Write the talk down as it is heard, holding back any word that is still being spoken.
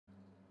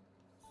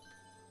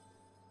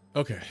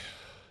Okay.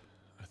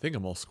 I think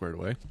I'm all squared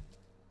away.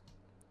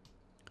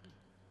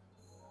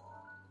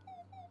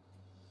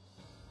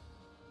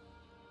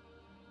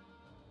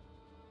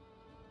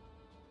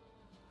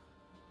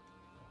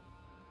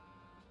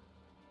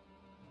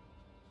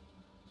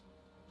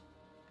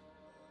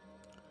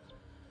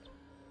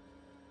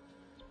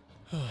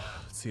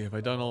 Let's see, have I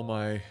done all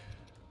my...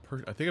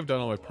 I think I've done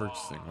all my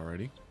purchasing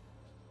already.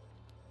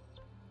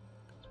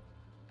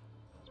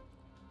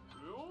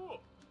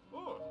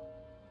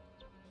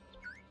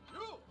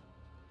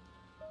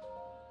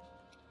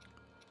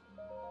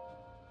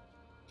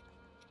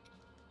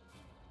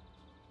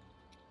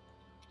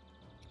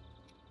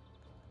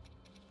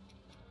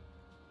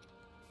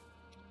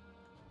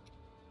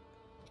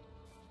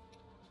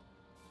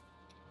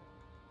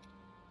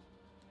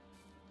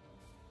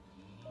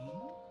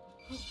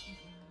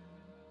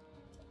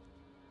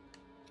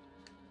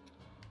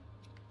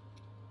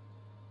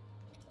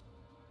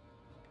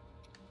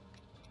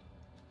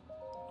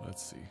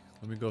 Let's see.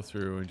 Let me go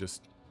through and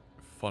just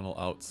funnel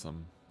out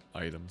some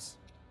items.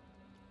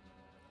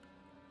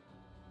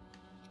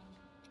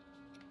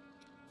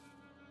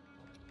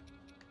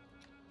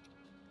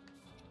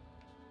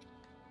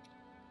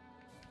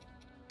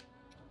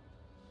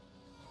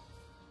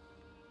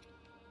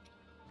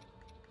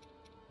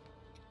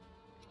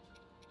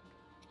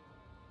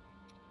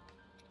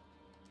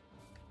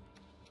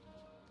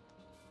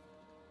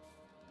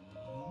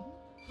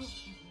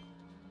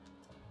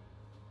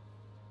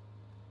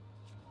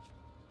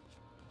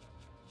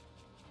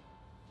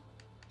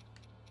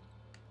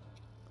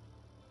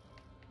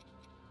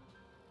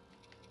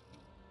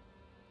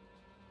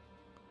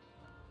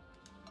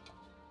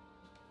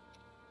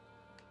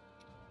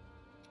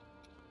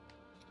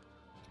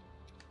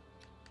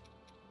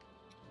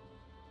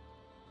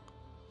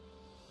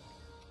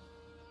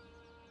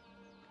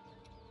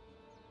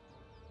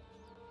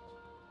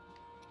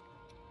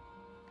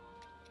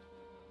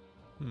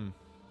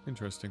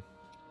 Interesting.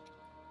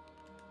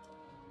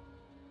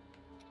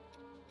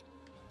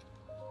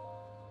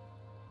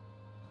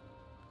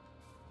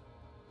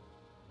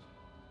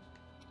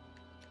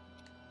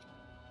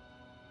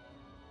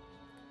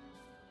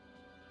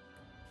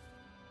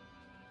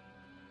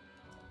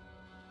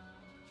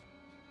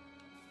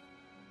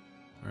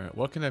 Alright,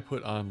 what can I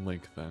put on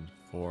Link then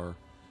for...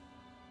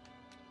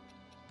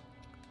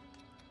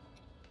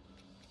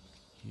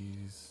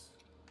 He's...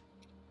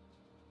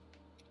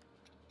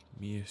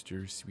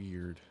 Mr.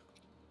 Sweard.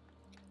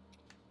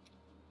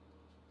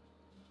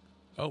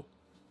 Oh.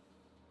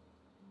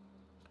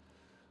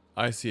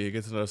 I see, it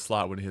gets another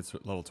slot when it hits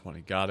level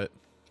 20. Got it.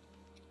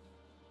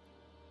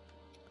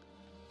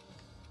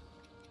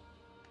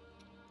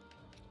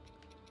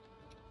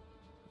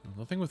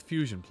 Nothing with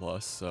Fusion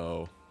Plus,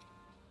 so...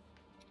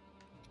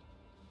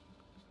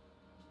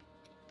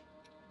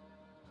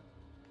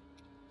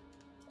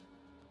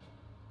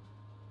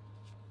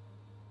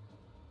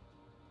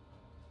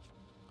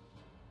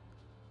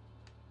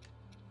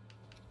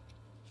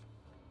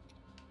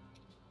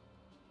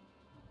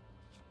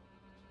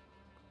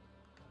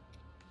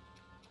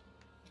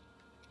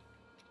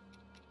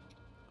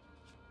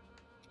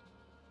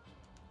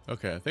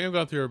 Okay, I think I've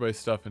gone through everybody's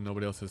stuff and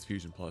nobody else has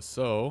Fusion Plus,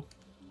 so...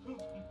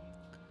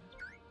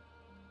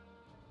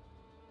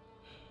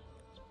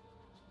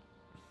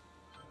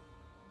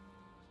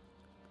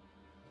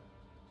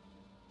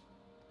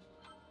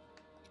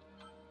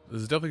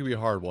 This is definitely going to be a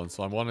hard one,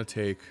 so I want to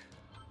take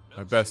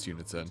my best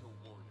units in.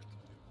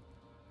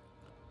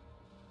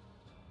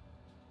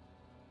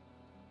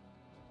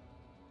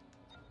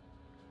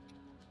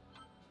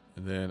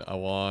 And then I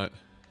want...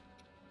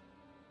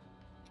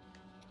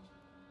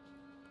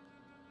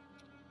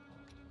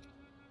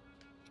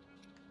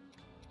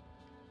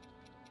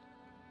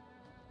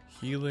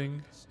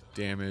 healing,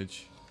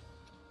 damage,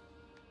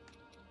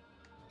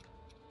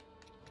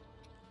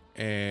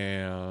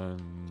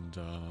 and...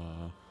 I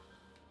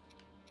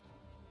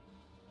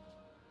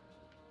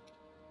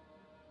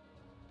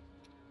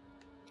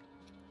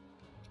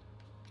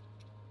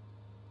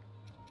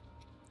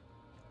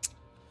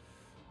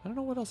don't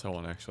know what else I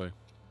want, actually.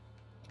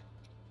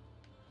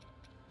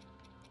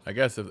 I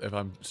guess if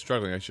I'm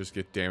struggling, I should just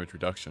get damage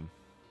reduction.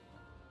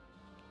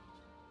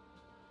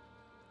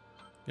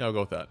 Yeah, I'll go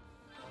with that.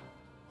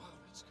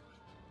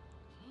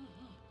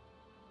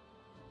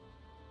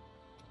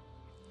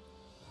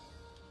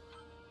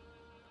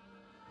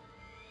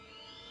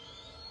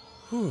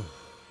 Whew.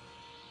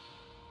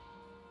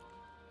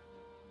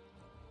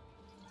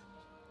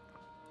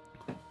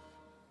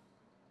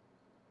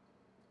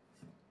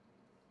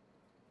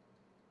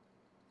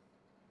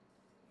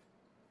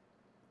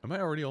 Am I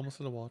already almost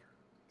in the water?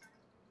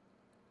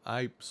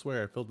 I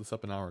swear I filled this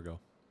up an hour ago.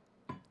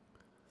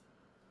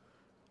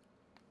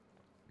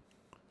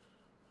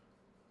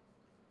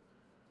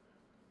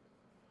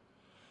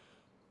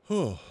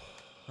 Whew.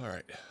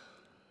 Alright.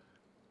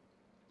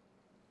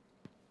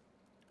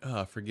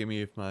 Forgive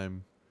me if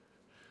I'm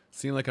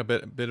seeing like a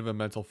bit of a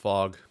mental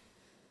fog.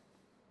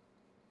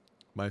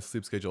 My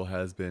sleep schedule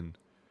has been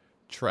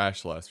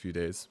trash the last few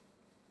days.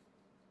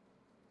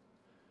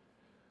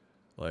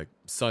 Like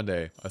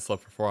Sunday, I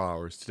slept for 4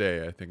 hours.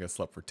 Today, I think I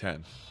slept for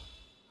 10.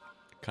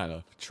 Kind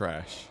of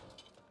trash.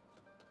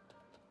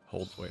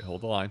 Hold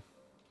the line.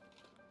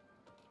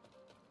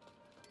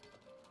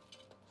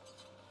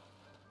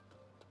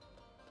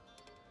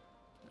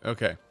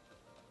 Okay.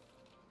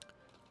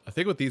 I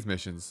think with these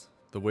missions,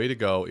 the way to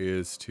go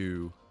is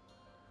to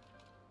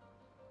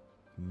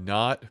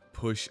not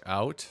push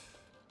out.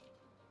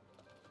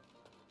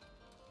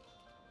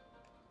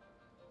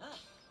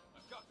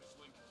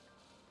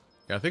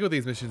 Yeah, I think with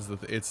these missions,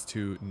 it's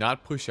to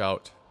not push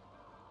out,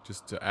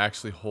 just to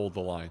actually hold the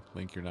line.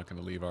 Link, you're not going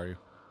to leave, are you?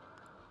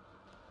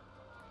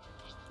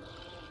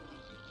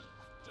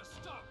 Just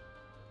stop.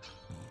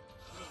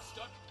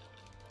 Stuck.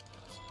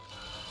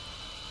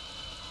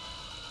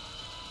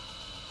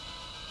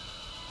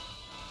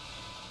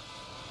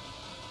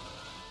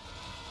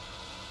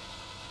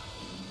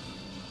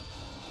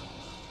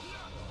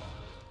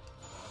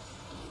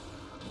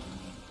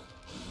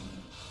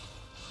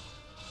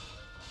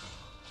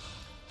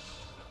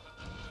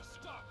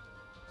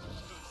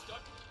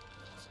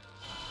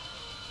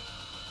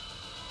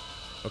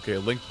 Okay,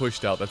 Link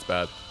pushed out. That's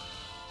bad.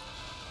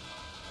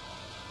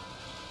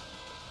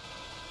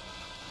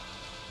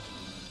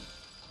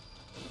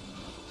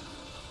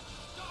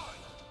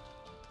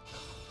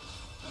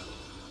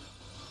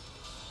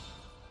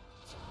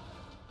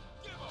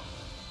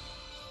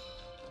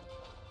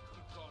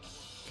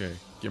 Okay,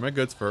 get my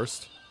goods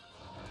first.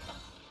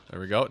 There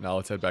we go. Now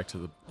let's head back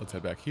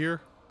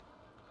here.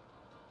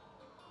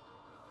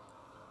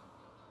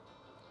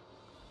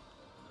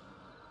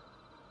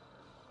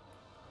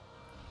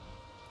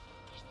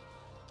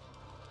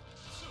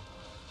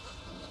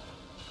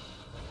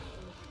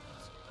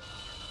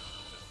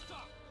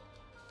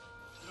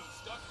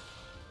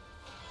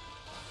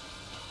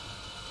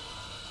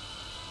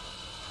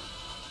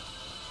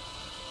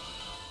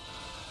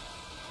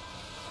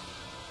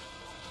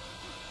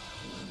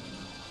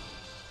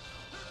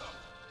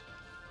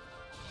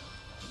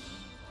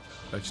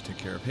 That should take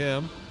care of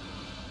him.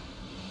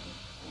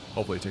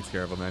 Hopefully it takes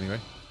care of him anyway.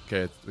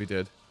 Okay, we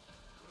did.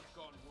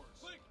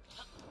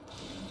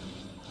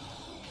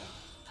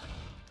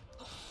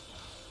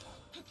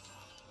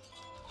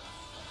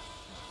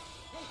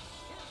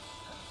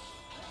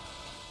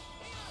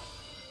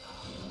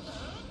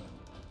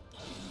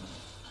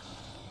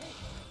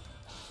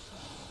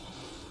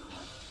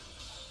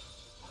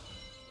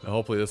 Now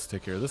hopefully this will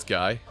take care of this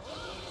guy.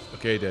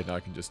 Okay, it did. Now I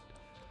can just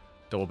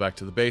double back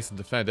to the base and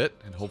defend it,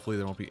 and hopefully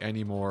there won't be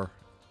any more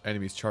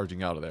enemies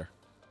charging out of there.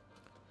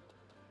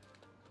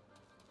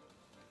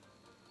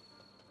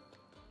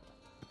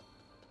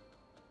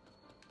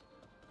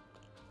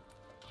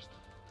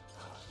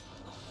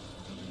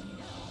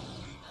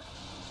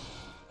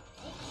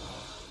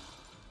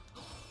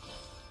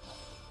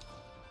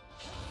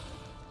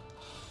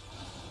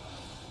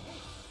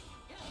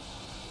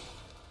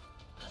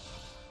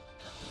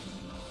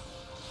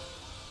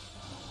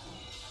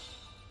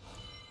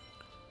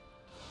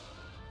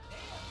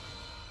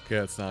 Okay,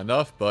 that's not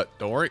enough, but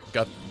don't worry.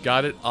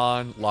 Got it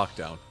on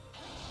lockdown.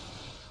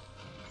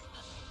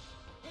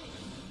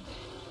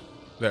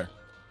 There.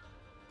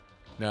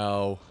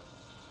 Now,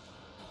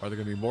 are there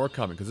going to be more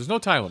coming? Because there's no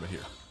time limit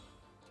here.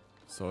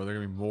 So are there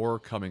going to be more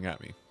coming at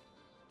me?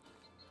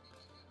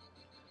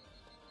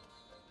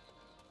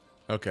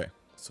 Okay,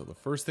 so the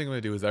first thing I'm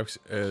going to do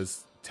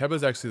is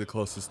Teba's actually the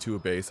closest to a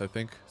base, I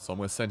think. So I'm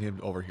going to send him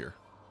over here.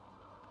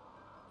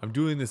 I'm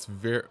doing this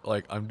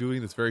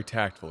very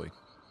tactfully.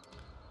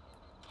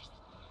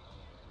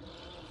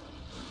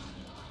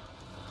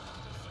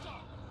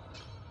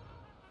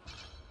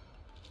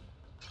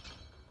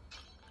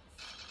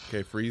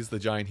 Okay, freeze the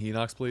giant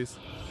Hinox, please.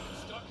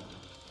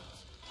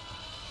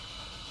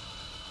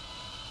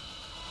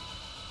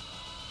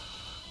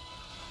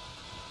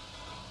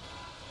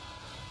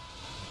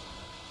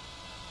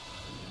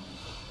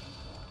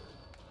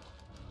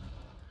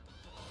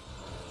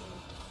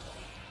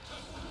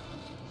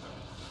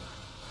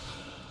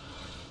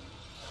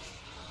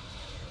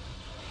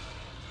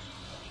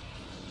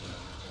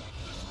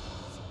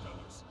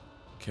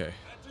 Okay,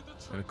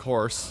 and of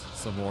course,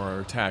 some more are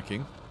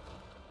attacking.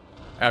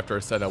 After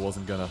I said I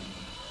wasn't gonna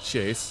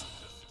chase.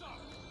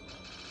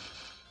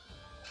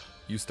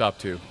 You stop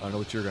too. I don't know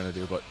what you're gonna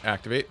do, but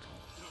activate.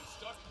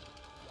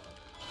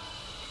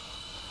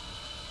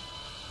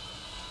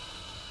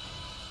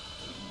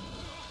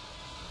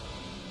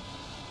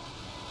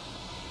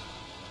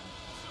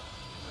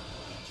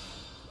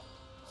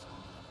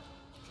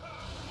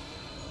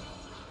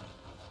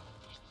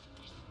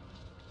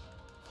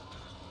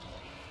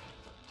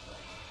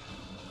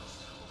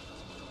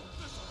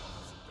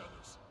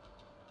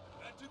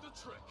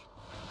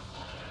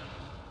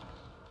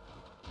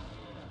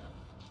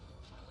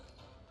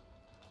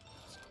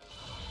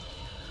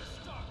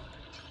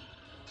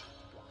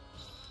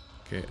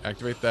 Okay,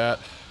 activate that.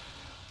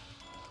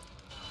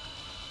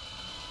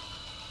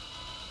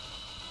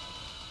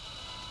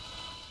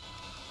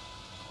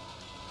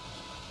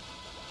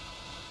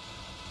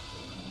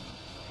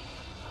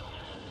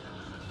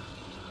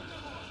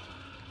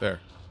 There.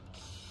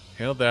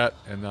 Handle that,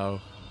 and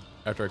now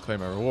after I claim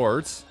my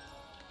rewards,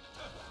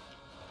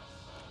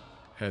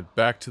 head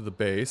back to the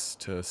base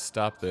to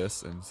stop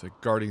this, and the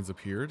guardians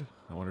appeared.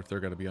 I wonder if they're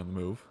going to be on the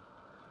move.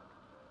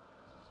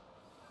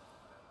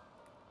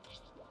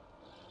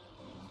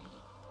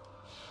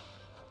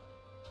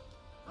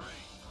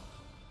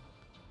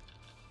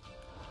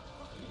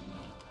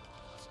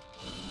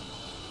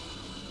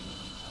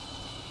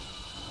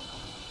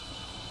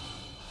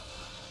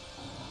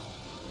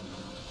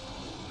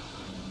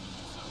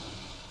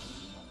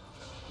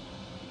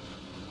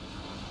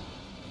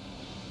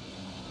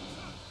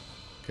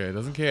 Okay, it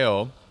doesn't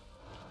KO.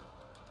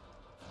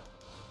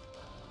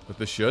 But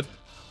this should.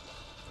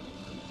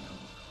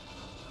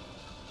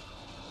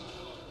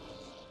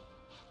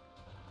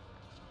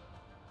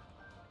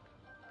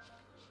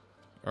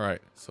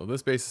 Alright, so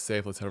this base is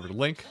safe. Let's head over to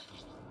Link.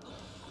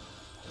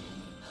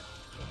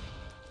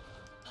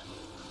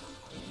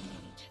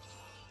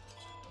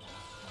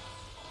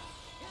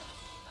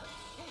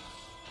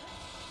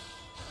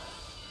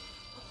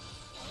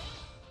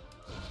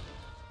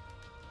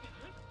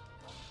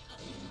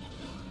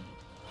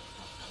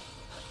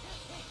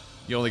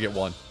 You only get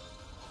one.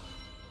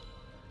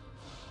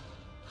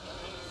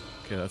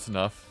 Okay, that's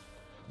enough.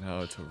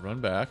 Now to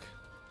run back.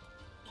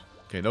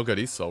 Okay, no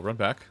goodies, so run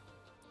back.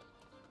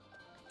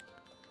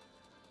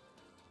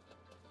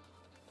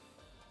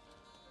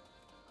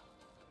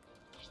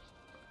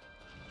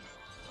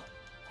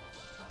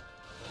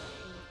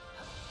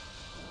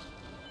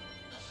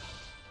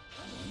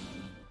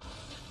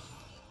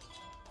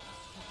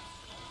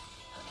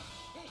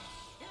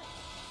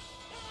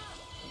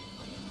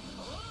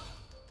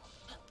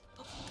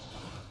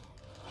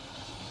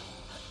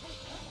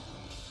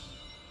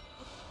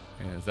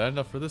 And is that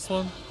enough for this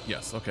one?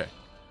 Yes, okay.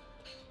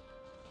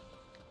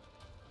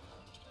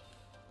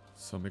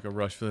 So make a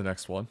rush for the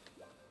next one.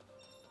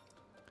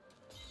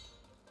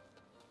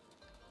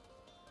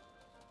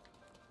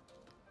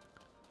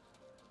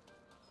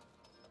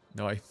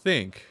 Now I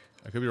think,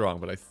 I could be wrong,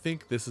 but I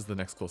think this is the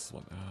next closest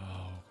one.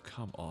 Oh,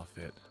 come off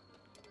it.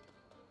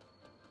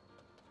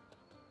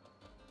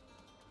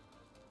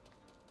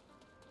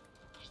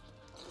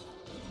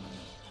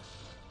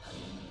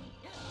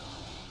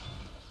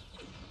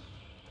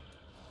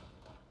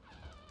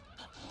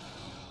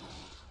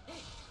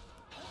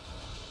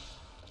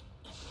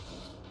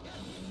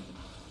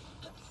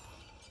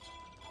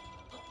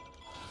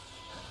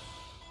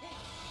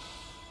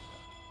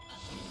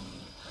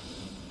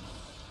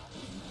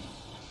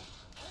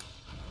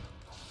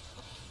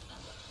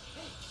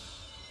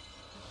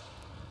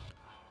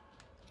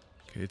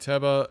 Okay,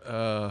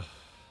 Teba,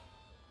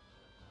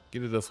 get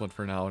to this one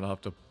for now, and I'll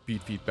have to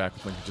beat feet back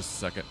with Link in just a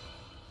second.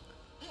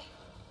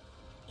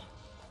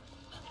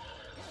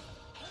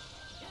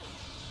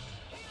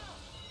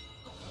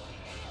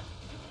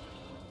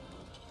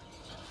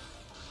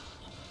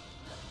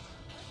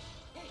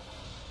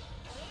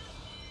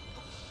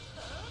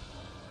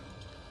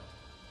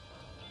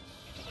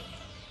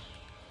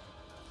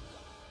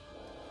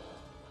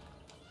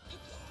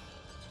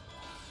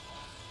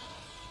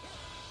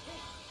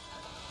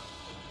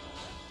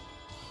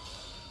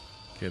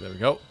 Okay, there we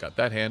go. Got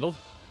that handled.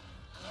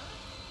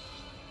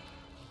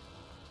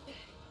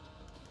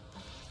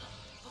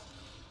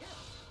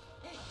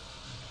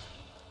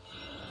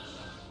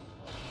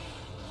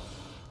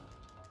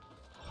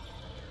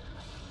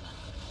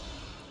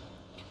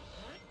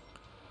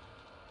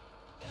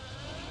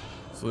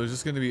 So there's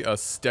just going to be a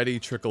steady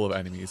trickle of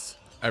enemies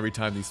every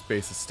time these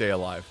spaces stay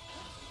alive.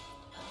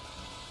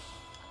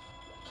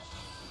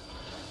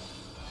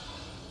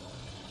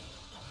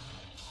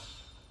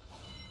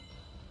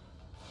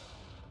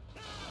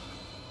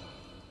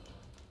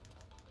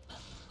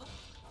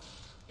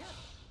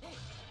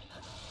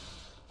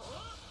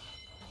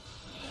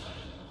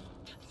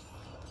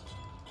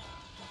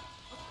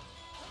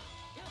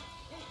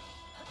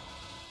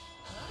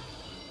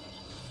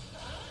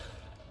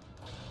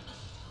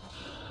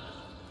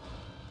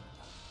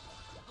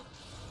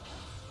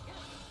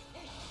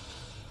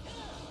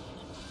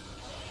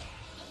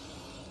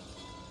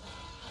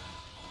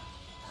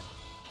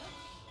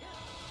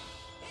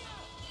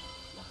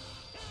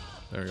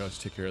 There we go,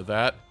 just take care of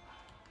that.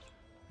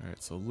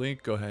 Alright, so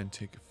Link, go ahead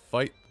and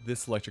fight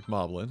this electric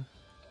moblin.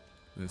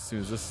 And as soon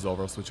as this is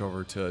over, I'll switch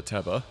over to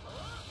Teba.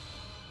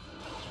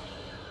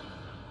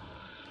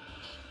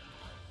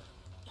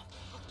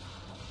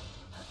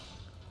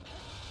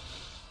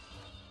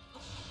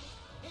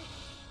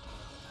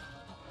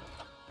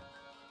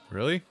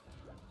 Really?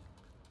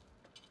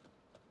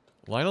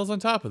 Lionel's on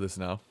top of this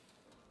now.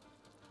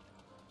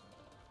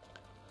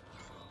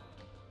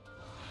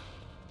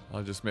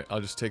 I'll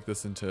just take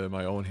this into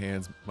my own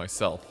hands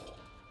myself.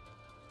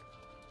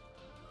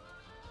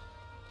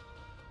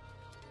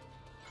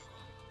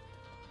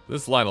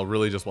 This Lionel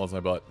really just wants my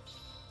butt.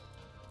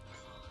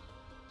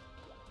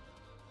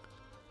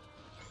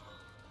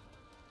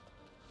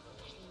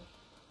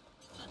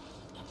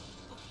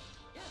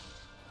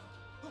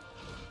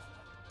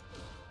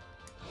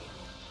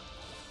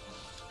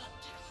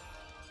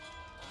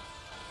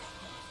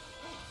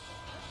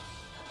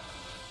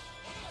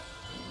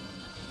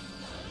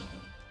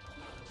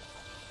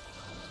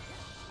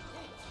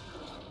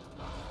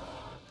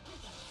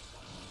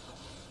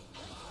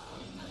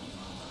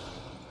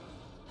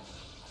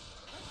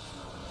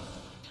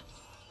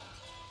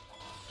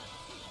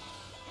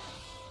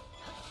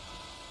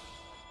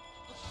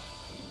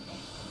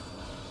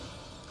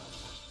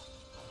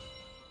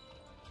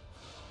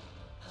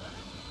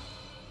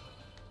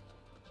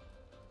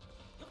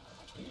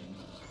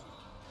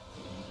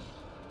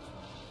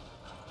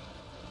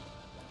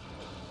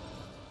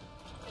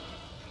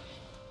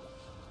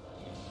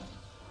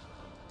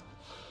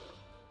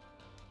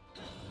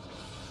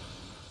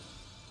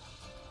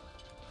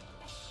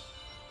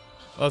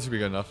 Oh, that should be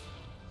good enough.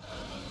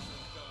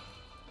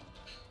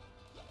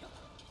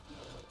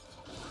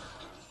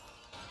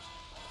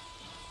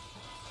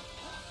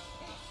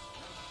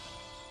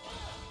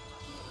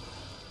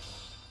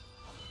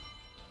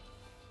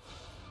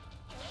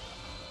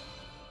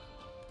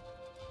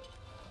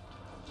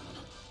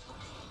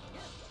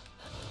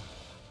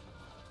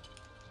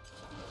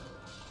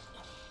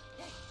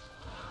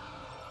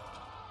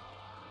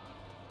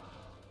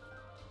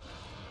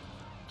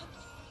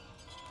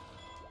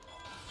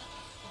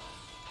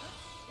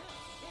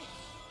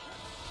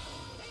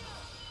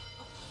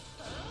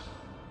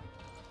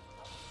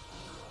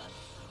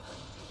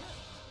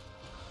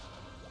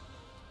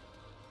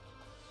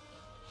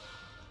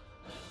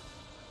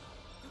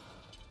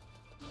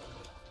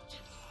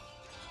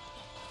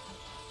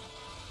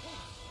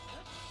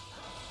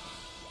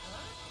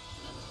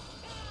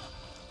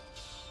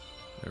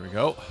 There we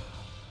go.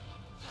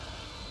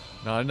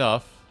 Not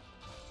enough.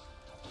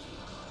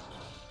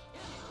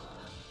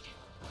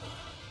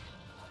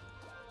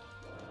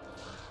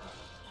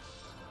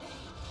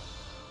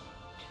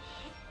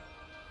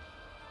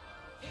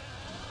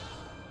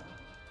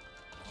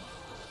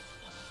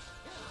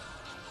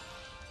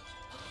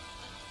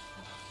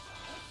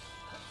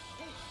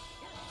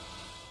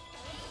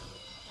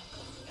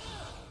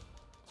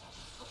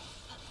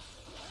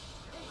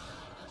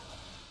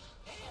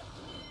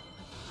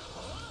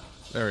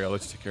 There we go,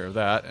 let's take care of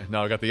that. And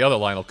now I got the other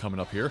Lionel coming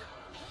up here.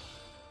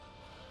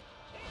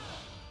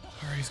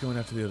 Alright, he's going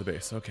after the other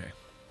base, okay.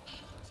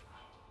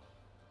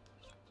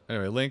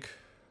 Anyway, Link.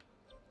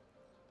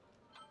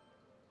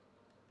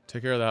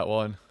 Take care of that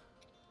one.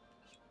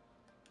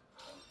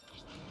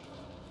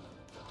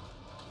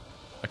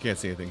 I can't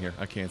see anything here.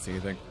 I can't see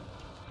anything.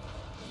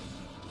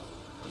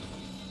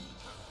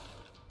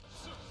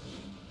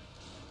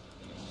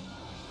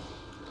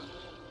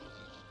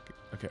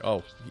 Okay,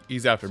 oh,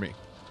 he's after me.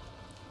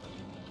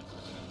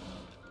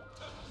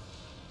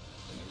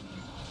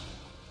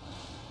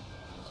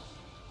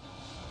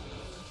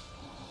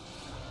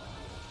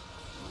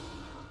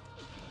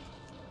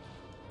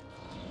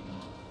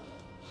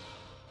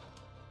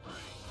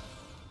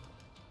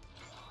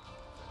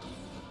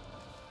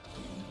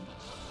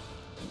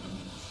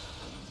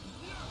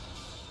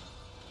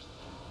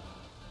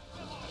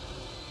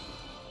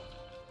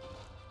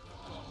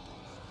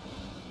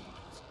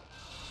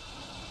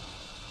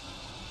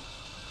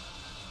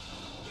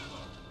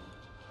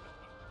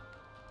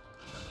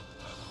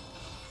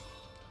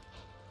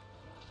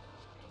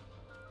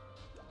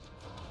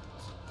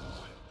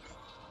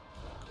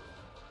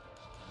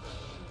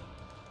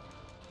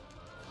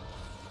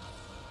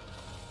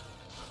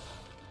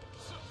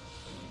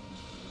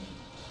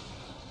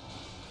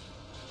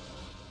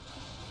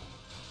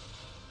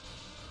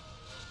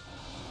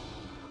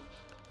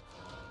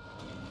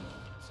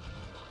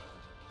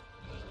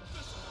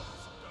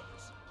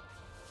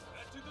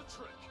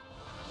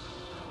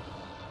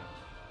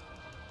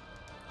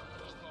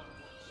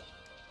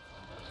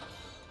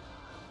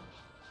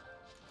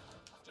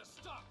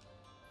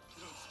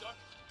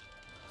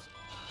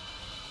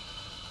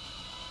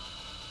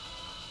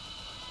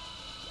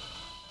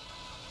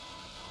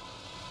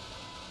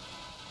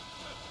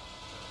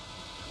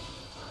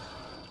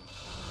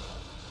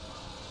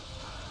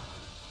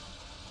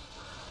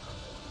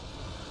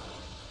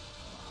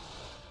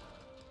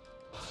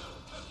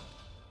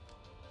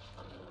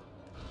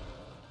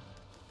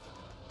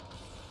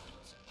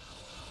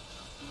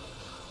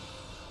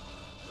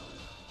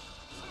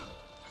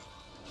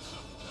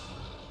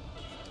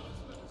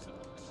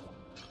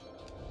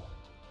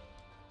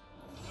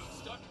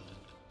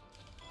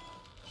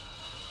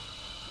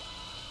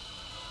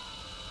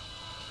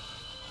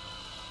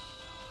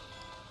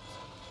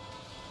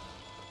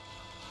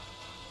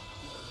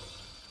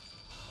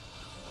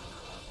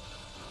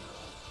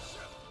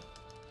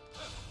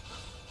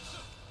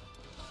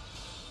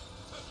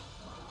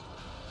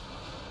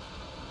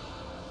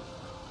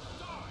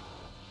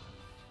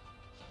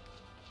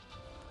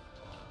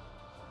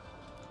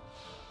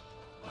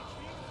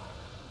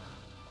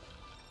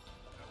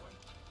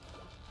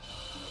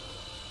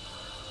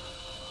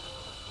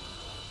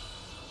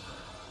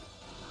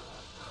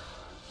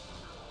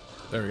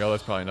 There we go,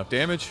 that's probably enough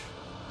damage.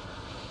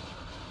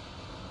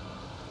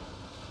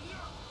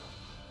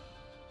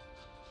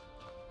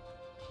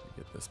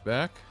 Get this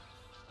back.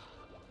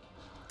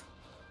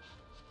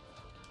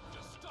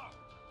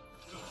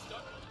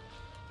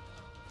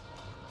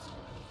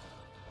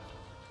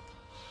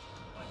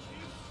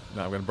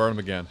 Now I'm gonna burn him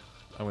again.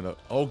 I'm gonna.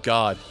 Oh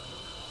god.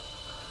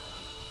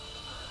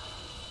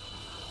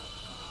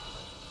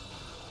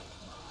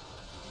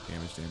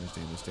 Damage, damage,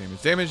 damage,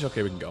 damage, damage.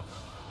 Okay, we can go.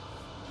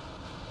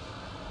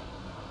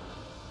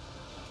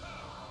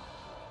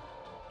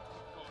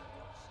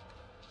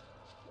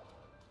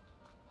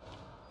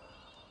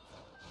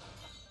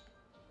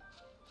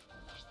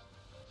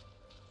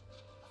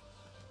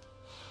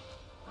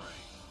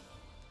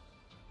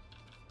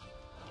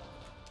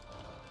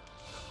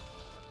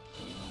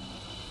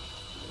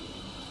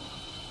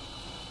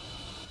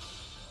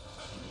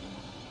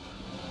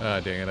 Ah,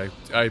 dang it.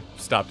 I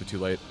stopped it too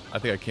late. I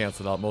think I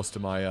canceled out most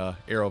of my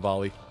arrow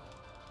volley.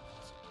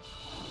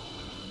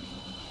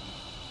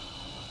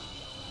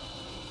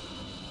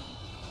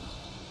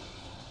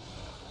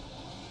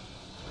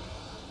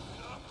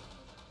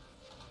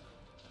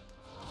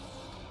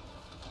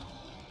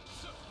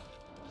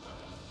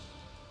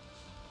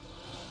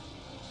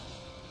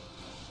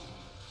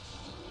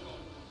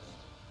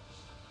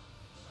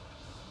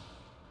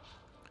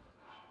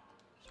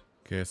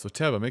 Okay, so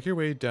Teba, make your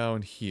way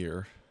down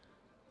here.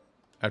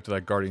 After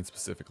that guardian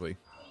specifically.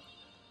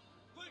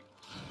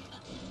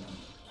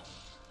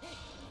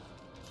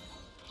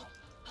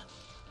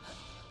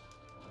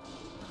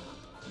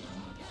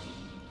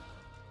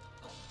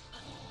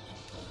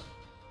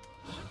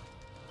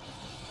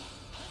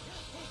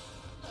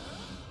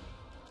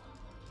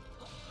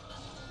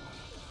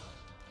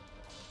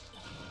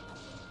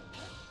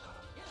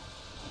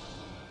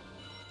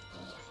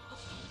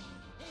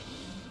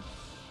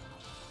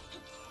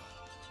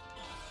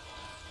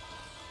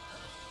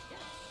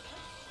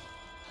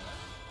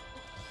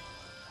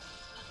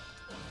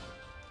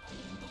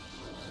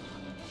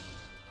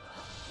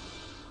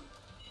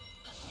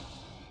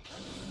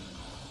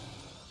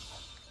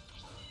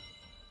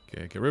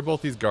 Okay, get rid of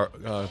both these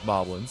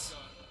moblins.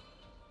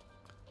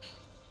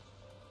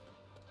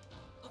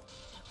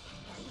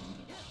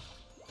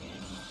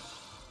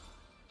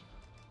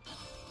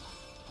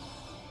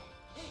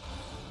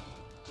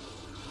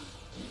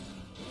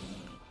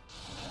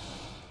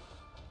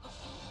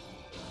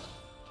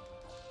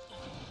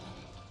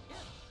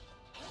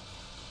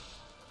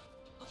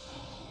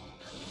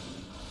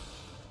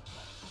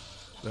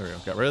 There we go,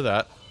 got rid of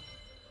that.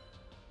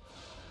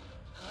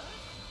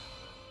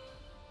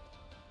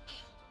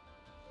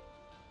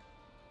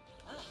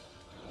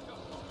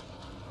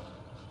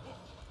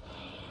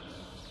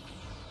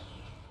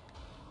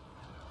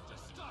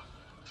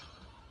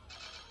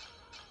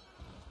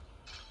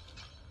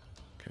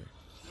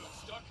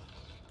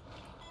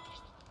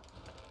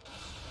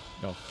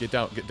 No, get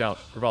down,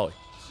 Rivali.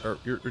 Or,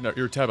 you're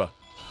Teba.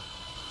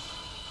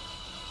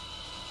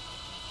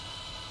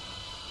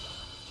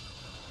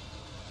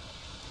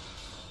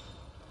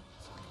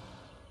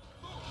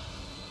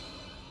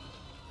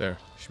 There,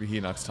 should be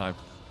Hinox time.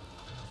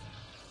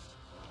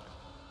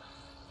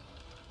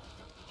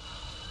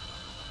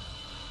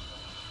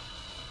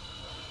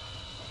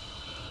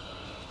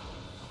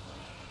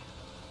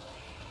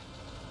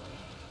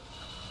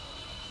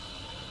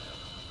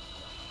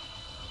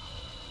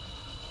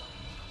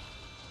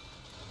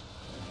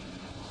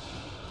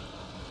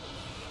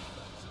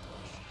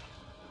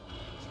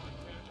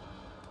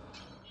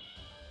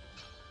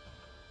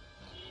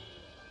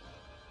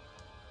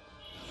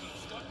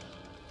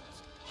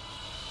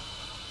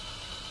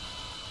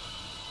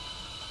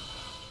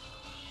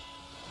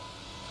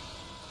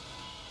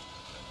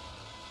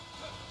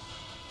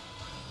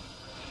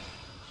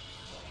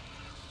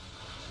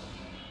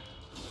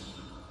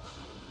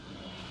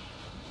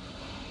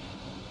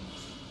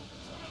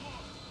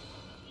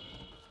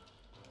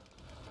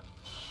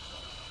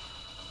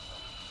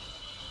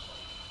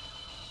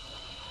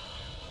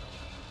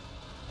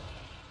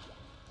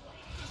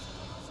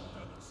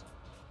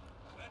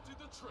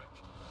 Trick.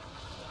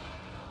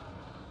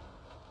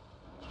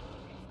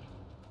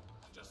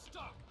 Just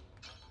stop.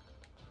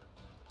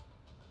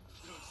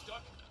 Feeling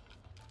stuck?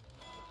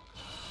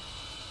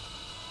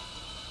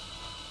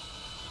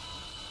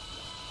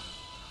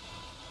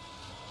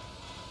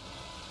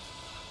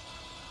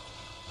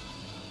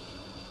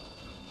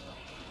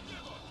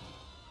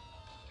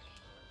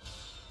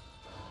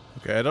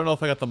 Okay, I don't know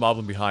if I got the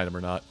moblin behind him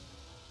or not.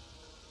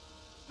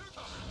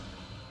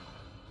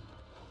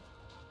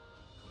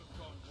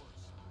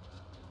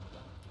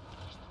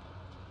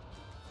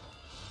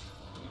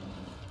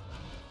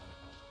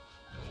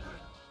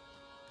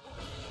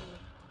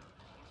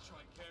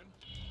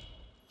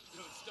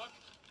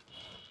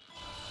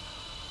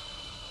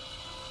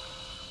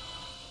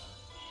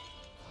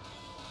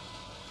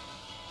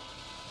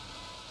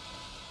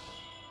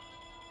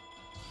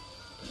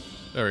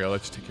 There we go,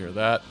 let's take care of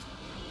that.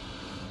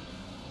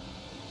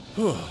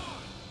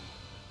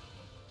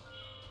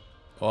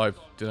 Oh,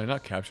 did I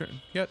not capture it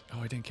yet?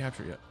 Oh, I didn't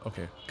capture it yet.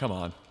 Okay, come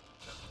on.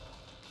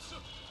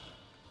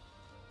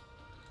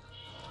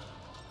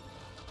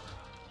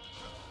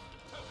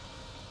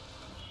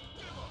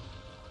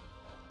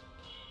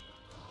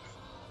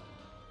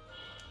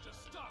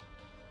 Just stop.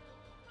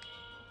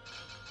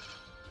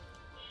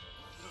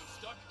 Feeling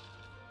stuck?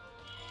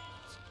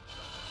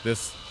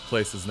 This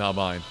place is now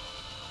mine.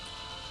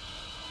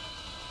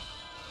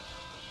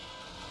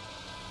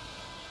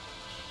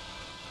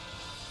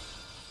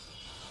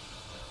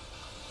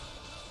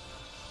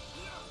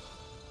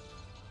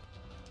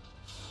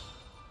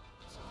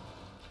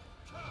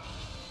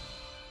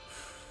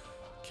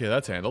 Okay,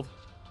 that's handled.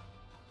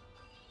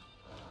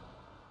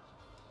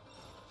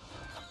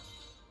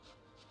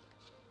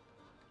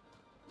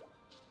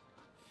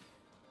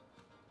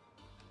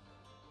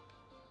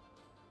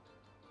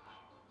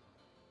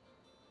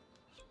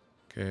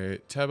 Okay,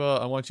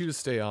 Teba, I want you to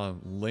stay on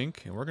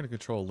Link, and we're going to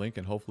control Link,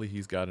 and hopefully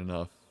he's got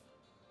enough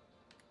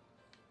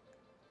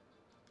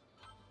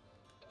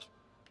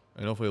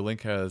And hopefully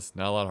Link has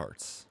not a lot of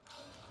hearts.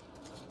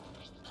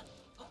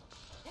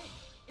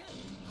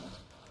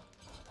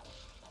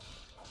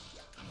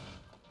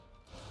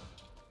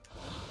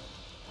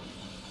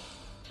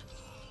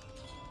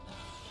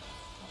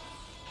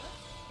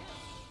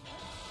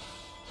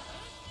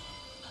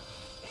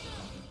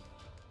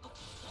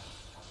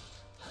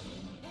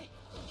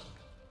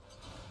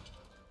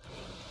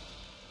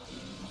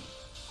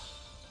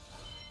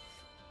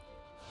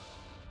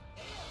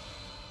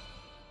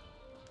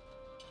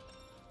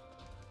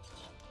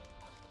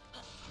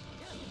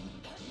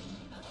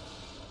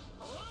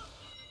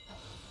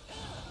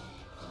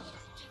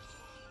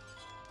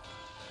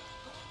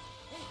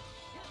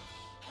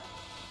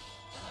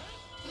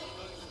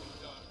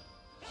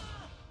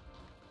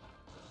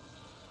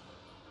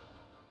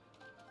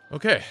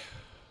 Okay.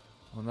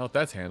 Well, now that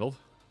that's handled.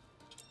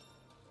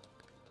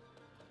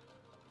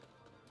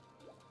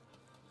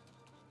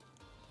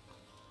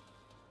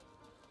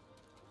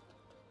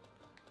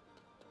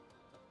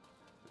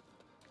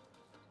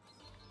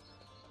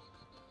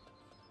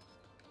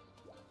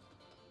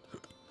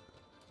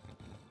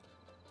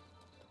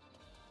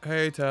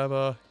 Hey,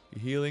 Taba.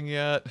 You healing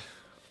yet?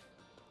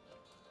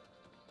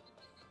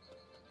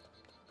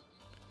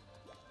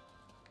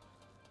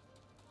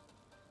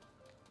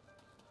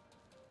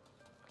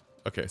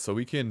 Okay, so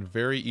we can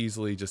very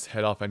easily just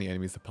head off any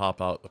enemies that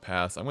pop out the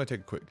pass. I'm going to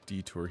take a quick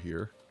detour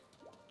here.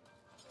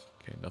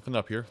 Okay, nothing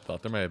up here.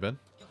 Thought there may have been.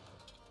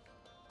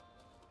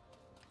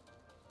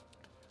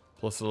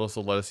 Plus, it'll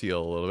also let us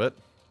heal a little bit.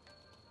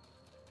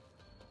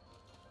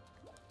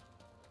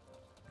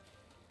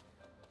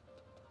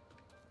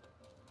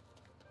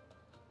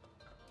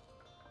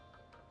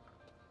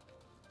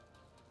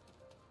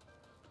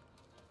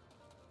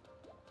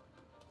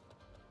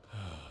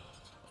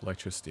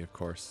 Electricity, of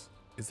course.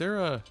 Is there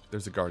a...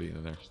 There's a guardian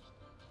in there.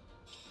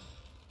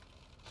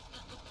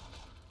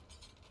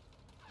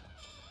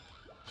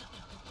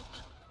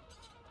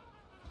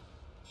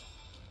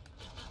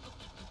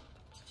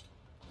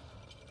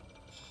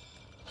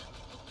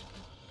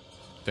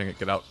 Dang it,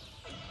 get out.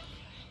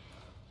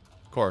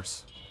 Of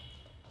course.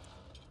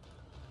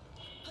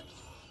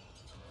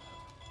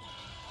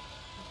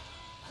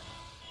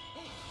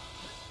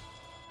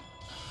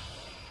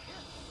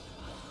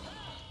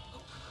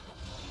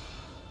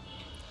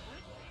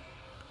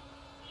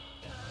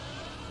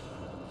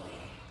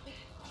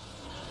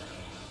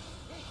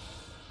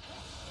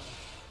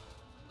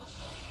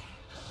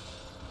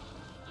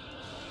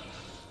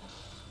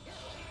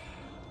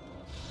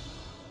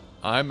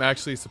 I'm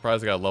actually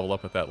surprised I got leveled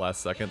up at that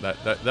last second.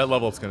 That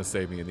level up's going to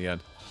save me in the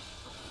end.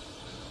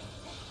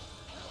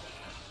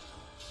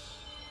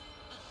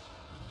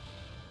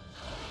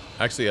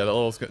 Actually, yeah, that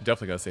level's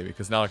definitely going to save me,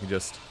 because now I can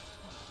just...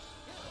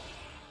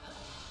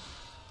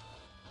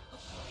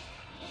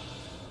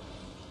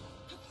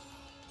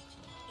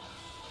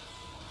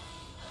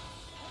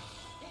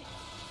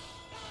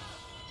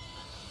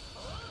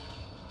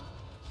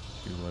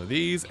 do one of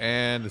these,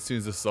 and as soon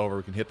as this is over,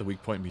 we can hit the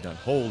weak point and be done.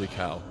 Holy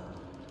cow.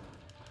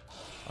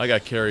 I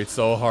got carried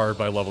so hard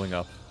by leveling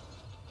up.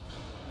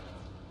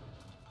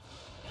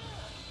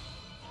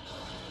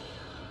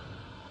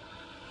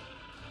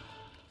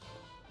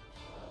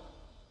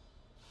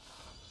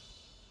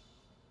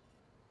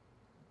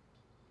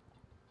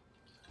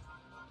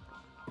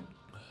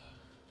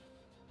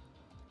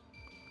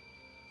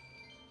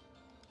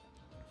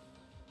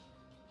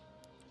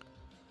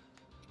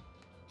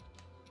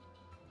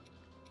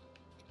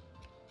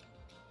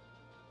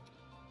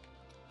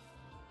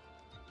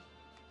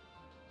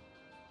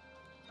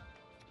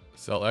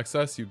 Sell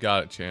excess? You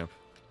got it, champ.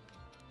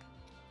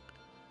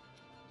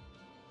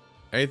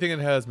 Anything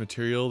that has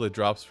material that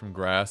drops from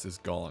grass is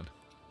gone.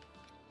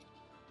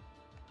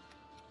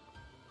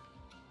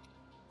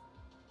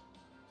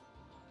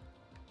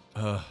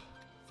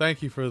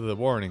 Thank you for the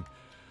warning.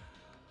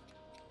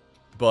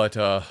 But,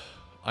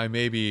 I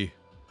may be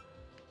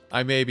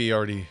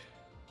already,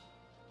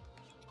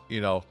 you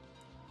know,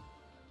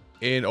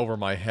 in over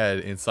my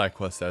head in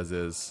sidequest as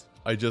is.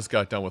 I just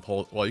got done with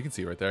hold... Well, you can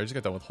see right there. I just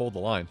got done with hold the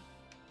line.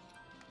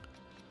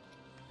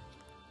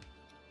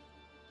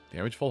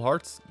 Damage full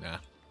hearts? Nah.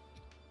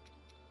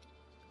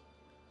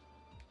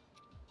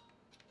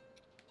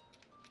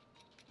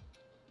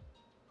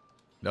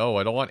 No,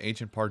 I don't want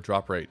ancient part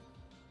drop rate.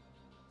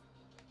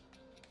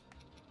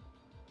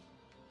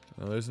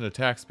 Well, there's an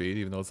attack speed,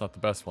 even though it's not the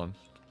best one.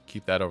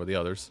 Keep that over the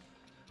others.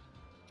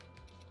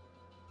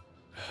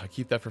 I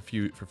keep that for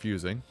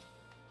fusing.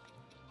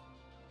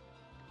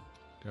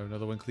 Do I have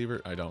another one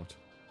cleaver? I don't.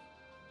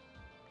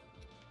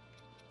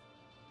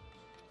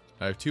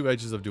 I have 2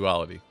 edges of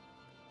duality.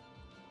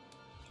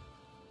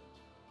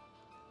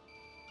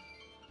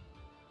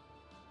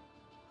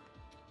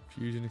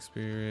 Fusion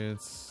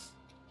experience.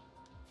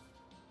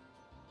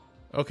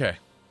 Okay.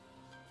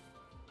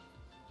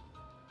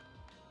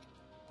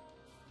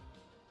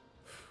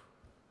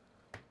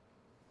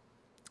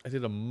 I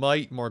did a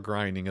mite more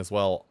grinding as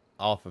well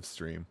off of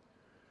stream.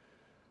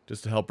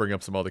 Just to help bring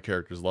up some other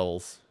characters'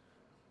 levels.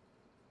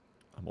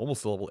 I'm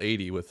almost to level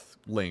 80 with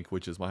Link,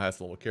 which is my highest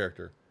level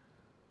character.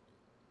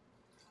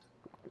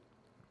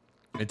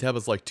 And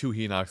Teba's like 2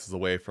 Hinoxes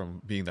away from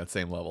being that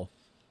same level.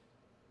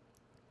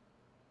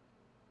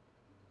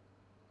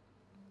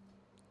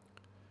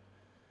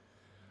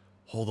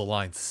 Hold the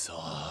line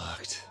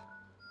sucked.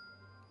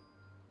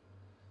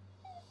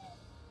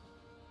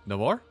 No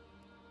more?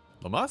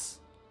 No mas?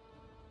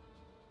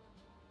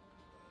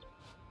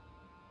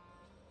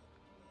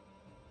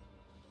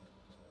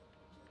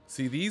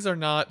 See, these are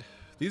not...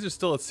 These are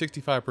still at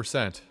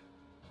 65%.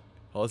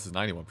 Oh, this is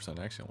 91%.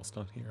 Actually, almost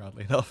done here,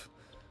 oddly enough.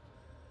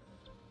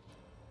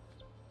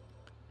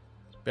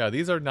 Yeah,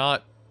 these are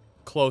not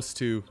close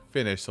to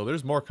finished, so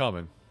there's more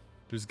coming.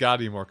 There's got to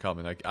be more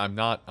coming. I'm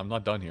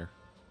not done here.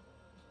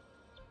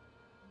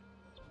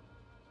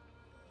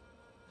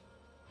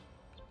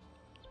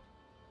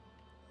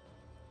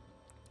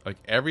 Like,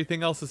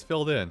 everything else is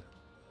filled in.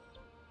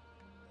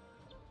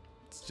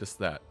 It's just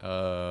that.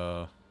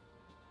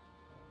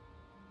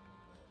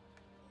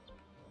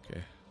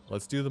 Okay.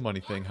 Let's do the money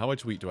thing. How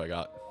much wheat do I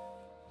got?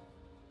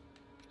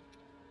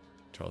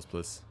 Charles,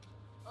 please.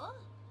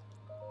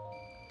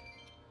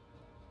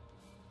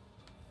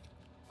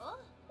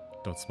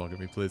 Don't smug at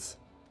me, please.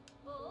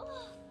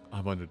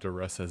 I'm under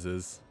duress as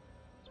is.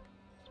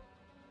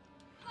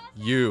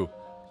 You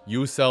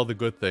sell the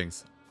good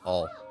things.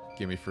 All.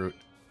 Give me fruit.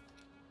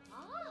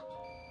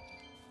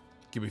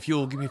 Give me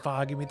fuel, give me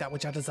fire, give me that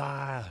which I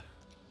desire.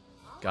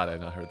 God,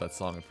 I've not heard that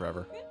song in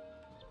forever.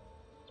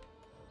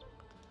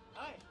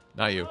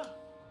 Not you.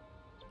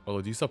 Oh,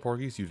 do you sell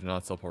porgies? You do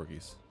not sell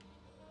porgies.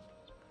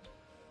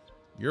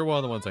 You're one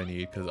of the ones I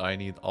need, because I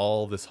need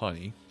all this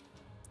honey.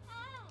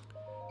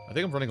 I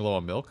think I'm running low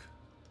on milk.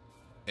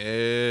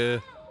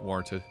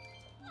 Warranted.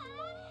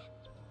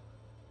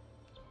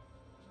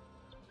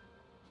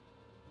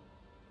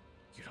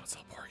 You don't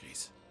sell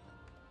porgies.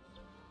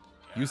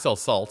 You sell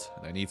salt,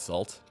 and I need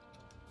salt.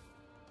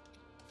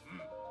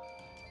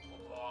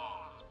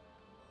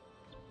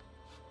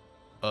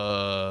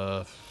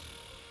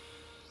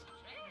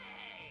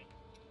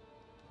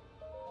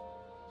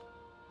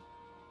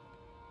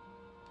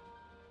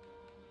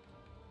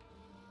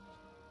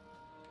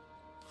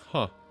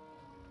 Huh.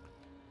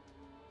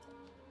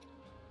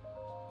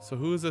 So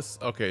who is this?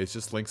 Okay, it's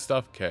just Link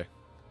stuff? Okay.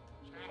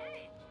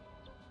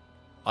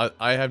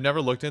 I have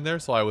never looked in there,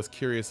 so I was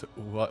curious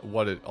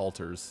what it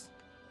alters.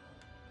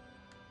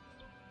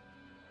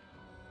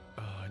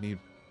 I need...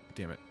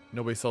 Damn it.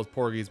 Nobody sells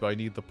porgies, but I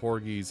need the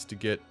porgies to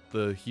get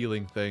the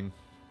healing thing.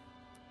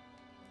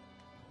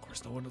 Of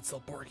course, no one would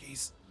sell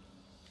porgies.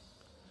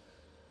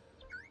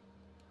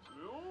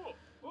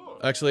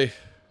 Actually,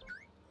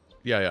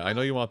 yeah, I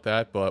know you want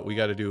that, but we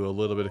got to do a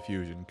little bit of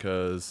fusion,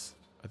 because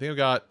I think I've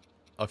got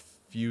a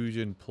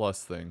fusion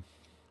plus thing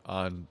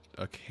on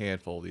a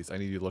handful of these. I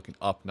need you looking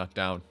up, not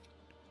down.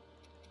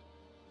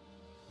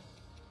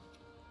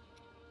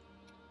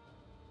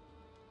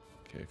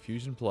 Okay,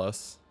 fusion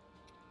plus.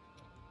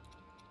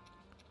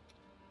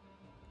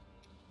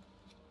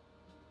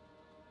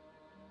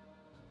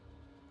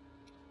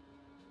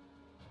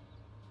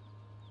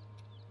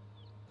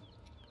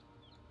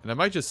 And I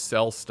might just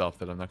sell stuff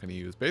that I'm not going to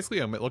use. Basically,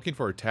 I'm looking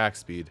for attack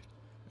speed.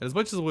 And as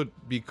much as it would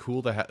be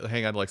cool to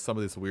hang on to like some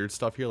of this weird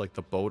stuff here, like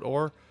the boat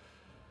ore,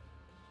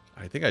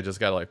 I think I just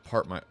got to like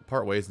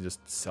part ways and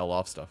just sell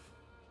off stuff.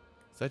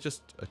 Is that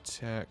just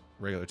attack,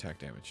 regular attack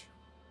damage?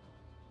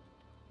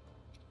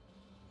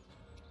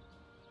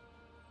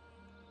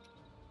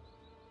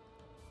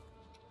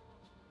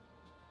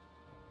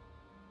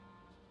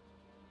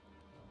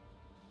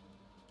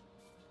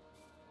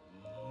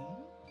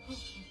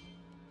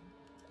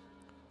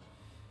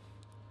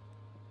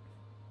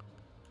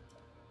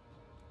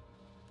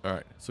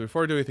 Alright, so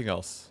before I do anything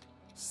else,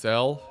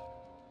 sell.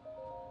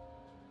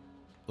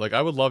 Like,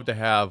 I would love to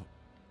have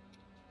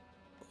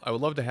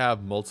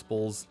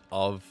multiples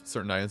of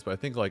certain items, but I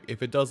think like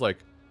if it does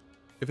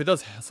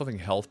something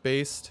health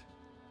based,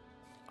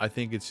 I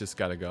think it's just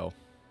gotta go.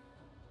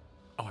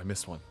 Oh, I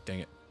missed one. Dang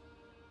it.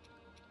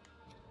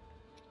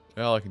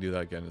 Well, I can do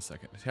that again in a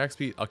second. Attack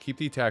speed, I'll keep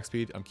the attack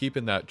speed. I'm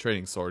keeping that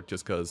training sword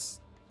just because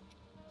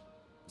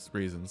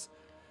reasons.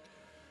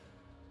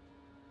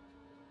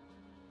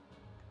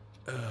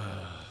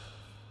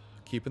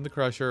 Keeping the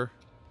crusher.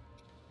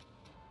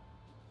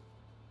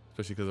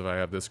 Especially because if I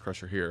have this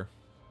crusher here.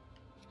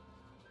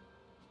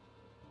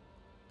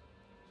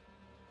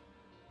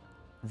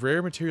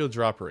 Rare material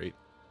drop rate.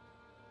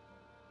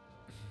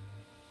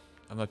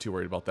 I'm not too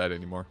worried about that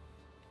anymore.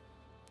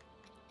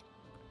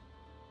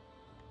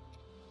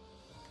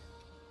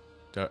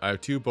 I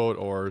have 2 boat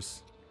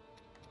ores.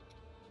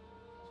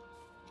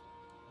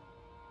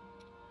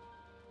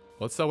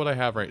 Let's sell what I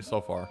have right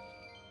so far.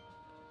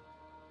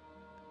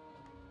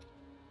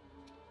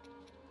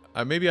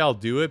 Maybe I'll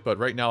do it, but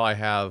right now I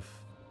have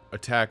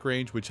attack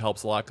range, which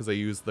helps a lot because I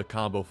use the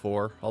combo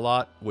 4 a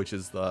lot, which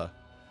is the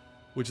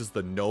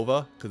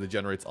Nova, because it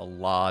generates a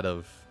lot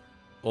of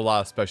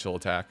special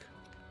attack.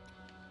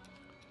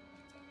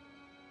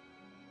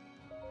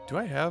 Do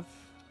I have?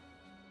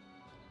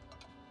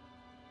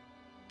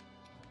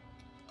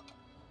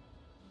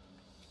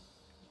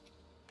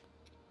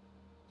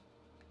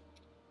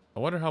 I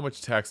wonder how much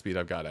attack speed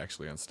I've got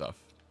actually on stuff.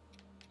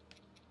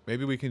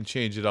 maybe we can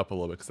change it up a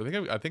little bit,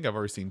 because I think I've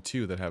already seen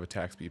 2 that have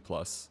attack speed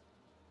plus.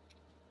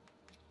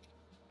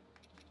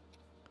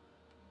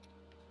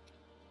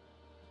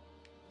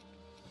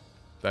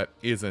 That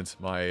isn't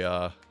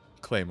my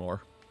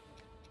claymore.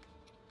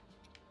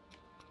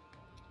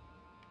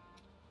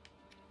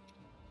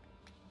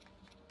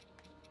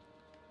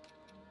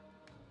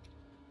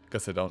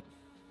 Guess I don't.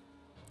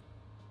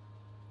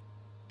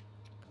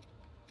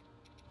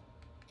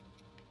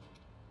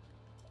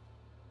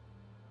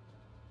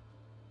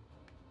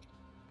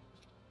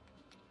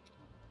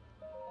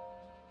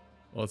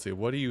 Well, let's see.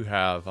 What do you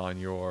have on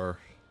your...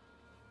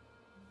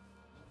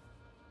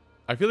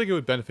 I feel like it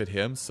would benefit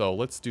him, so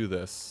let's do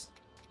this.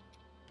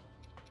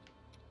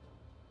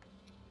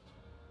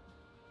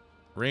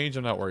 Range,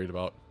 I'm not worried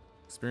about.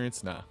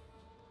 Experience, nah.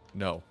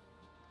 No.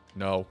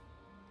 No.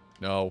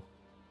 No.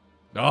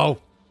 No!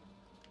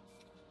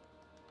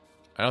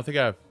 I don't think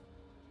I have...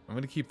 I'm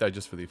going to keep that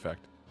just for the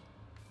effect.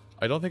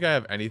 I don't think I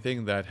have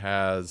anything that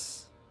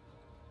has...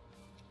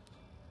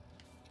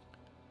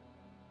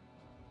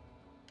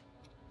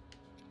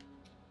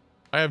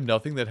 I have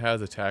nothing that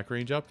has attack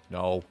range up?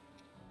 No.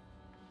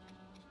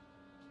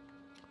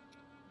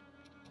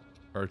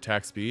 Or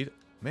attack speed?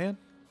 Man.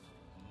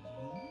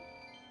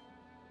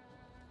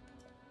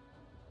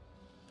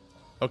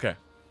 Okay.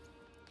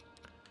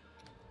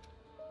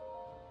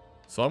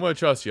 So I'm going to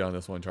trust you on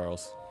this one,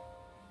 Charles.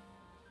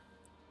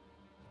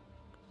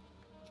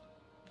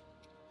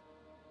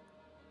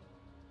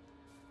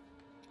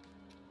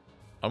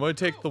 I'm going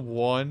to take the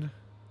 1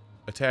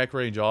 attack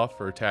range off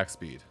for attack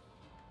speed.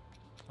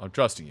 I'm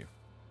trusting you.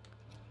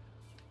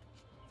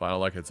 If I don't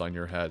like it, it's on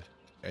your head.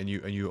 And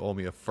you owe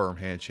me a firm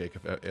handshake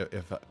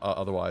if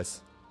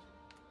otherwise.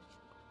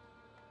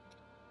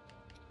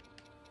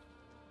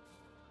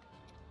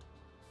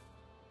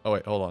 Oh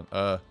wait, hold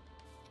on.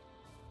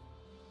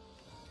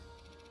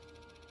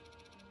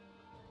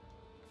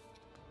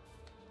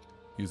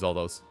 Use all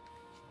those.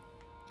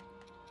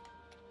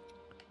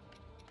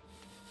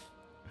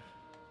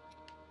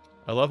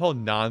 I love how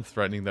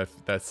non-threatening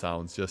that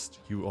sounds. Just,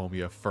 you owe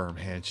me a firm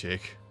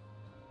handshake.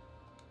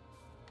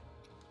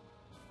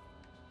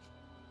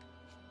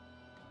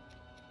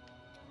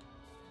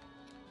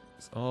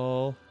 It's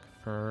all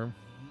confirm.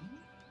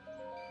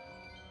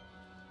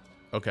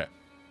 Okay.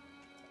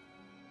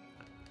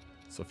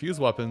 So fuse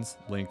weapons,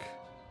 Link.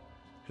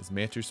 His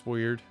Mantis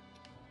weird.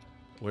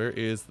 Where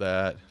is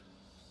that?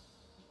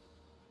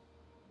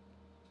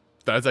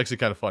 That's actually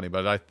kind of funny,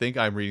 but I think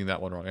I'm reading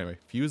that one wrong. Anyway,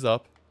 fuse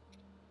up.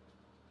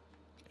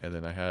 And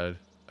then I had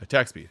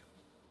attack speed.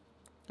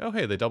 Oh,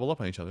 hey, they double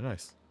up on each other.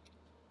 Nice.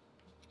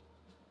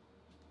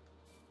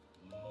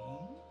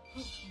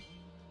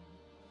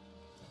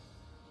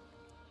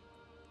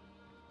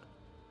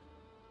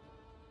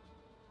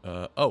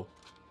 Oh.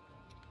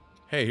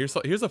 Hey,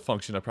 here's a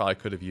function I probably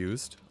could have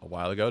used a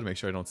while ago to make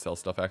sure I don't sell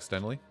stuff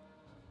accidentally.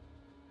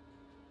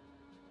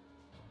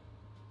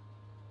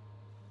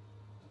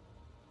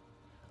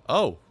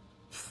 Oh.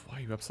 Why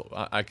are you up so...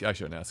 I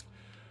shouldn't ask.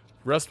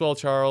 Rest well,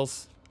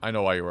 Charles. I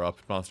know why you were up,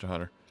 Monster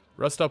Hunter.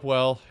 Rest up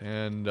well,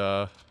 and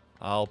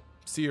I'll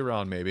see you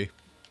around, maybe.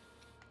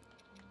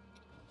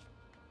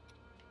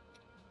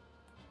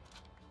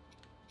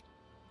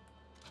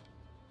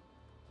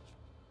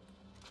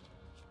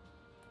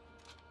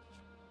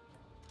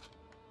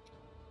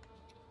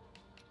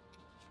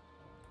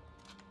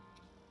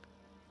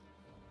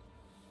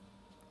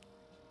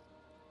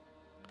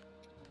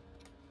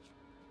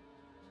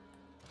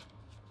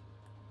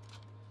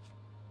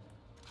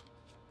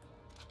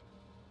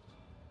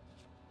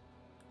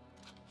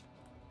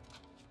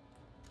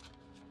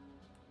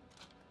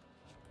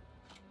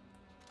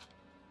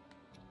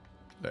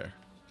 There.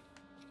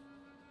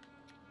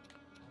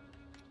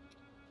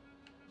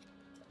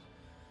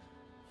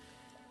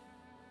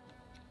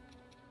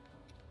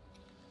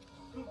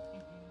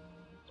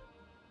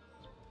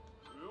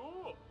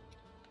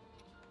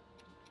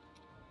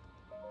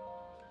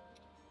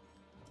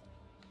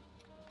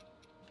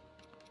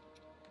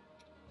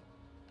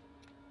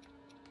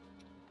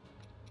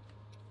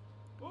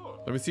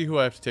 Let me see who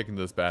I have to take into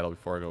this battle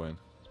before I go in.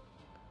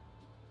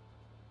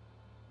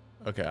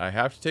 Okay, I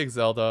have to take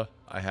Zelda.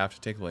 I have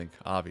to take Link,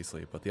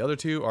 obviously. But the other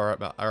 2 are at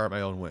my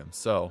own whim.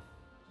 So,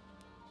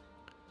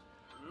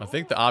 I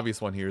think the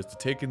obvious one here is to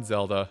take in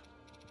Zelda.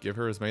 Give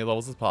her as many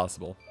levels as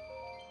possible.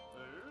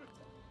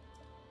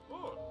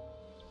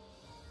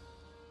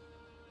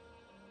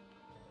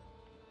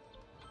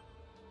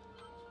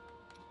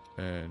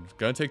 And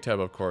gonna take Teb,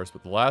 of course.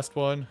 But the last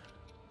one,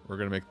 we're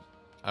gonna make...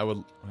 I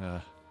would...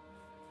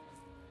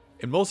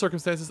 in most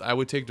circumstances, I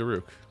would take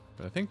Daruk.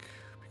 But I think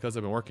because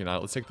I've been working on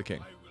it, let's take the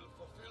King.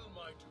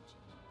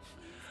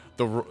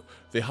 The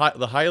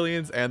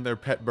Hylians and their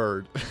pet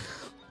bird.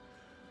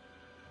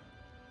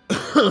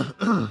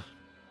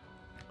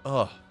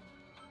 Ugh.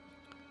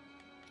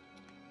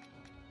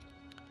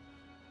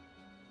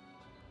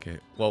 Okay,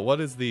 well, what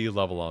is the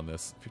level on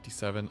this?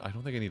 57. I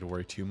don't think I need to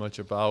worry too much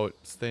about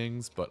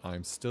things, but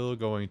I'm still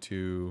going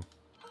to...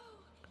 Oh,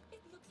 it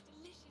looks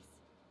delicious.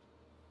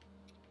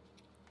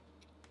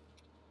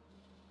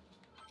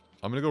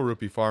 I'm gonna go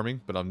rupee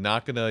farming, but I'm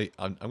not gonna.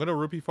 I'm gonna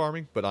rupee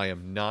farming, but I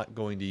am not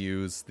going to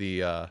use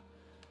the.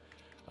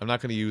 I'm not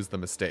gonna use the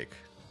mistake.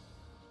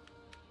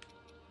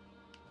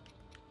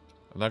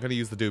 I'm not gonna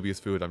use the dubious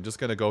food. I'm just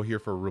gonna go here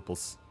for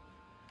ruples.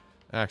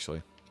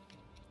 Actually,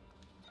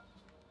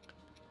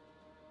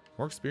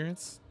 more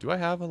experience. Do I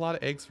have a lot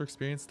of eggs for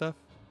experience stuff?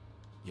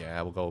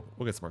 Yeah, we'll go.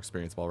 We'll get some more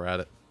experience while we're at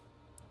it.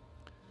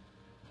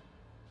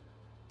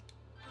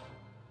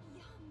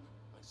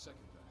 I second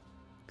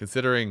that.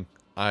 Considering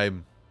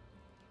I'm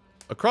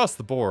across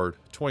the board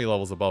 20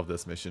 levels above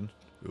this mission.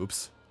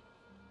 Oops.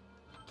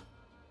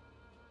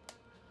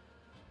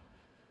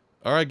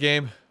 Alright,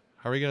 game.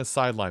 How are you going to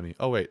sideline me?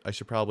 Oh, wait. I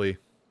should probably...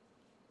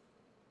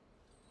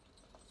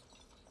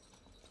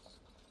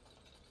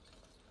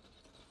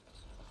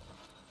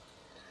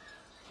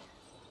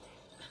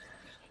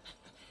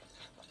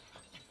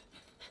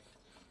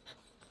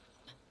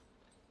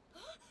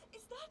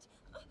 Is that...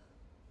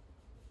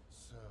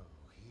 So,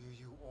 here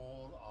you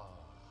all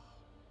are.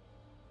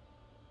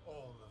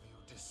 All of you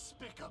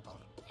despicable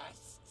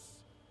pests.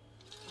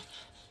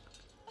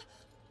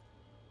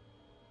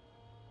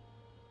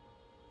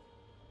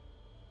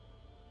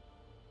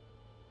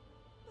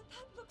 But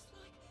that looks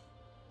like...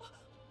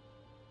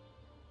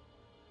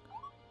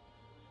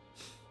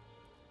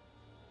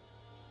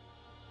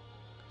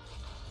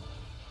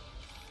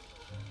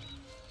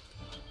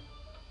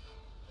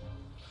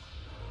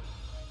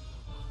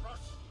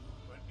 Crush you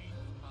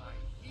beneath my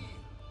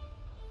heel.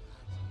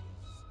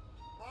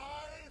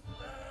 That is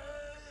my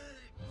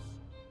fate!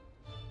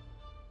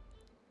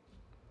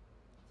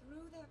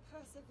 Through their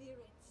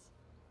perseverance,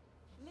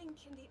 Link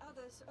and the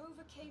others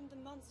overcame the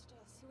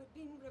monsters who had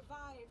been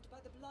revived by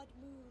the Blood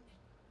Moon,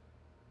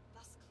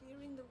 thus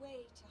clearing the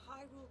way to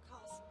Hyrule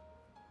Castle.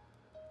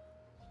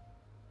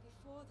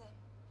 Before them,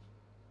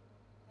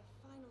 their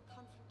final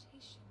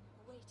confrontation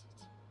awaited.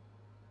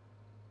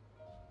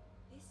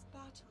 This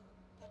battle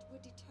that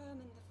would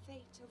determine the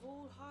fate of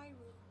all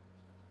Hyrule.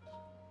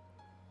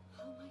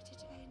 How might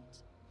it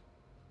end?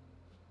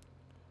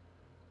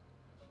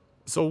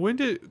 So when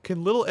did...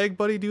 Can Little Egg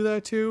Buddy do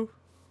that too?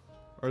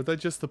 Or is that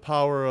just the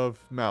power of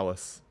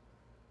malice?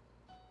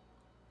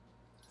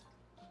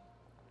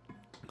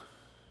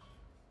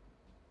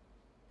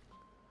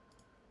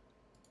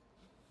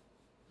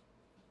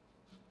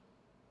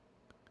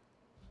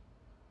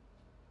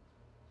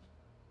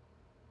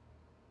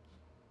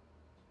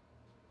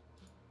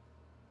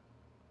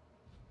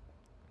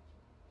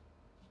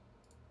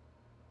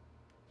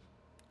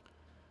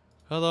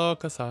 Hello,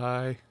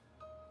 Kasai.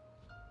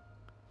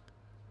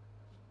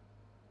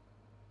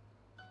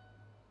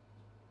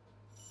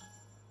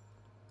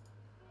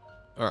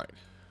 Alright.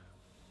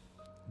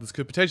 This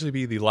could potentially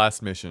be the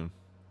last mission.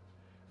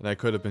 And I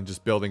could have been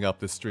just building up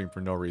this stream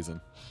for no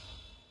reason.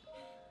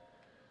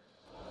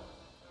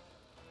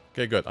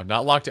 Okay, good. I'm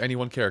not locked to any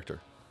one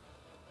character.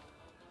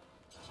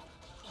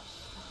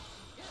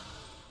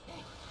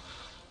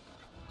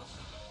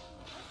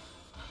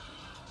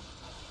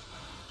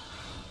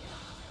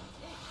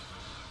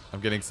 I'm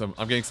getting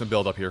some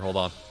build up here. Hold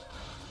on.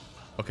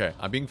 Okay,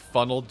 I'm being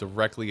funneled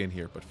directly in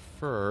here, but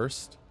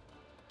first,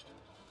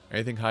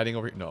 anything hiding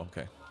over here? No,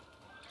 okay.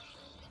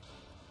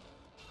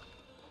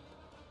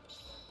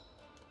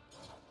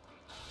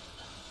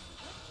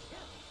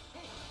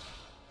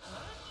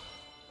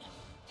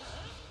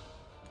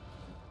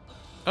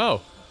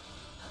 Oh.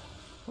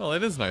 Well,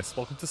 it is nice.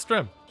 Welcome to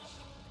Strim.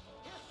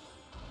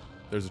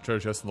 There's a treasure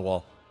chest in the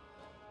wall.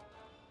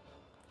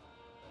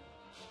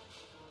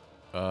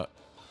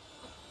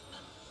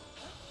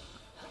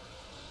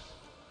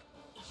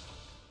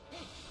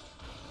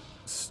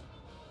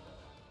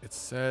 It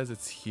says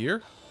it's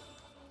here?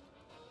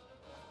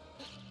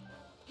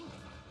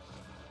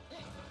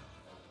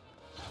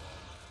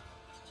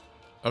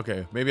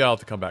 Okay, maybe I'll have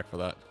to come back for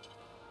that.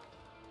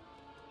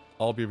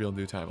 All be revealed in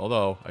due time.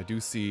 Although, I do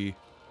see...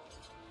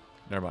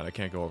 Never mind, I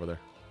can't go over there.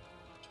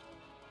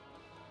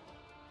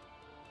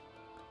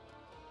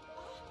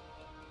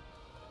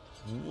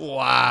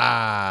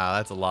 Wow,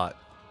 that's a lot.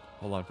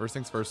 Hold on, first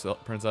things first,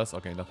 princess.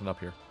 Okay, nothing up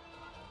here.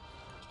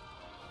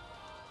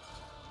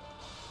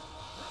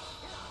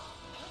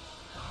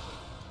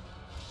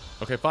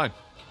 Okay, fine.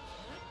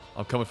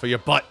 I'm coming for your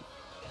butt.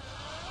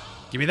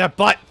 Give me that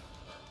butt.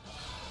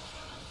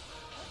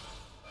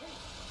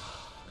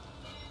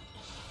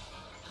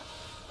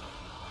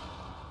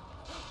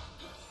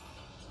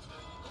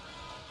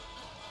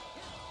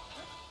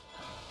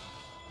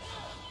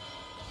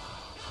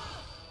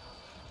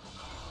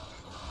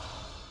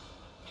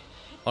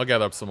 I'll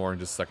gather up some more in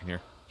just a second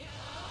here.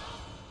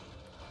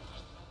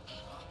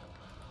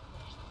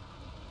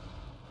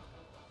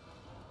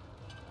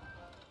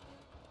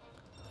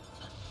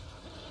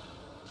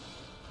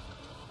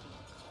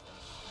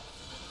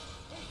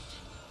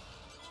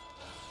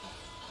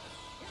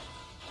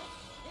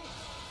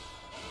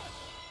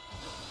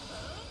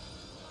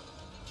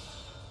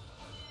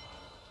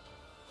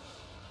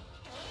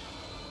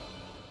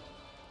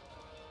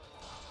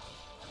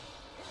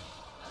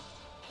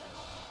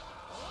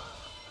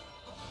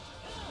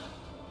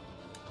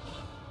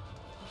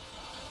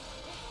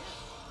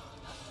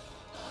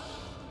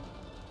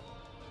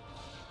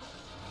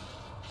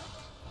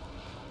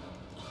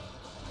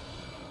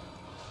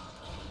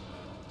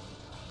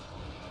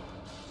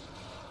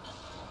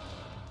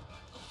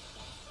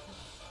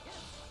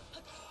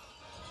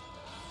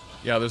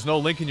 Yeah, there's no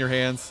Link in your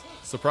hands.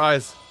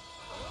 Surprise.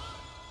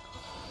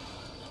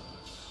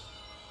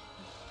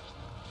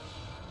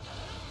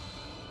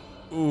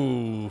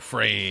 Ooh,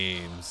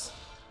 frames.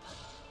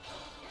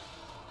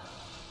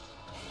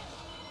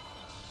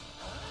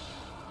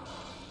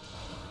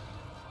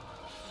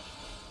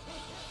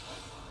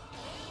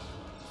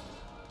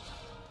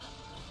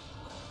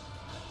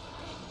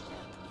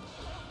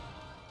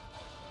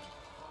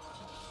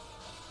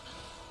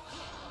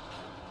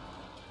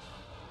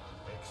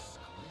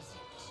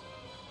 Exquisite.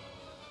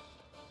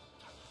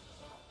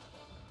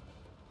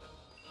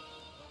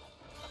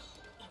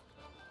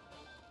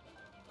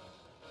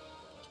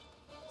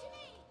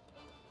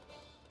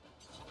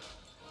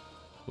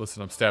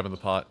 Listen, I'm stabbing the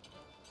pot.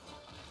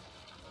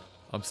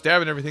 I'm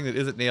stabbing everything that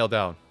isn't nailed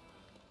down.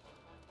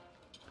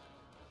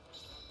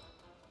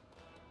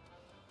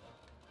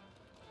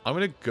 I'm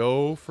gonna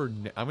go for.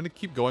 I'm gonna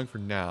keep going for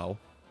now.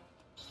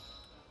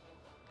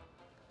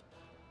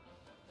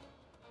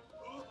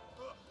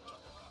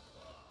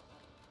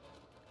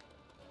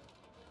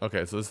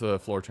 Okay, so this is the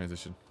floor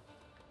transition.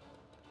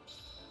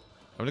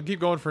 I'm gonna keep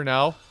going for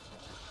now.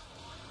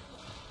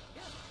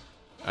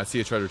 I see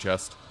a treasure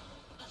chest.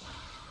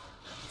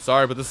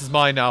 Sorry, but this is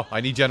mine now.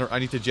 I need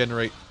to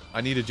generate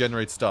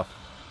stuff.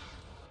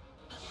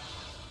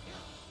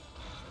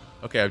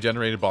 Okay, I've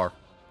generated bar.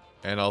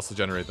 And I'll also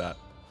generate that.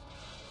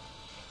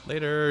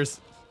 Laters.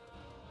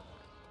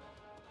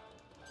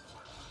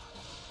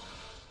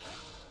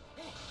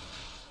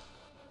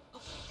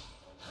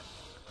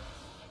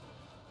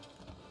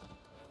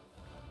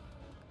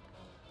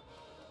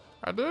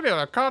 I did it.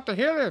 I caught the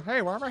healer.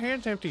 Hey, why are my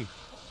hands empty?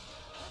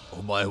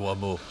 Omae wa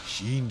mo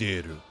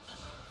shinderu.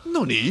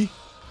 Nani?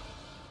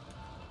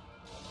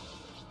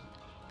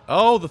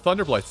 Oh, the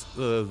Thunder Blights.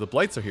 The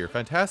Blights are here.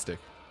 Fantastic.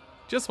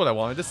 Just what I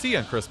wanted to see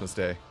on Christmas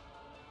Day.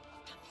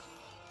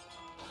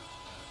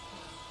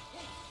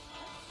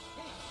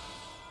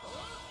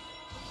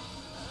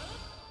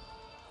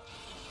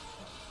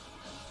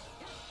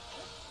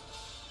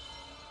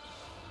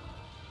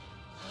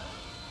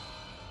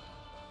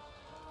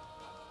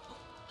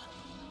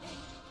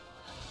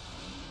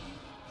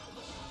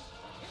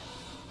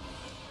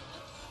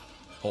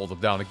 Hold them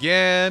down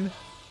again.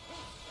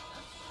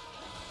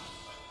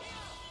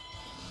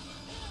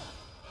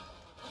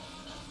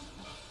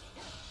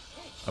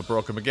 I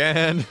broke him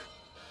again.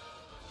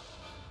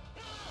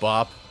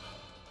 Bop.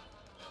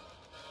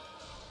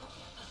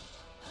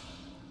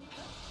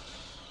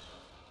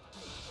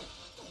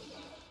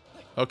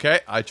 Okay,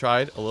 I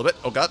tried a little bit.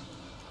 Oh, God.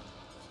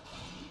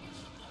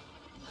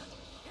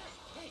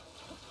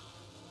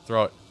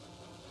 Throw it.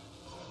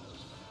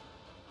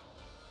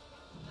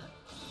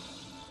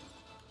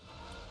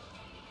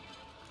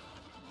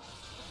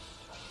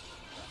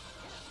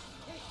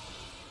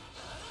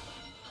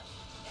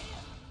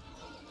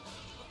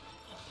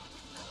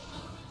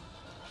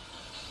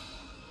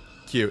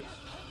 Cute.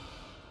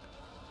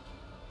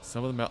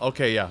 Some of the mal-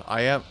 okay, yeah,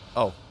 I am.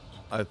 Oh,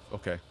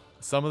 okay.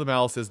 Some of the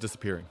malice is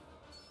disappearing.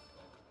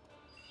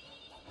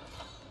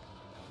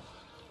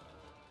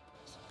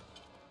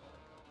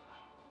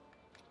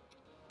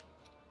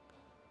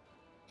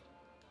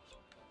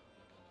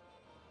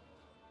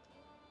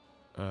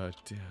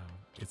 Down.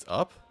 It's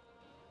up?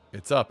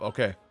 It's up,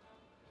 okay.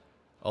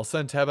 I'll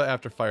send Teba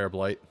after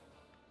Fireblight.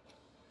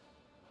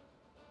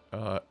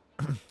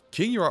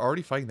 King, you are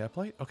already fighting that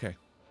blight? Okay.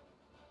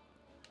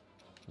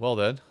 Well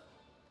then.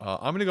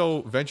 I'm gonna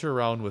go venture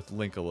around with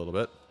Link a little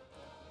bit.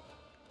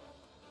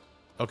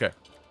 Okay.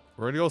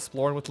 We're gonna go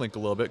exploring with Link a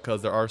little bit,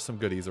 because there are some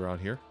goodies around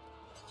here.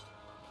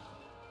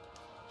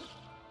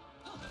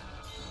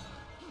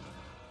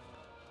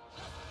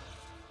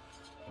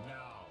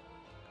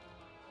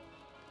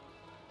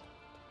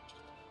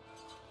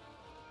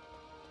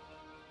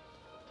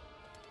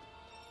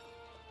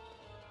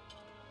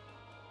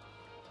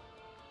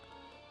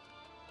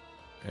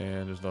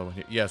 And there's another one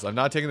here. Yes, I'm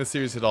not taking this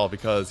serious at all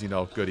because, you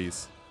know,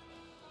 goodies.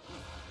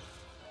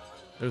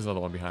 There's another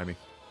one behind me.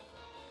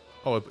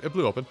 Oh, it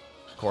blew open.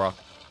 Korok.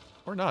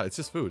 Or not, it's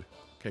just food.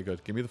 Okay,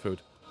 good. Give me the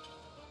food.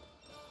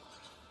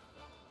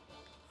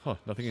 Huh,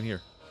 nothing in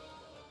here.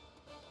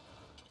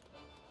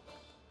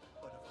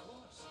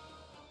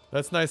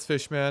 That's nice,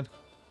 fish man.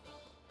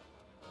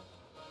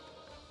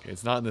 Okay,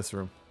 it's not in this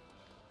room.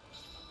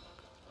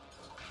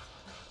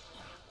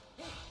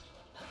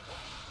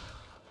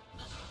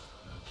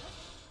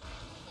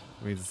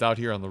 It means it's out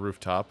here on the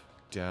rooftop.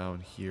 Down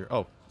here.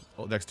 Oh,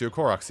 well, next to a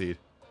Korok seed.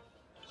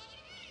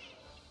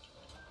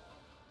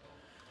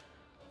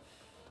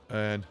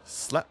 And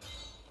slap.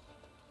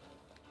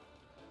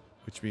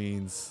 Which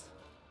means...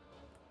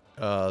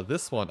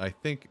 this one, I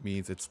think,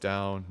 means it's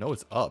down... No,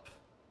 it's up.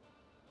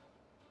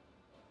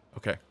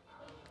 Okay.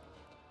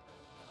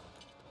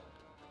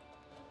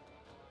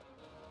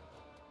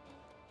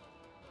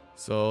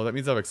 So, that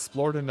means I've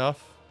explored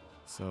enough.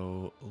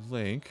 So,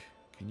 Link,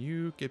 can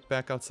you get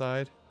back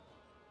outside?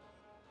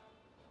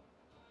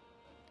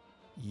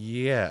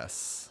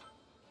 Yes.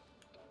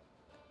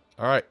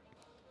 Alright.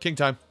 King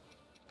time.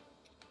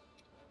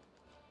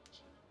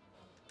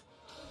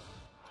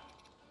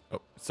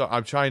 Oh, so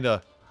I'm trying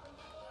to...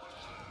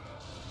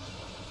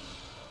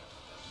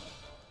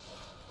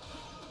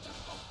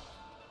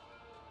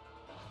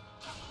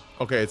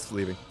 Okay, it's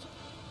leaving.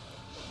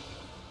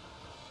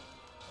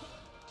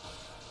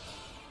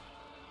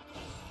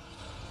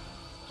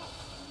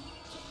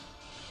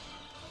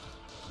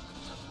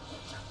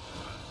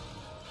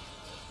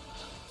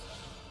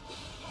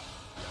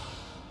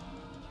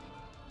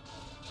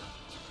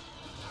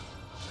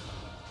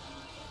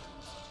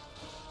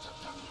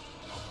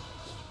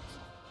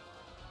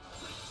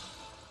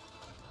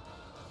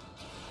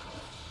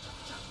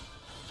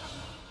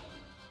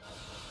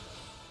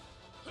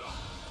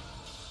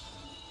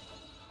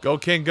 Go,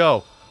 King,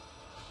 go.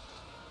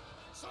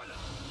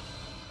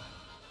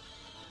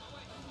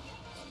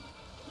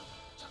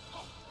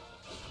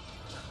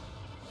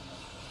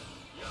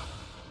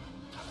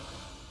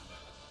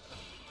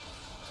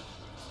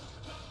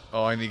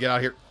 Oh, I need to get out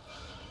of here.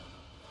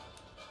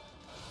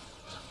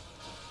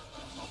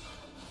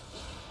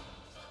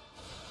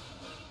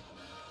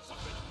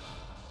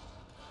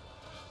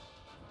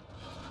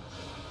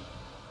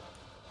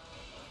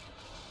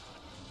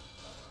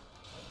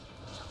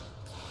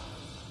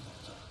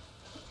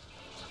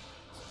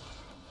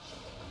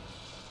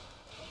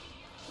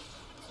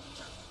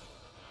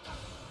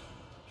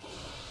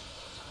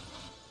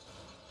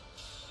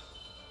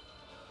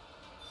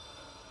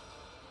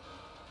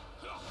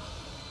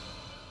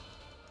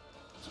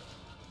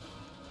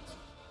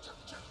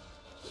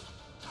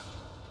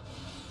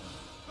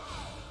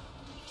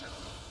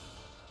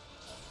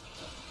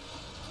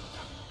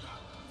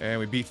 And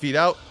we beat feet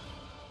out.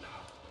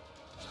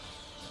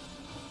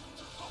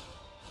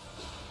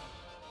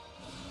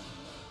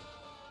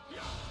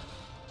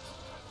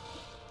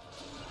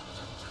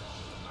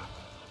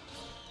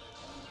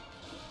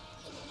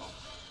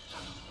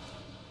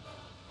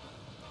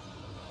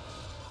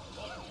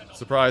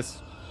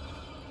 Surprise.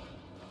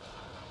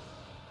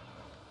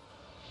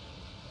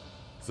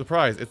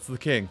 Surprise, it's the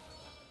king.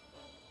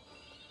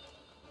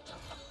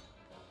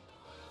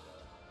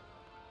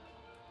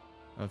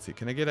 Let's see,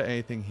 can I get at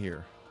anything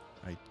here?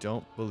 I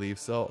don't believe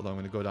so, although I'm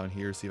going to go down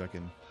here, see if I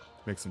can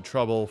make some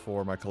trouble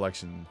for my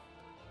collection.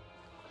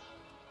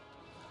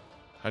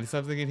 Hiding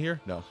something in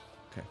here? No.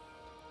 Okay.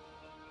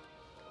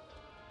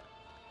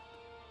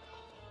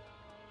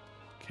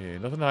 Okay,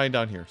 nothing hiding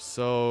down here.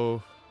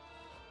 So...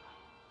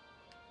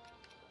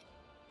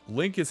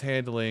 Link is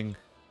handling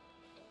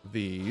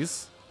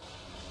these.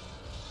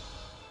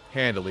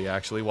 Handily,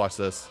 actually. Watch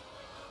this.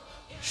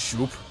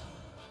 Shoop.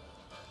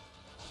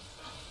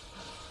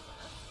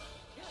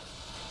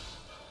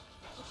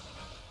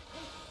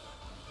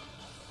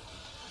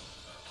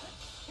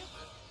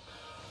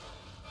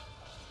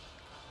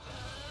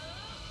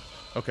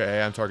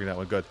 Okay, I'm targeting that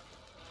one. Good.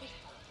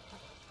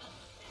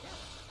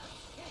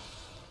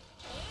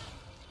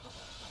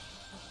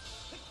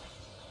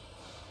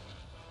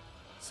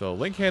 So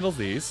Link handles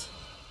these.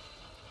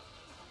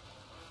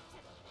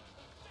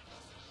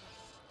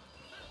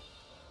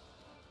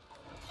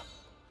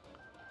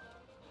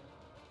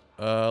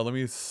 Let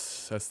me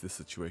assess this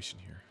situation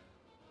here.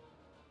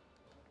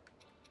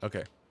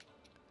 Okay.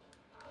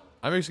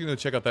 I'm actually going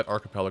to check out that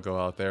archipelago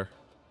out there.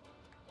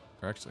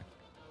 Or actually...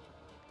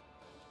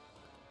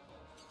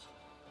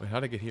 Wait,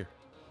 how'd I get here?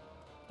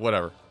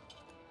 Whatever.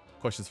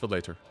 Questions for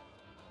later.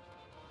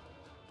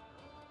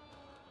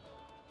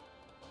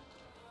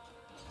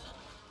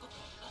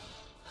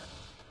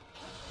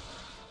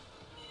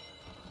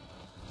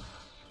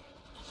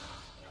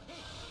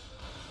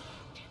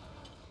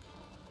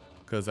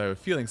 Because I have a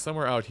feeling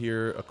somewhere out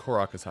here a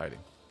Korok is hiding.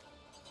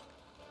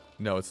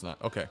 No, it's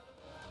not. Okay.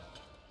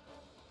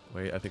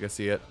 Wait, I think I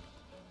see it.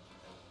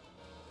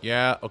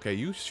 Yeah, okay,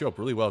 you show up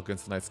really well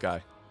against the night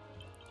sky.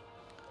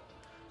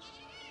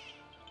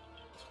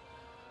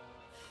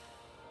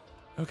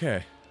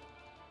 Okay.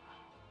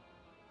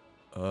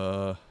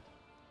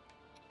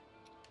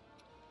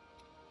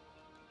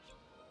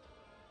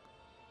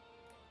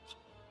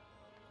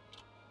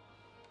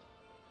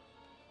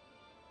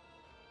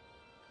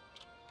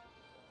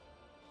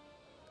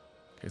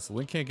 Okay, so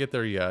Link can't get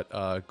there yet.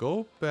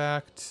 Go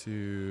back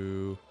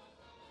to...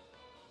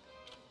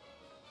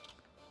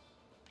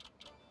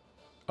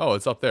 Oh,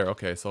 it's up there.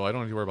 Okay, so I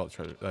don't need to worry about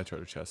that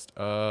treasure chest.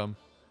 I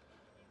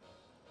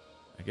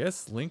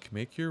guess, Link,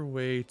 make your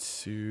way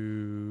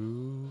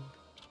to...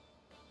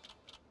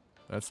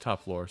 That's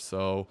top floor,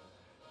 so...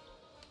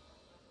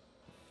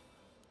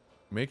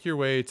 Make your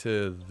way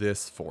to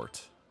this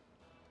fort.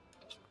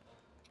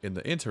 In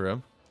the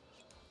interim...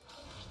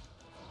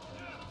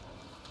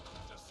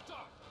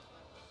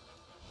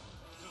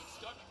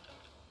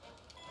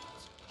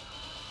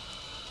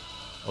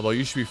 Although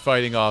you should be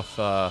fighting off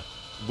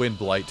Wind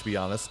Blight, to be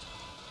honest.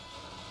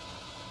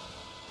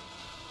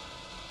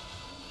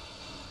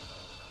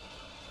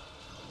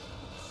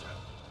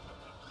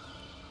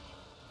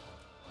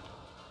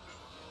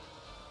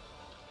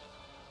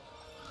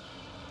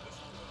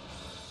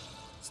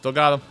 Still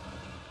got him.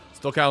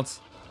 Still counts.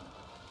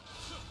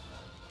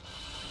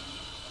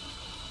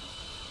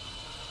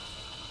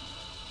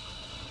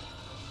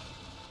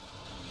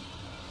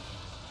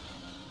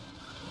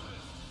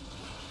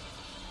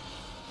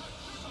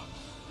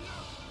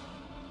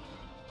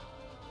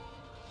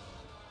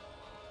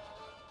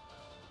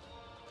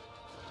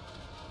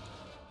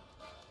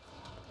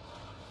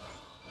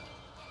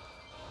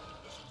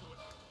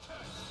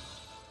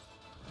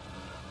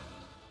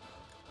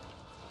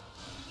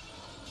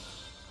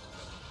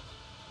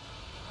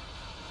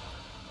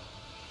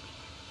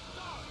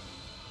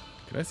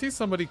 Can I see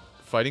somebody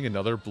fighting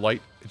another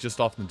blight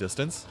just off in the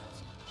distance?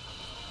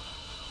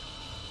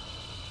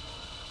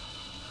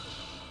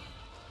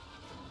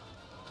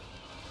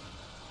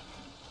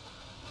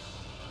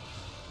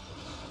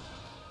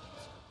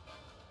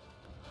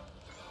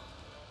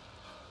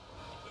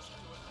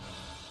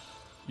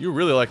 You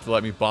really like to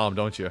let me bomb,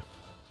 don't you?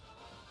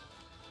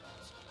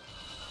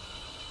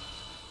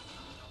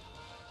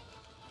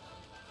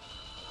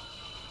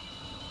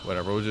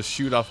 Whatever, we'll just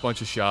shoot off a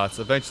bunch of shots.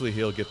 Eventually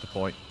he'll get the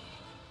point.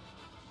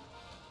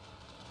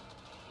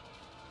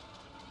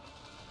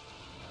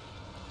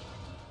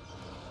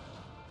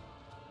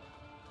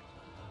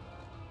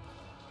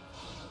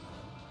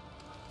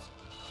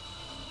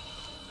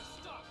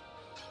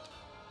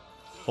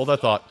 Hold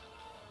that thought.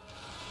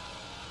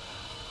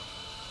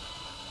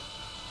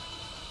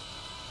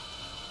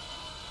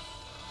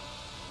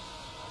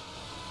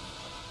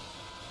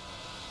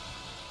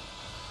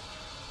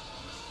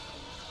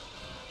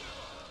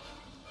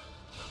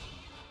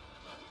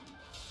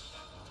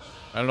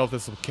 I don't know if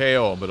this will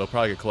KO him, but it'll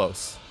probably get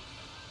close.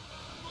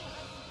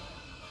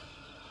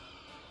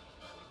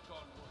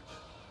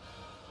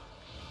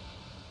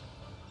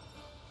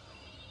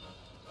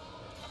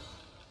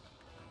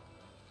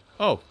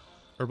 Oh,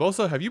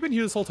 Urbosa, have you been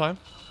here this whole time?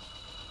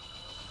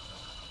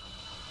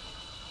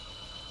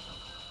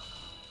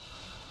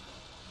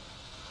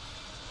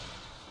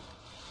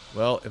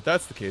 Well, if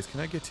that's the case, can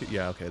I get to...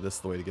 Yeah, okay, this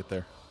is the way to get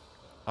there.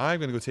 I'm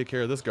going to go take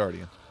care of this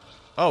Guardian.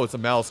 Oh, it's a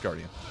Malice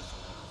Guardian.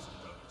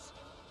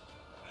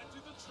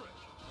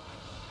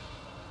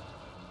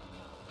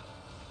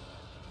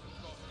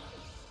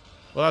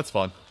 Well, that's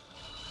fun.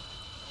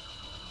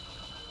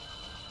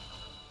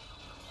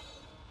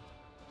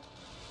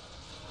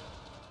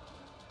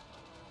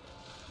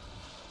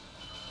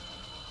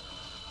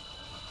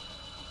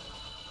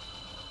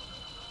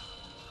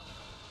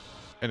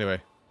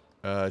 Anyway,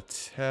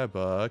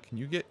 Teba, can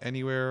you get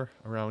anywhere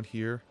around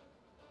here?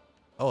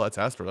 Oh, that's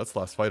Astro. That's the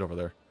last fight over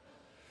there.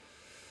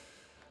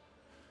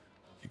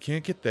 You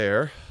can't get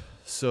there,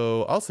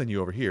 so I'll send you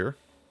over here.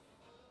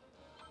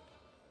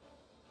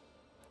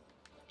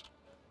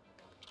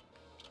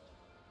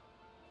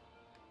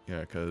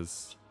 Yeah,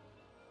 because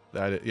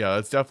yeah,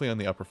 that's definitely on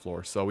the upper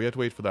floor. So we have to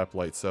wait for that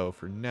blight. So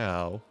for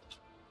now,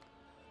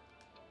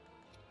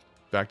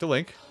 back to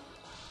Link.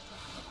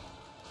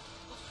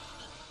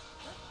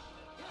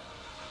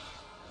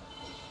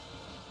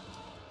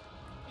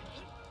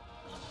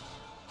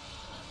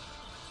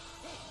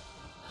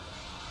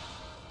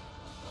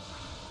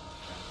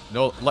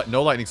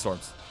 No lightning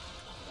storms.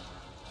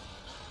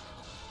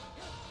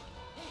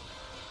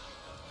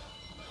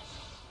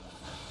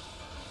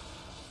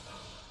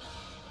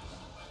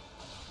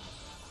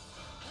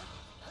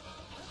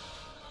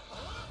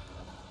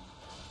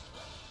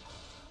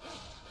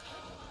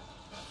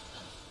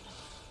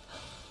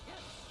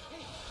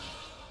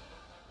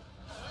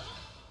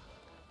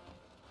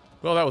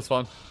 Well, that was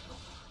fun.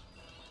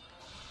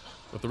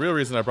 But the real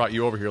reason I brought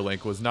you over here,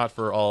 Link, was not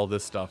for all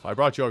this stuff. I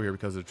brought you over here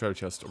because of the treasure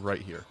chest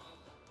right here.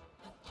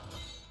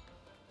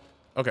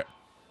 Okay.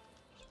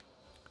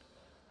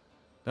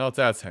 Now that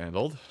that's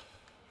handled.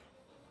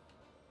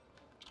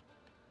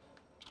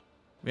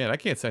 Man, I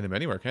can't send him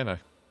anywhere, can I?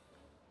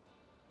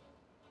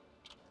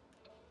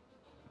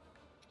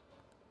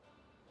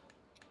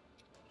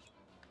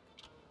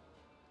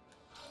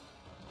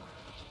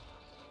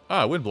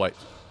 Ah, Wind Blight.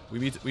 We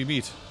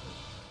meet.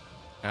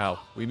 Ow.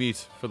 We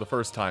meet for the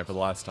first time, for the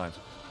last time.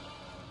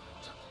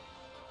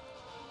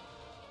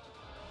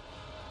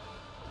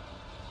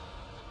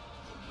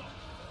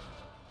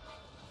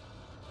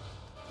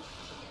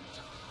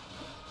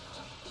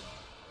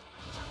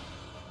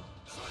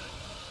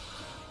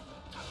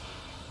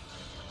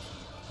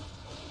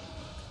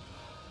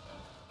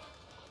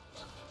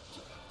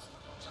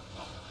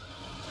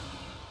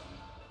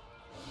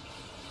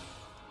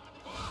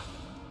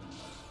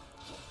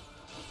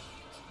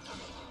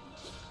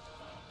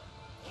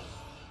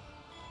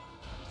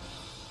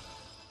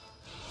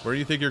 Where do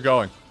you think you're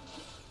going?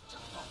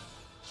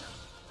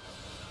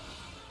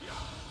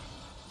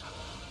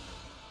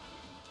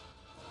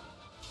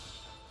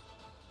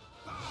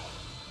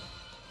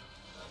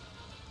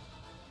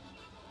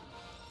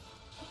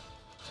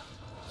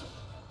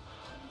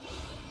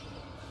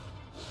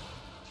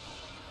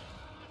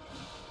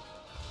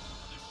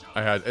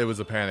 It was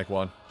a panic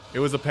one. It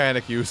was a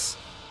panic use.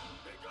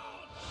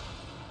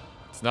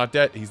 It's not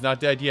dead. He's not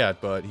dead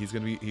yet, but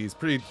he's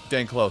pretty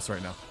dang close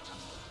right now.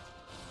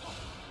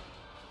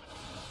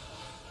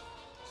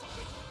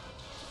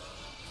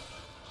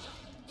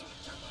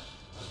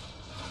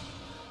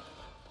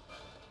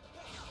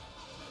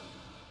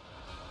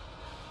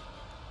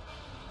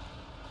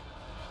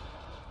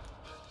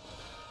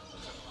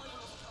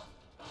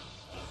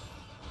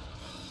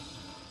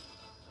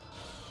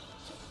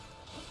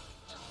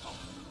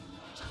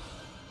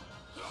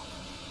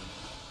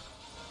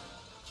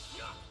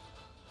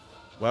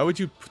 Why would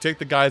you take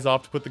the guys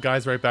off to put the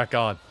guys right back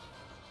on?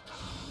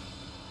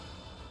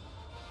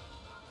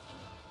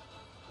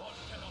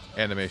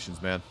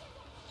 Animations, man.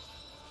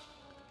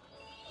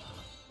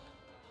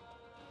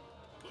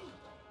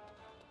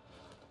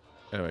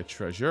 Anyway,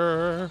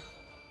 treasure.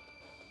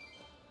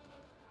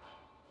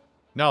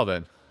 Now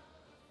then.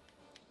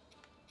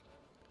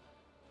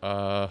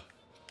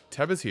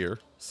 Teb is here,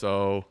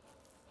 so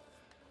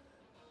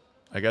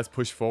I guess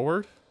push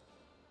forward.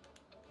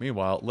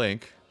 Meanwhile,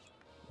 Link,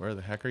 where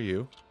the heck are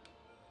you?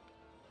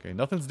 Okay,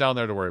 nothing's down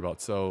there to worry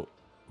about, so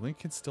Link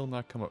can still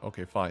not come up.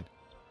 Okay, fine.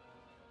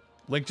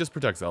 Link, just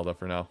protect Zelda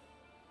for now.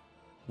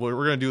 We're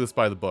gonna do this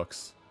by the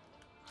books.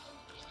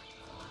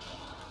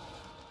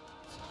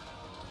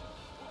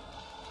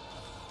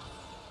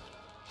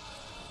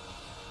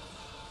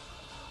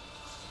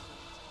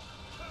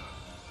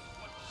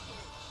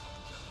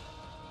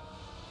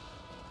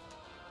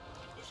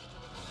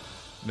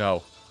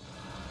 No.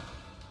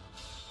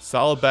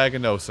 Solid bag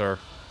of no, sir.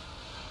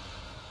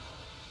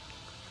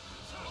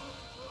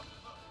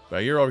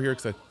 But you're over here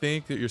because I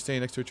think that you're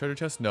staying next to a treasure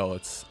chest? No,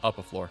 it's up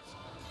a floor.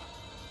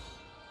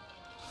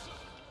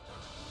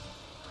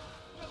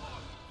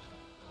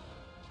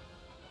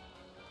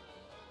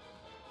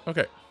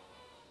 Okay.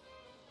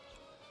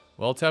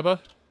 Well, Teba,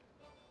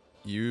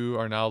 you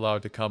are now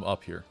allowed to come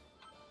up here.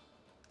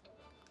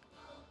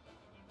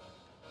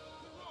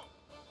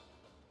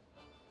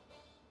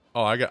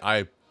 Oh,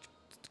 I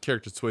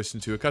character switched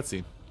into a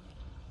cutscene.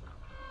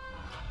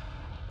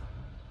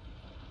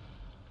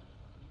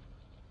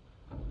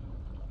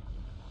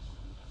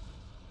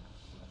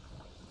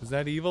 Is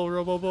that evil,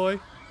 Robo Boy?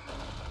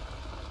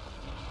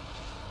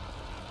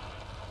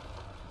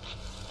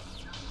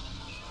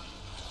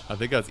 I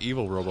think that's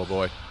evil, Robo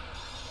Boy.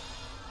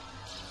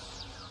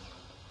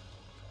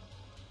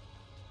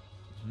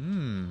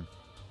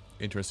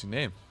 Interesting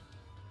name.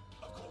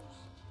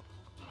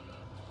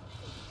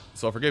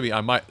 So forgive me, I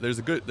might there's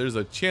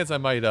a chance I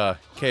might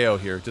KO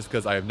here just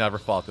because I have never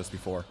fought this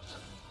before.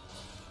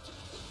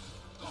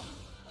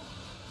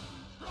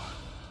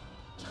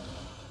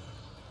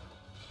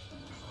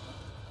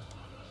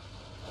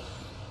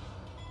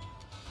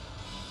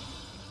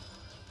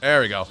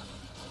 There we go.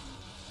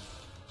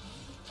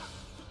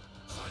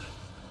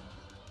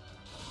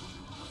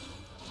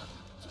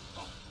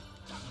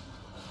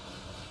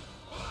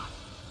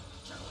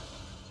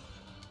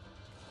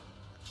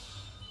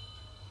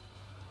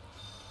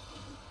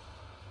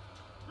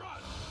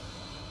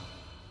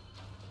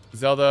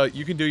 Zelda,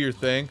 you can do your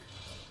thing.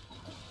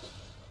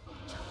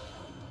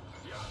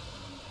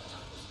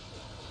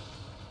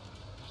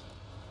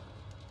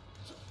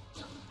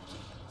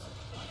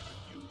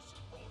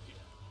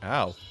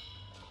 Ow.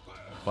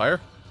 Fire?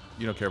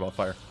 You don't care about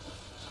fire.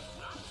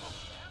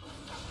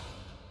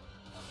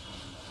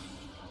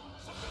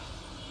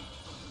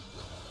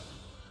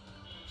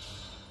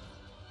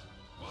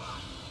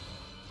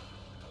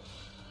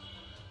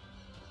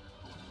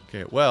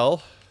 Okay,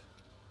 well.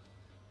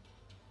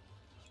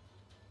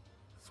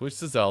 Switch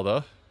to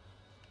Zelda.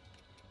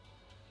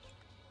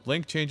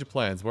 Link, change of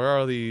plans. Where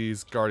are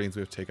these guardians we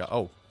have to take out?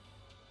 Oh.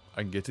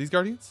 I can get to these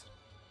guardians?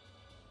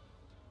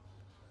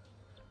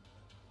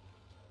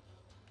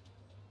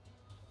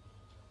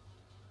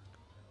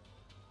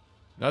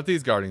 Not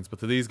these guardians, but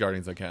to these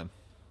guardians I can.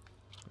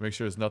 Make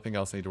sure there's nothing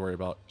else I need to worry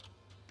about.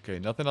 Okay,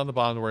 nothing on the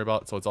bottom to worry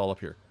about, so it's all up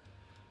here.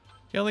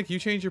 Yeah, Link, you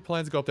change your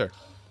plans, go up there.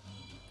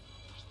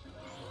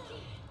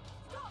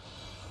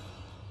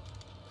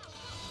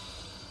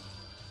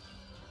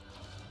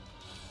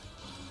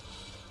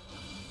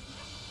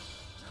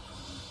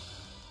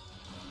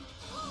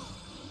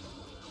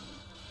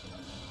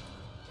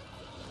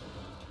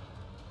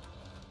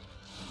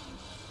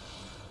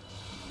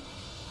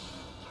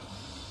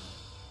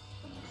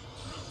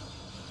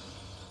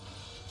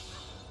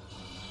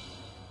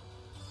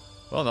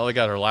 Well, now they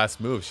got her last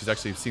move. She's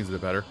actually seems a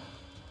bit better.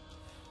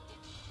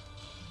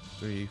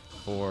 3,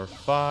 4,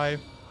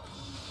 5.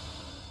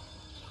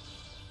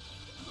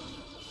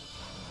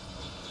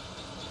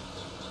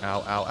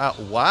 Ow, ow,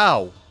 ow.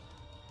 Wow!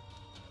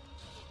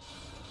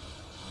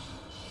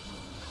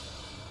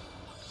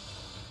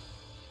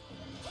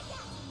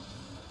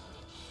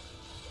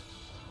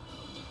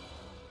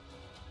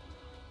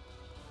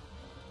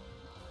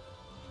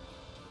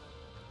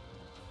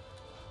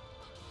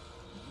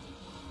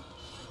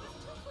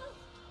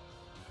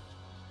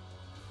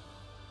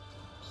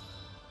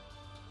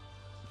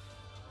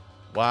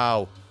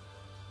 Wow.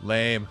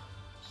 Lame.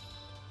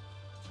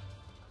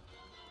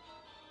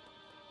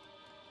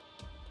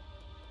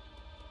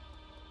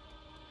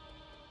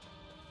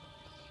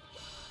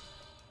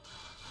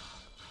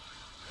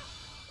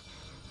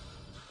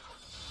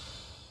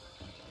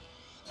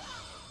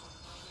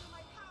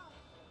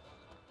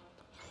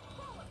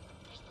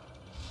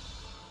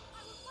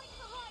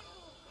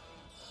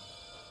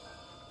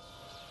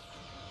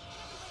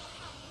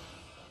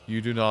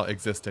 You do not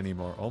exist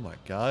anymore. Oh my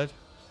god.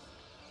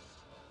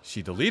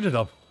 She deleted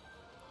them.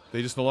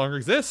 They just no longer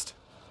exist.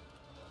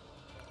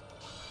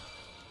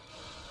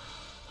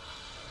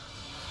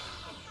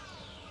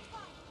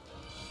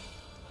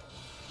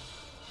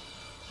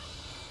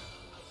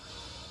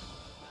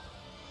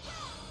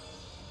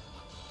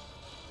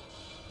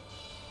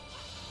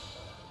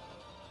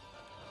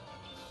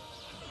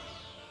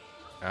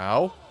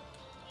 Ow.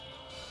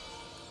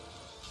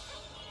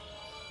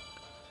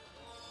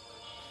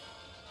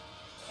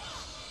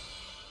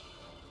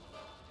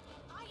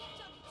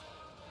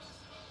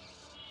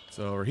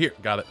 So over here.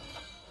 Got it.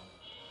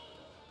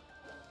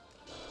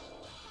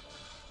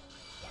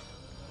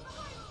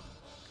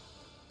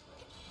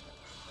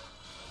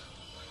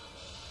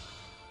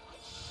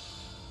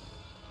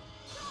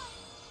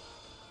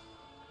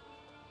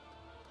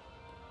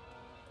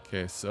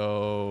 Okay,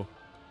 so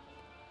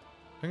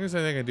I think there's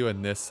anything I can do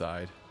on this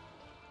side.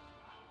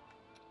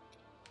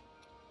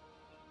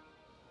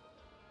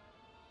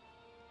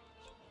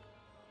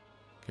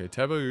 Okay,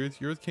 Tabo,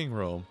 you're with King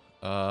Rome.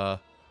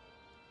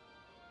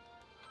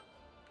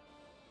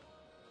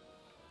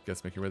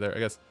 Guess make your way there. I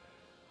guess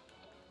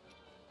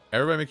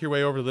everybody make your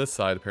way over to this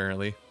side,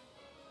 apparently.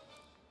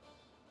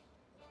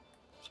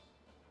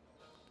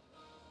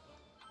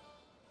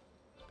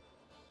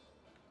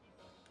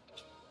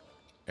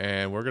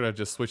 And we're gonna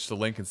just switch to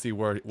Link and see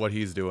what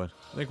he's doing.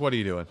 Link, what are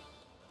you doing?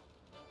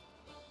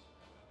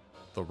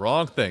 The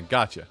wrong thing.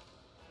 Gotcha.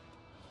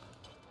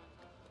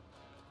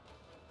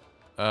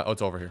 Oh,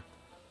 it's over here.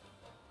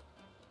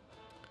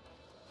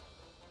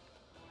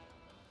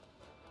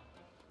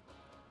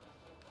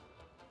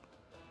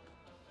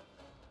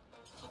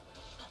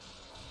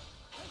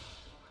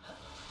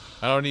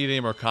 I don't need any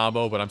more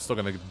combo, but I'm still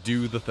gonna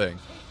do the thing.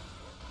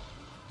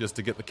 Just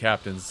to get the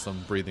captains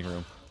some breathing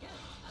room.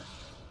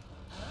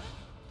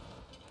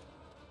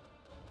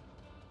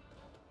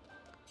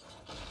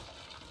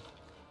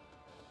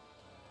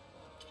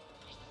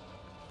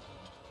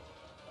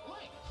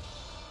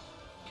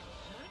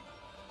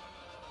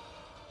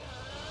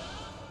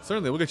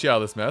 Certainly, we'll get you out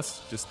of this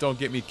mess. Just don't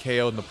get me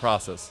KO'd in the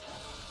process.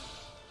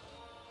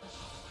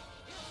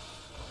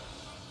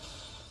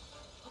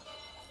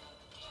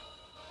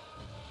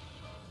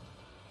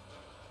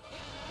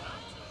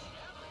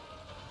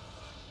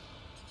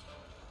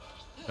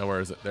 Now,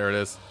 where is it? There it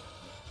is.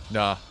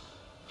 Nah.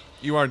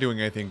 You aren't doing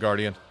anything,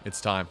 Guardian.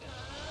 It's time.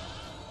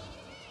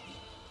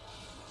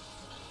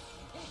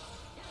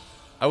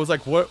 I was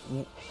like, what?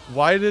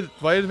 Why did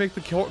it make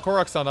the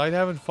Korok sound? I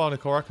haven't found a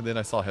Korok, and then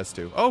I saw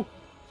Hestu. Oh!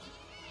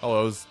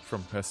 Oh, it was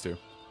from Hestu.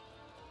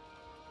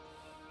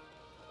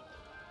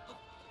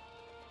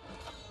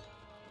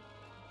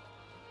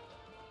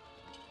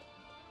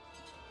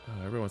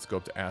 Everyone wants to go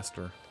up to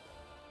Aster.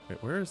 Wait,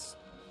 where's...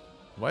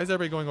 Why is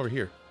everybody going over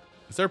here?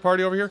 Is there a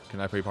party over here?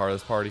 Can I be part of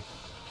this party?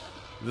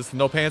 Is this the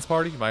No Pants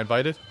party? Am I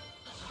invited?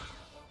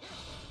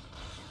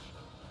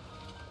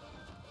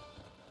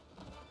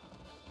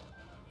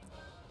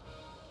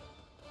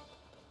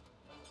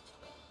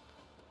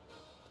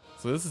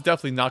 So this is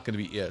definitely not going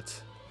to be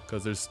it.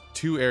 Because there's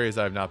 2 areas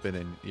I've not been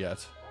in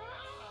yet.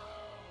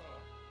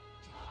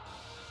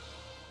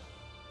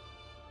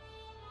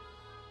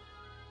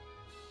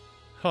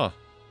 Huh.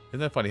 Isn't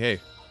that funny? Hey.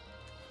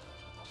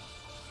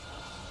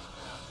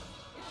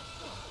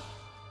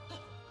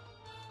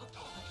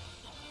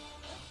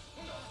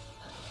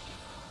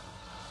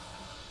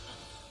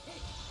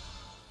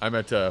 I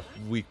meant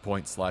weak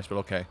point slash, but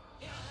okay.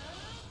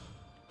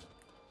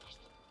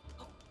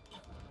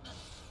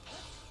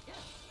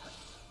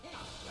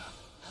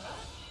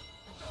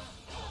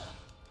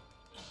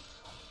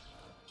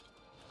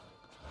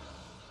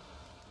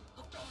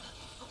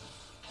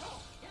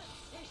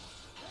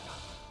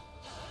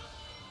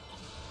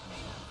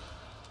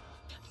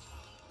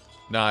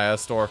 Nah,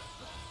 Astor.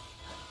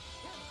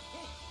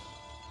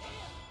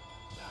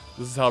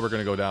 This is how we're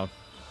gonna go down.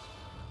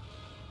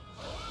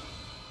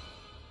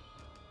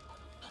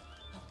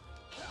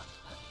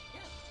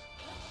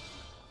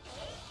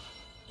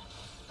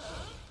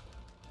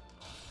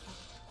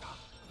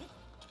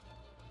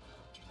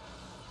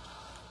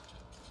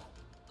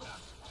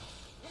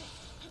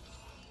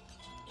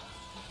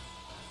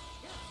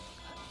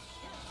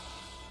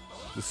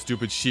 This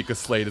stupid Sheikah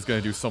Slate is gonna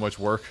do so much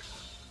work.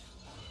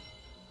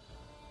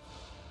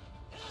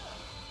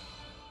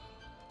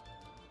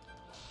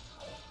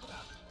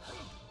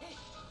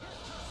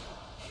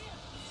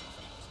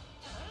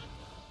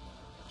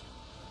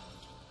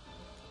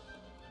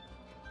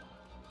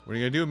 What are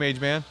you gonna do, Mage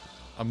Man?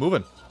 I'm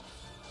moving.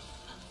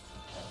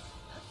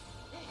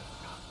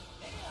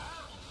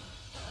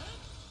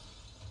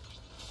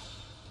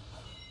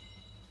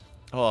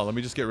 Hold on, let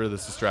me just get rid of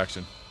this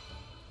distraction.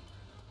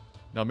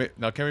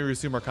 Now can we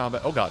resume our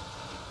combat? Oh god.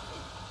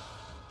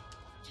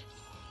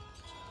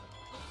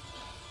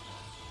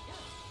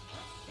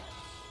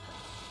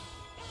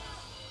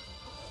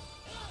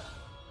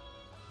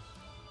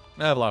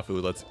 I have a lot of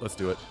food. Let's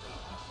do it.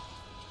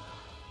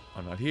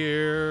 I'm not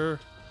here.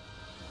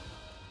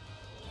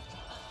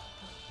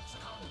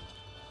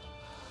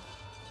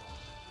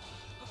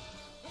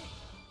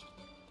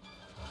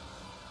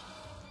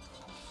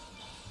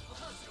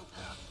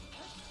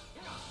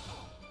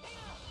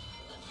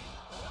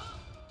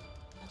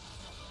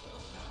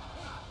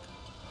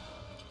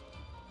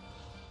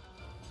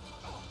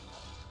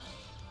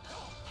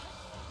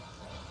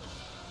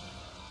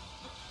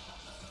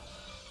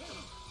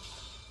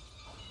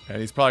 And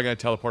he's probably going to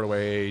teleport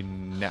away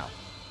now.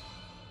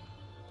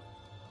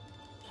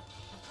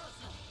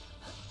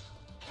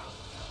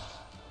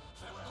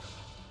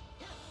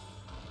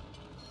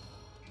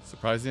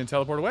 Surprised he didn't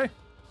teleport away.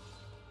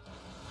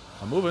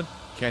 I'm moving.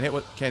 Can't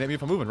hit me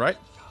if I'm moving, right?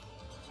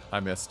 I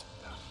missed.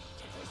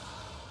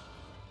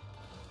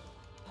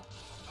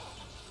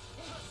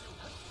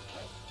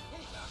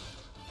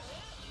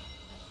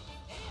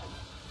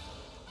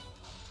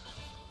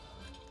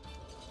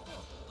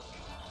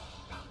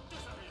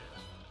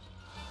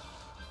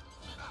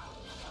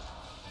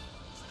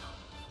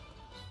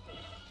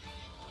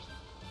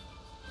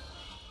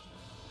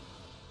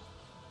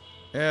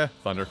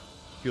 Thunder.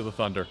 Feel the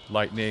thunder.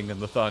 Lightning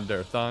and the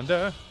thunder.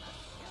 Thunder.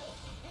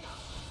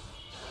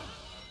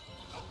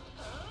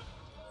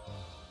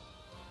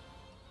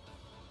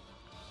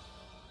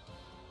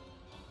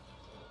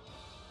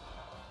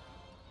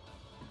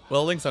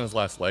 Well, Link's on his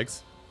last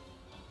legs.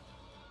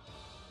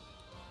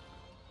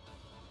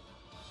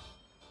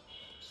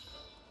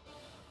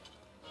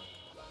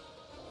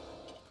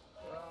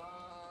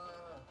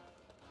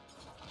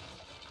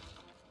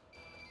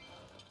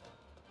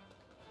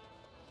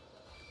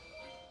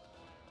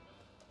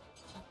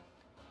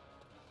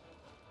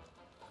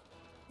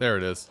 There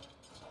it is.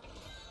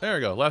 There we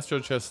go. Last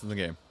treasure chest in the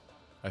game,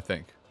 I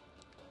think.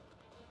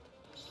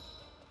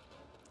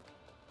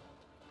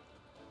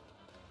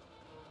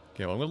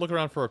 Okay, well, I'm going to look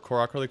around for a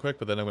Korok really quick,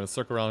 but then I'm going to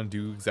circle around and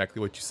do exactly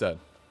what you said.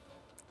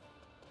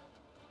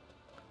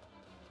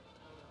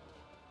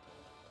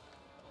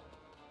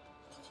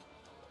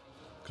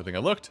 Good thing I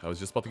looked. I was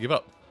just about to give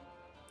up.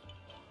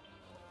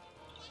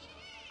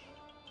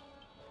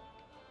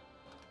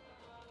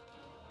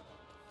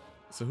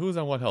 So who's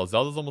on what health?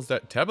 Zelda's almost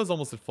at... Teba's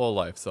almost at full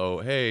life. So,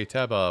 hey,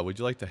 Teba, would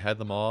you like to head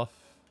them off?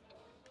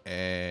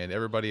 And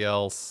everybody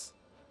else...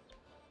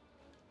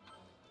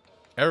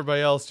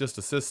 Everybody else just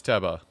assist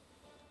Teba.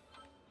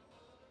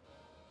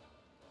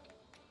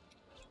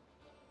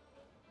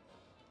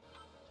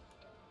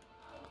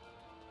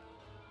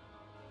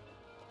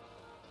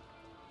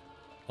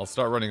 I'll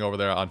start running over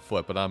there on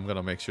foot, but I'm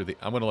gonna make sure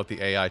I'm gonna let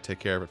the AI take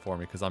care of it for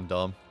me because I'm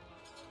dumb.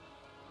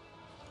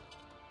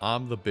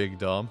 I'm the big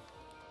dumb.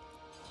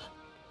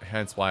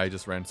 Hence why I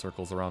just ran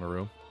circles around a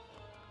room.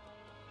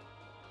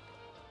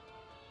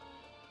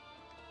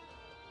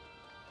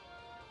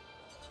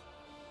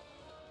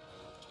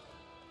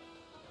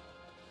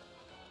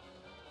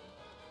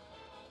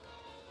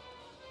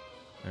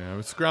 Yeah, I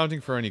was scrounging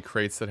for any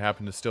crates that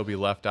happen to still be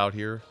left out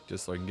here,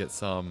 just so I can get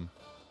some,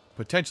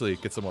 potentially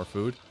get some more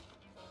food.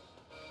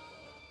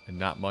 And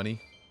not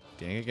money.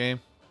 Dang it, game.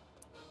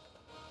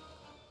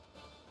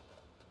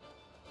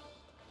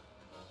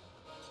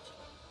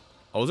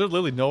 Oh, is there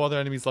literally no other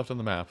enemies left on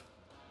the map?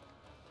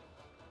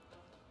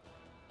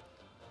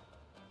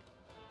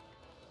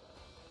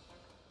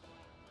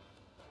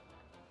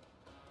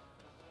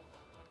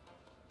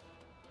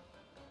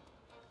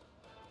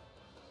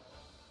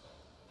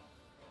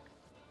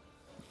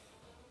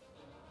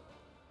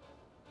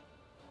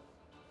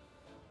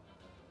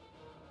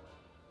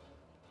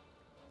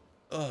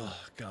 Oh,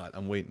 God,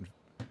 I'm waiting.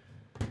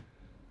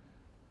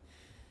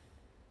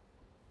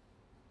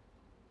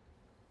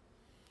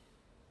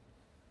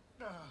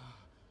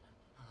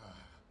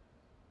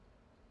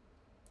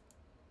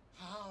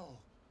 How?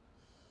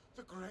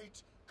 The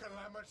great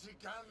Calamity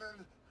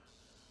Ganon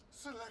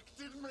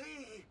selected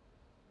me.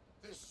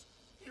 This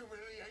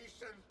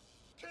humiliation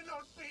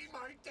cannot be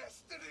my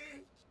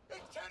destiny.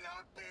 It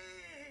cannot be.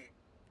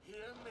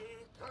 Hear me,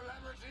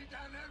 Calamity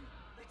Ganon.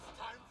 It's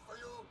time for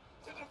you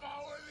to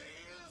devour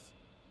these.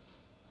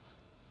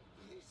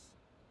 Please.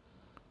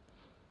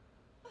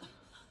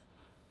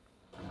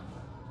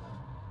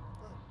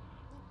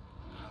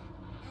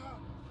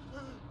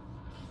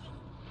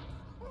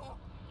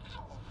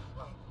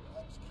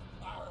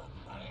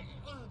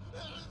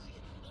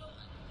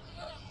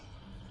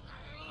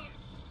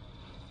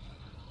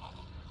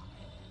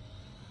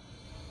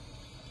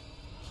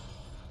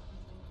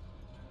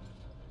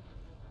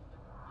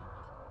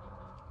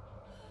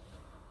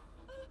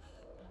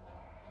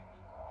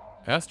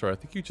 Astor, I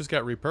think you just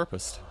got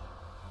repurposed.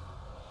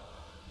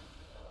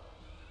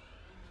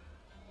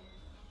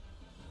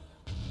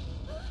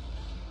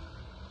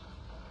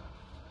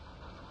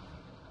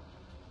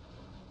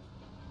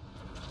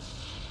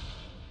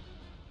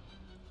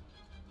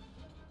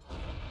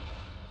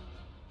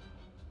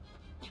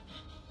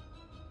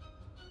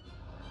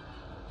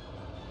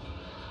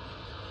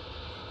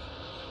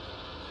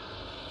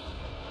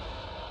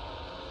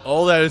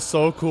 Oh, that is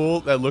so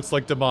cool. That looks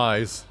like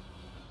Demise.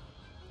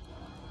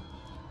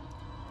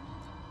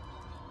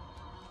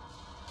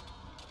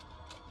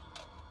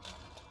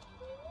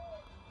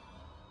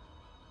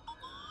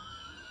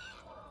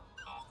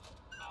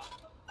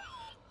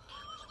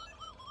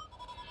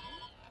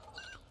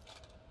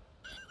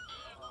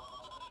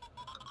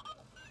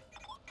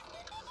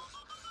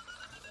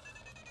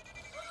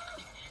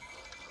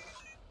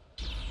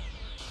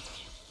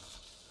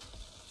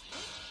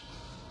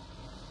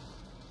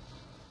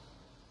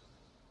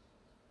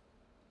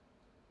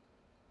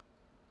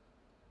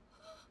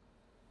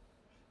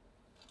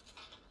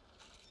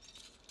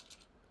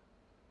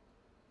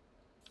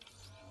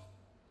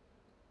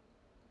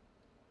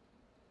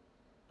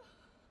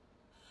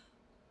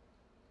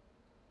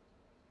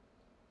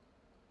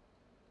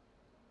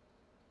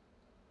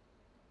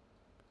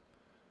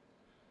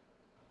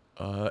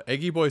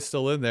 Eggy Boy's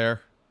still in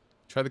there.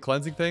 Try the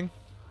cleansing thing?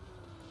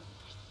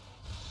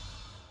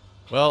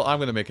 Well, I'm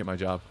gonna make it my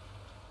job.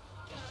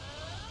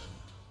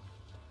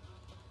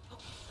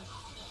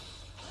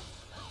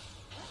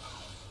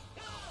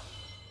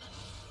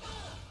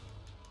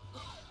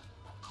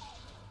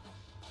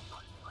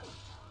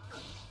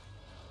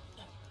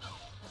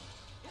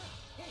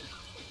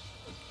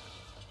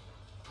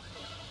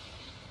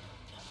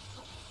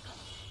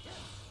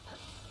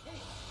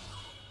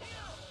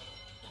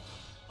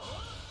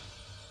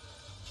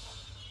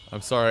 I'm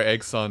sorry,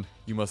 Egg Son.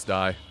 You must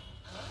die.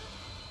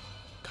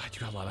 God, you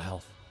got a lot of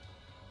health.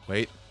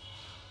 Wait.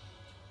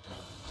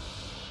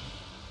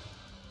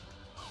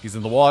 He's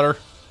in the water.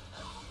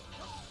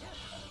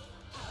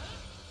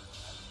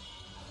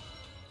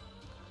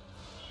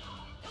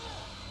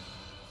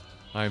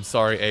 I'm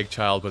sorry, Egg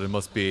Child, but it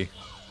must be.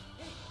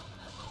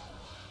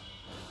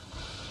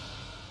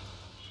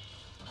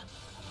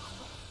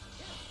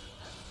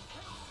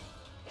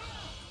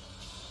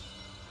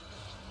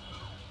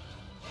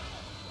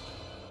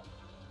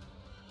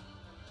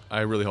 I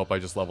really hope I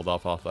just leveled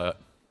off that.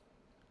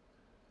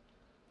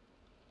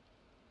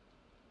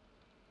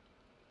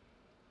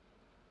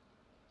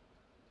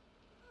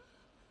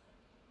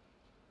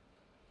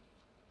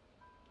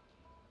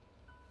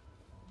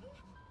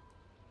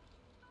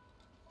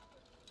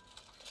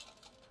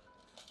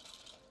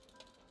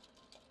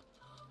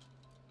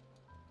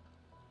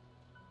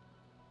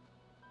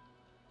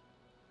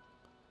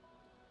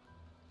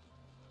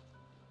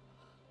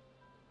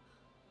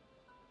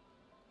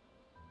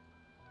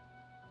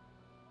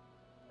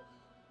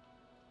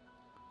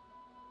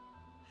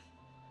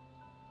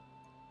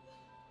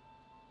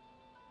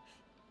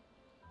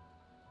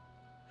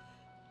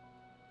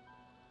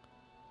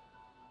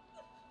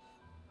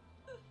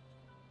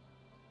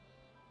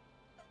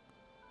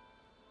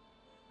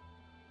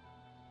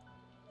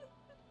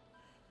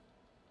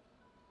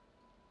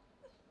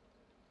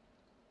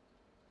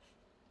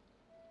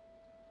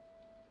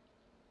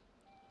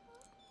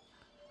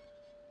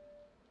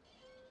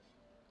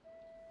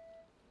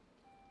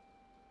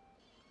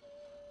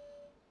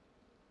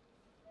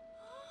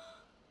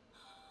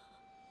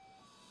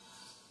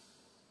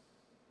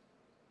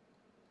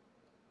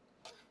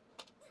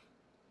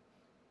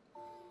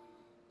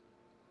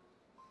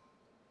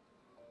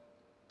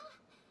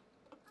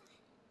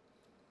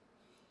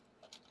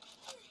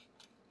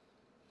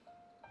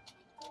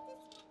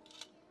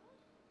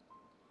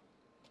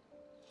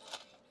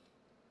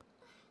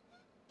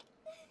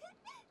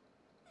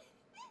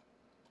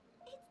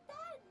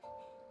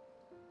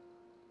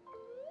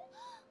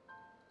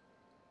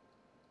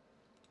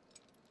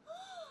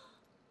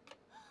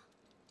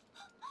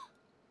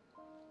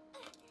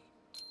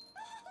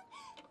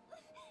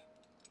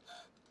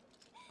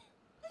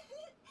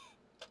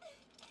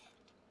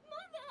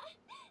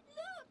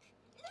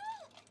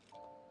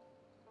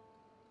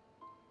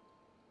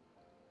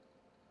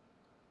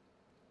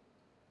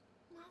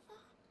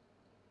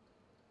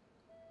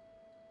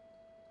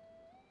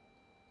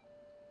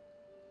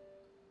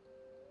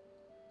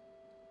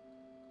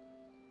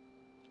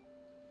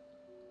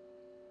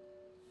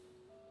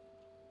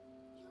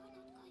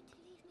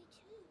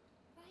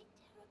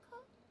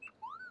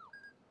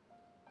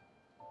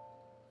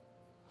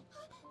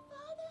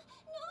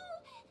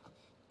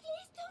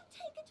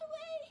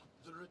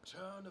 The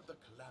return of the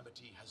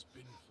calamity has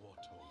been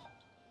foretold.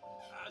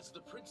 As the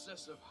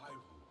Princess of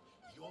Hyrule,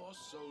 your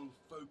sole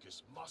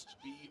focus must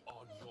be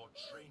on your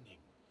training.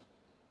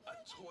 A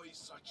toy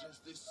such as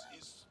this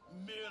is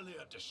merely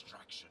a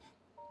distraction.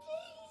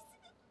 Please!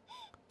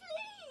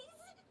 Please!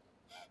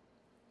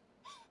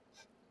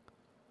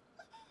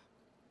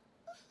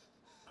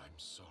 I'm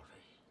sorry.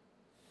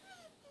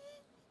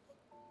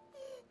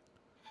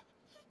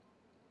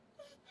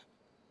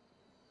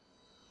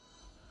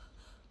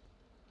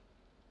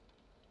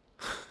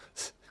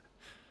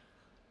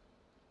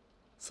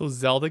 So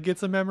Zelda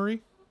gets a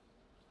memory?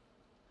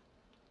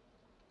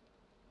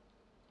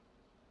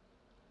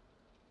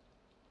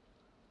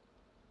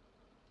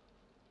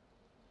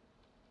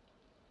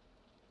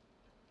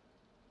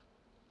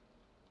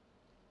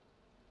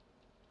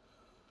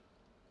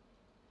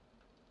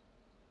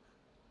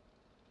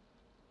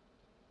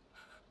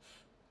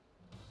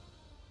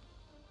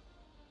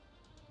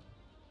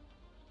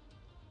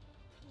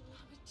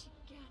 Calamity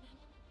Ganon.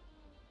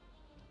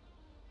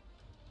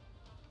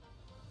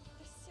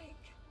 For the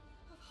sake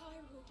of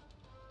Hyrule.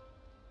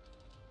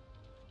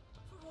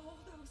 For all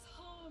those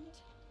harmed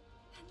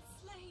and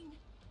slain.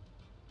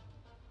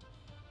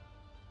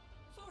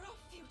 For our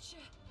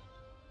future.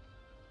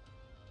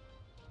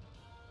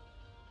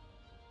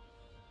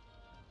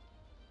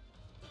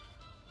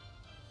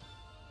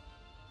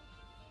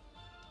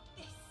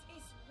 This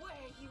is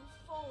where you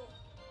fall.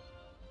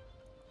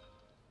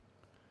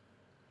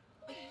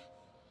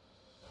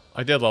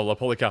 I did level up,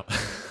 holy cow.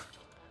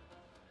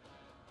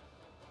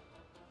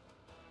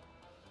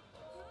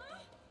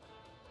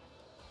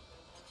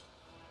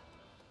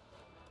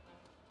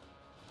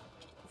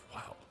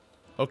 Wow.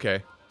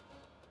 Okay.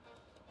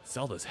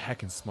 Zelda's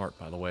heckin' smart,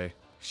 by the way.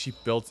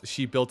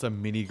 She built a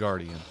mini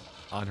guardian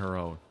on her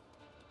own.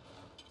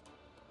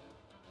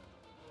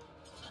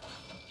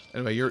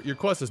 Anyway, your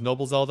quest is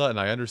Noble Zelda, and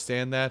I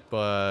understand that,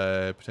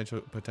 but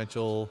no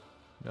potential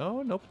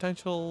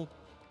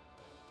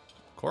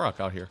Korok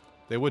out here.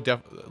 They would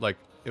like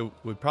it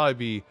would probably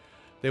be,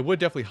 they would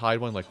definitely hide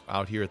one like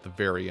out here at the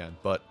very end,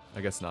 but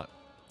I guess not.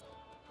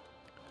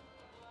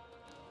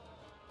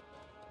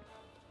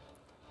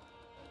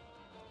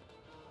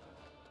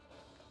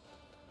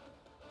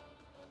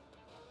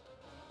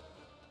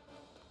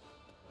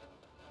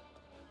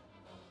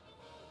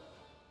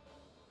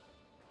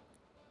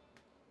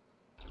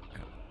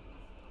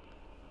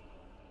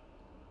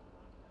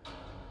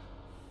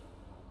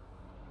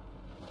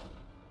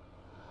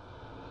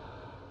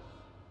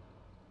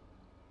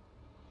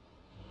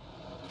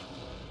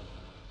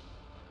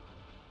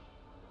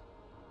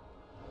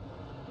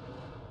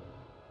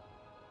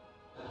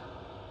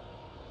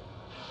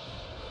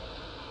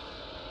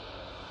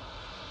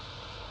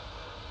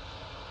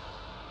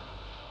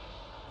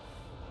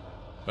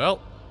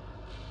 Well,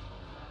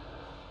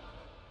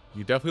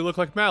 you definitely look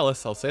like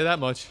Malice, I'll say that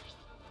much.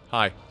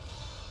 Hi.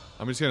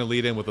 I'm just going to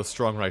lead in with a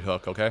strong right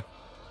hook, okay?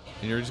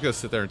 And you're just going to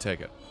sit there and take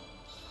it.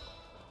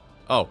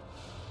 Oh.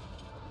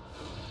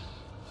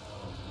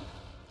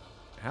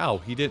 How?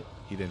 He didn't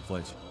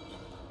flinch.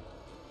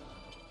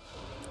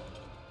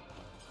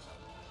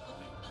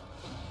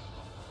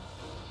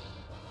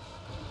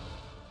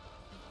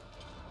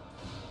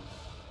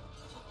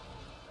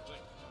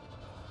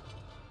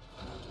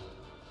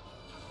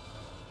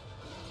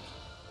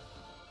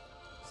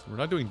 So we're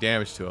not doing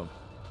damage to him.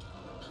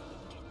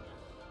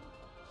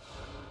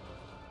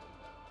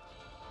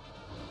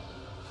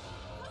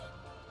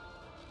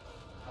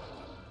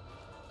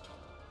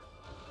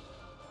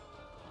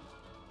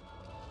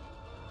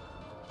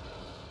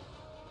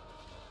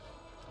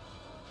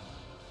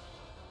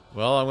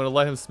 Well, I'm going to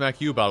let him smack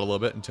you about a little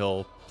bit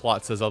until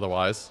plot says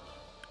otherwise.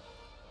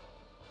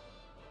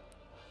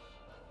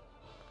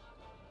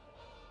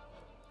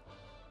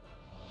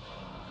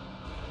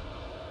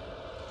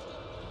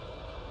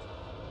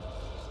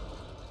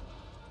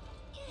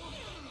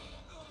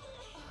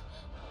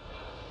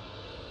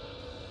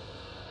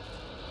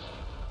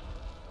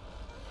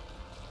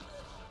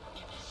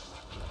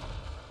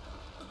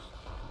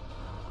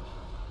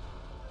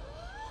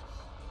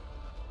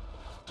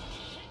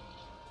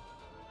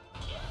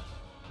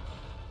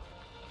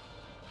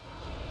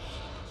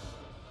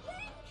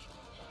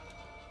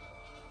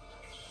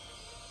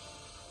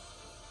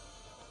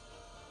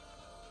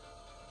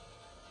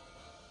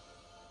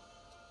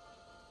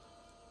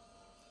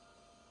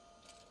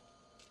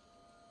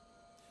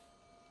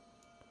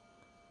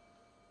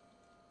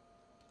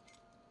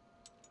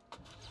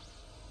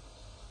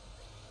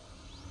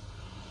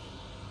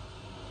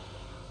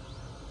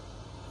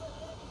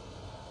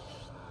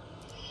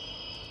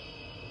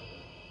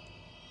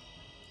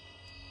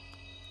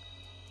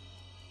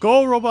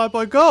 Go, robot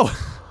boy, go!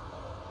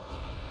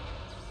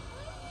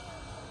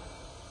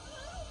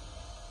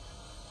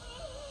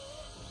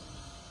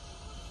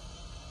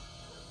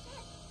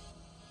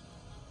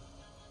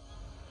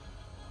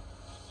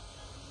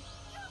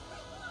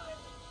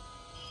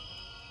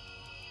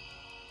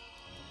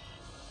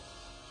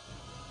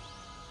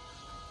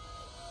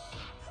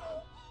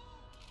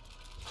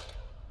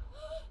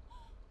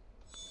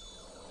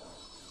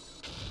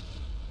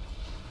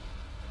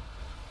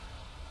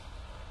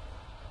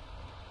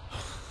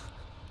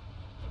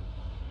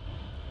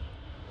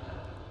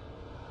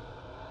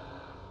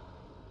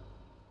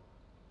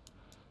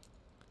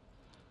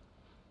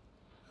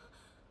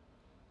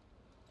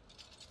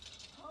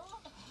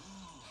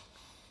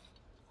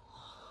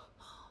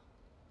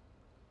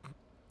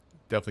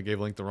 Definitely gave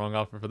Link the wrong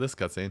offer for this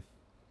cutscene.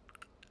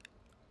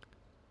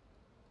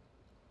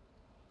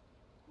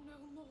 No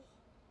more.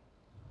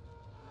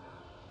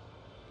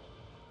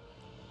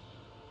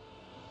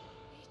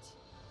 It is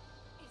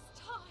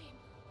time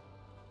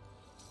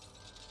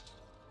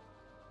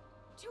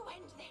to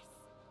end this.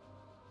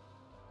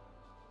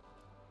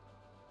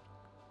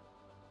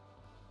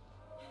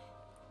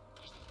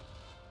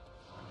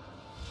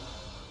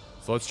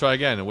 So let's try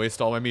again and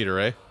waste all my meter,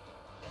 eh?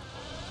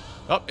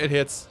 Oh, it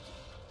hits.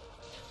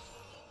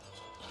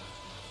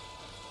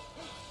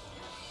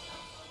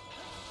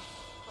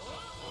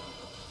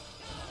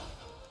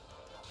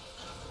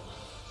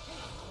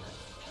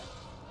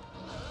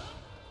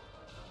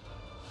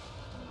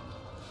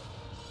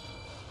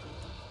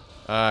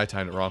 I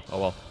timed it wrong. Oh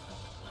well.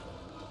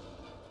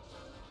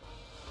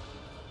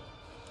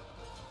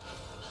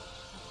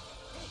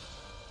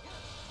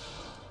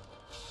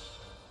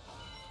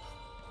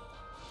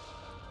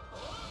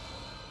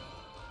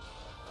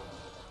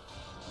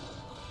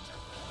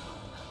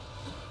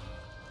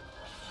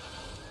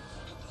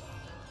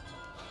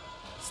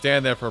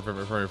 Stand there for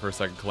a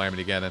second,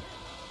 Calamity Ganon.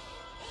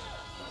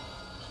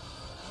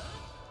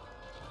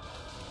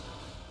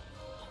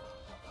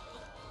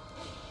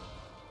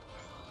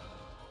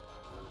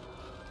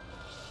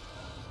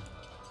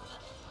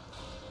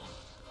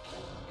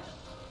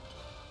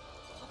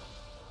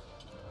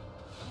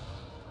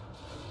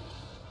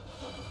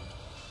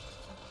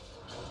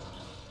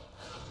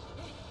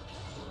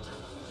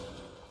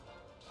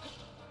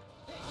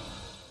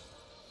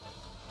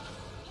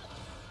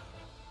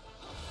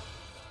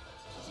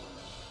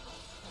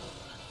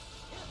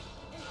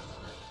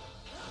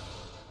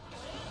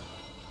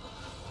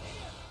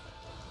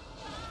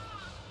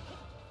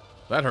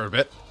 That hurt a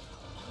bit.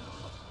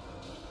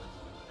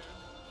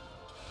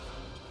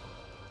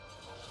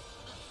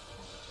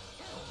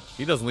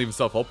 He doesn't leave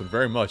himself open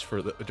very much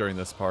for during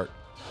this part.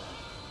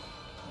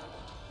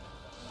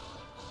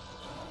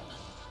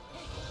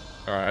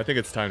 Alright, I think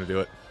it's time to do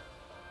it.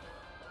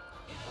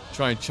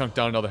 Try and chunk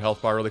down another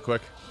health bar really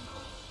quick.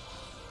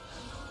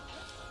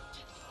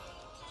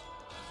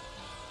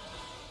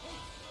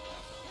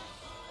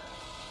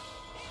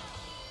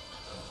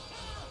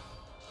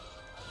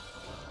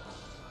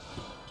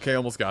 Okay,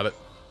 almost got it.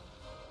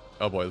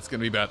 Oh boy, this is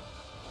gonna be bad.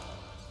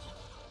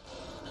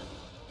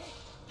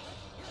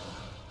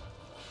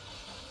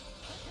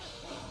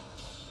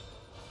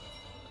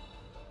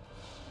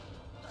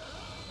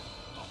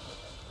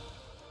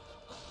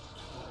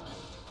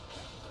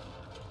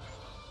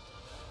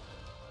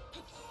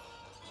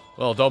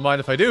 Well, don't mind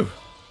if I do.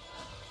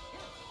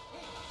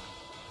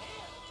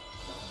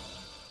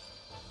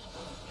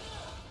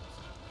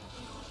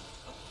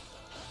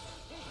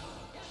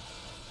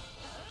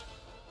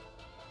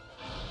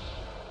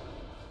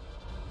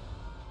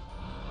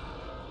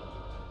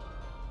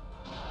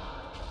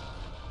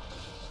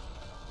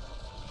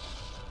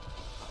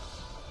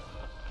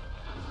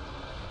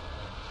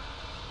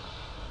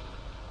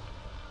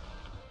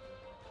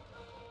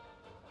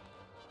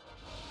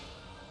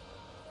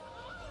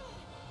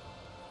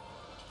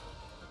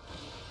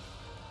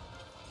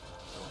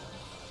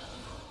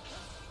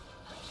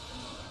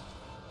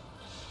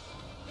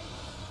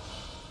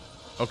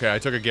 Okay, I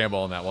took a gamble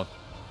on that one.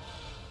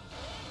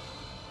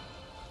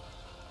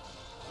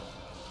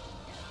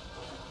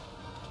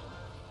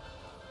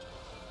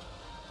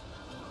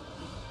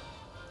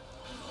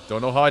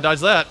 Don't know how I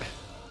dodged that.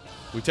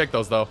 We take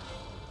those, though.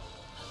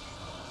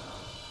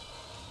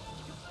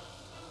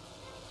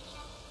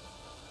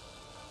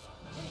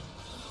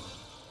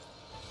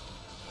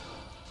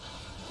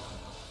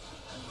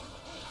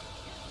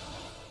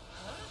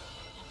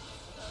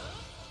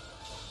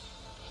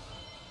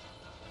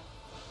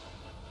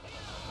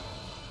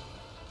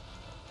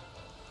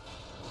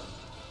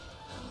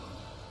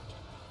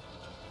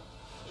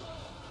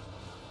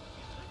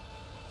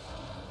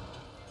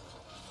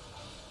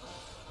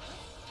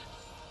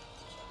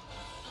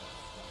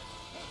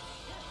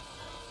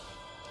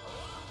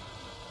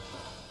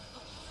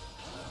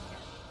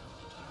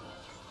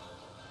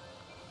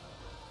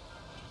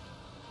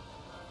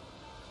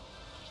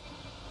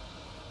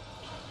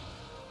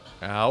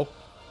 Ow.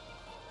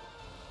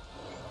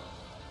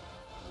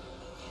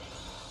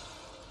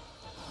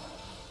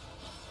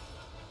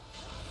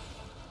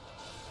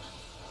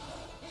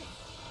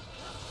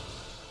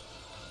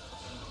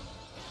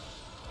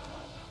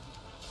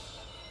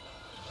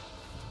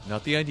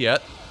 Not the end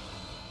yet.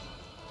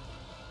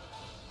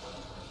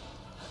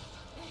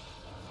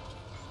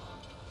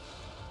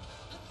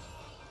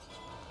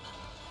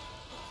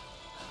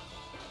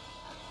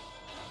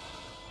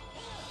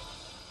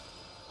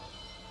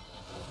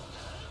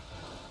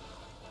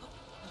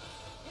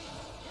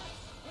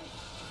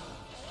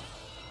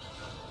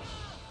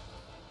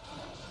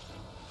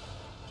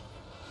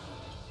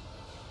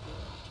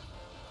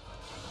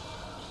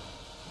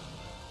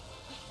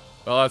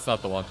 Well, that's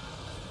not the one.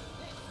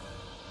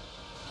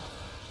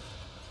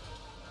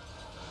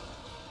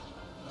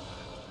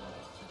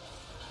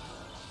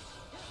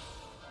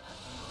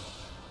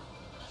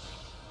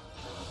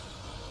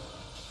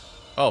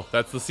 Oh,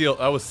 that's the seal.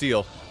 That was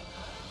seal.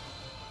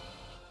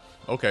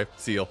 Okay,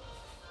 seal.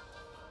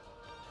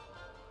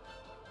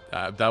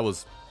 That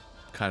was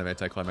kind of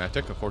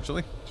anticlimactic,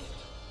 unfortunately.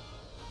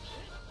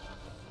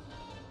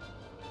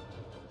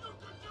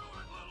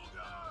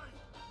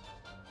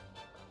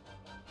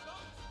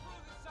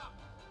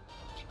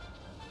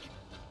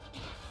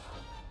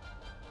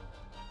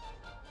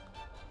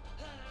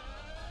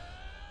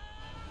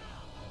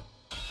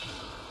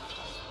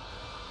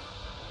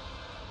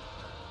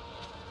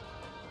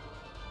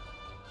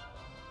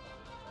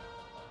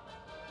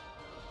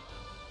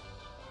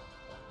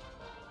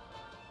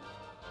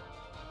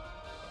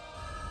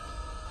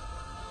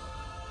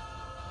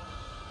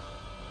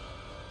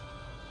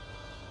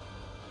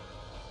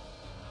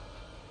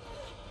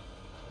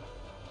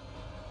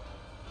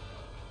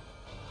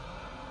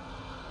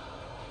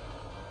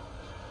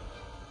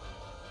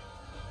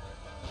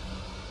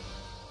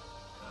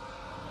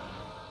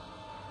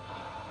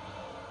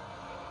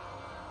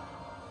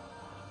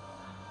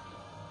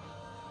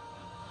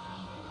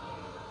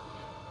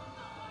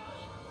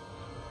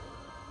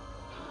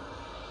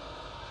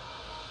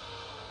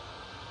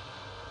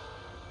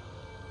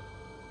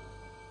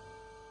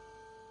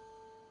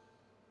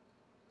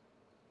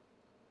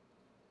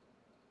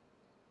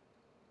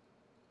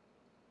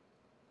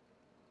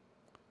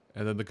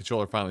 And then the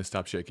controller finally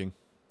stopped shaking.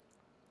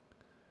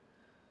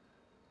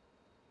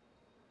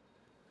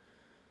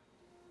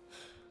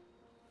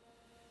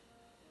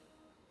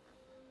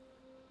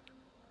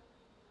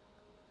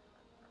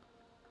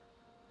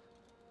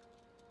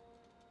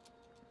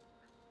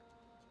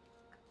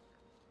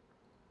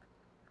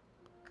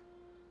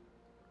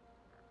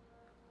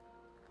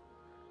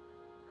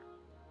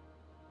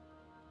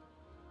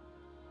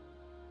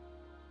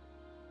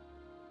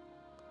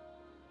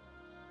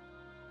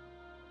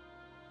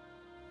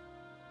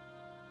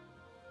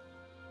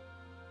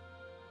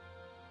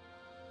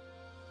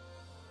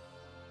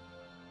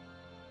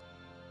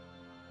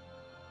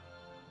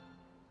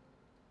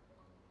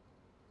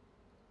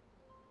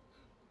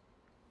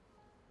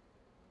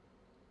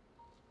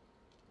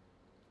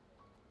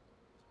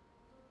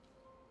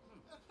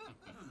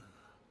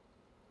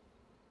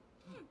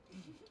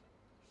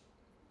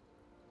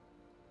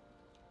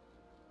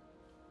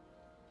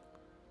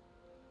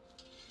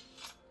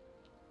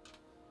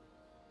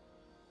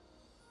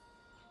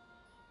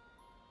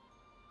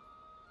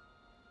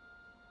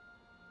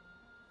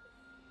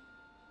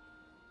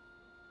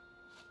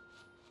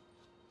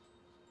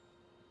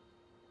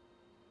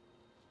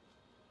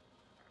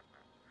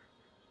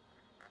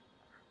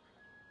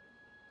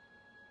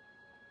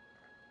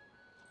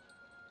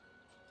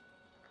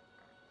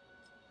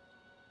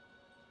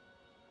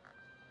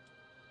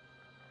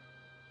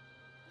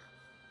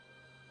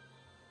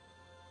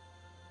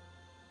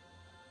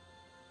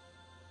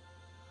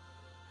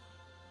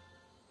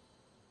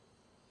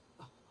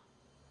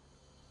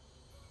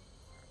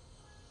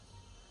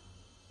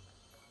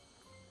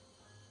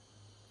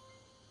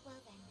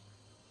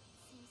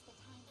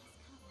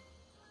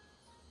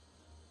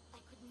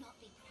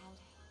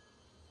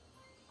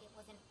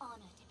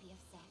 honor to be of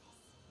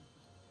service.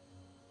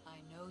 I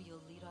know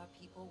you'll lead our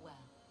people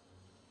well,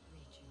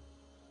 Rachel.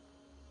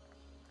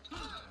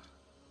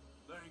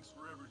 Thanks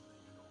for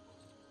everything,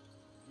 Enola.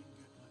 We didn't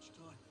get much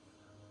time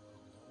together, but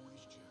I'll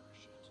always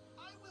cherish it.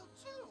 I will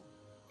too!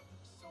 It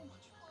was so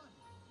much fun.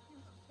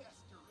 You're the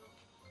best,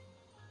 Daruk.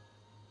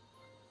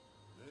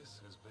 This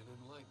has been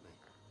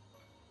enlightening.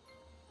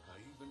 I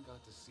even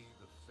got to see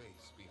the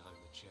face behind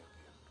the champion.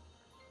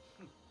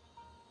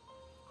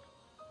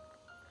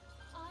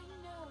 I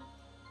know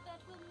that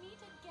we'll meet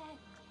again,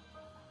 dear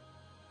brother.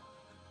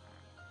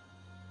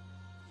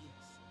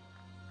 Yes.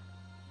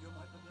 You're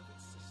my beloved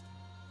sister,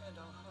 and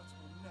our hearts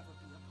will never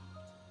be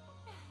apart.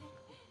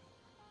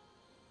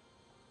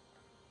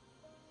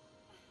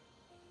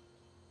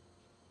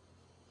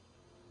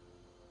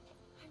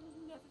 I will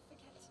never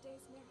forget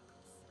today's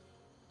miracles.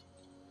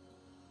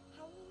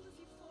 How all of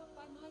you fought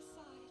by my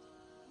side,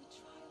 and the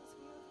trials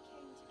we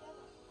overcame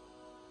together.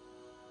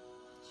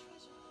 I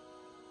treasure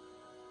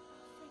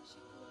our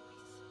friendship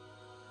always.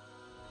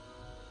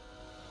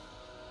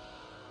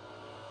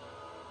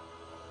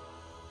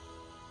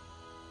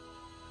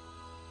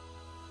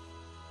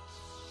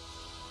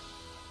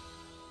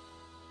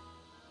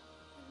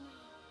 And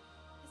now,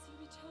 as you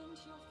return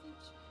to your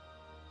future,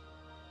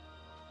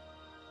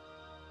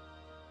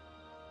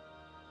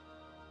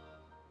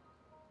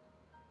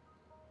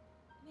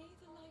 may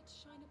the light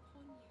shine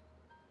upon you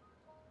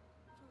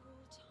for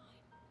all time.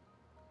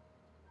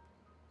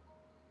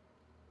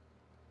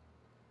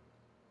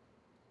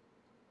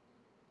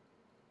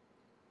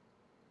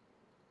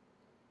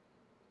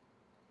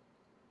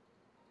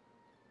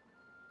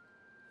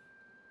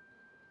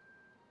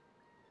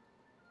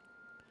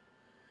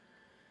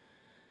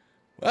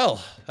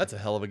 Well, that's a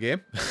hell of a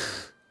game.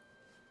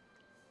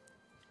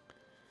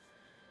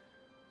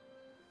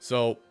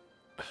 So,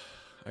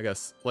 I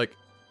guess, like,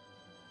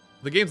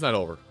 the game's not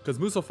over, because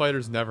Musou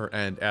Fighters never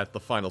end at the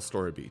final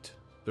story beat.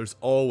 There's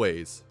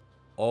always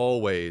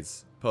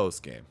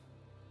post-game.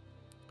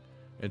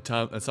 And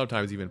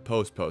sometimes even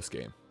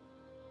post-game.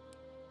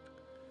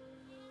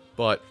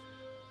 But,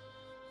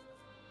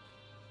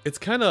 it's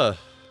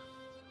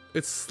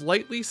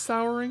slightly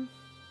souring.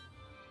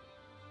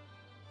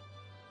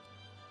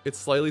 It's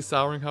slightly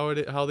souring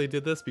how they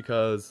did this,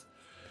 because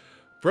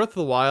Breath of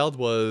the Wild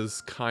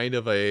was kind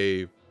of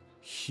a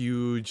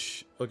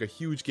huge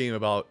game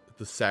about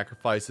the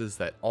sacrifices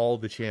that all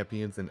the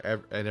champions and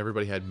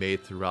everybody had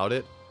made throughout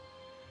it.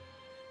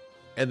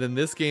 And then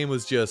this game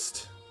was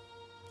just,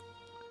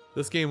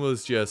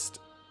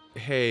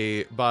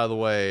 hey, by the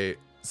way,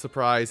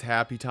 surprise,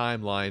 happy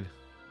timeline.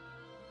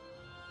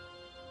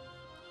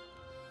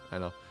 I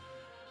know.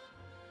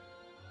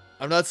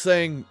 I'm not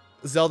saying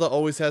Zelda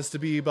always has to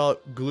be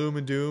about gloom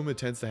and doom. It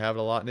tends to have it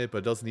a lot in it, but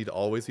it doesn't need to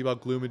always be about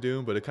gloom and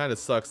doom. But it kind of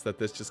sucks that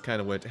this just kind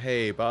of went,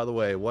 hey, by the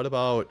way, what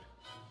about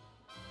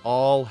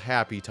all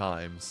happy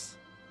times?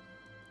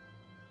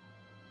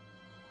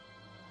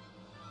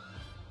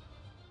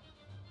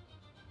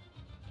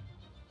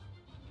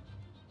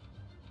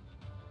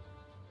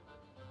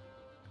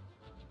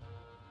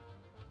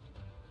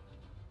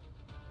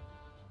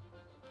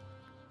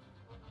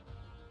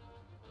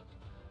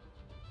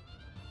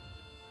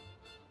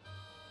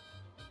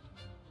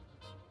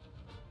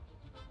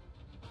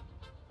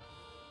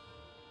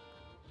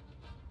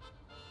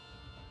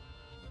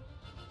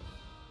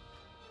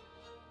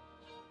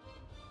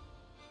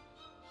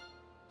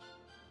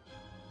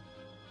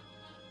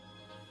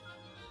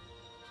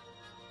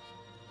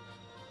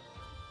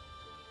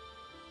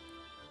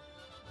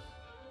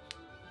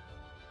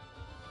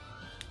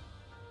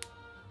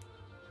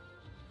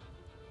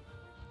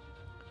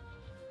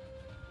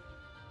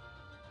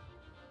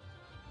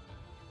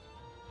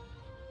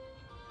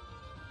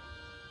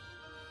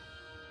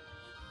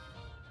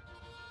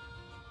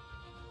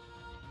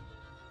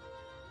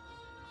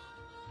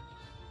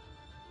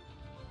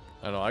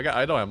 I don't know.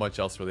 I don't have much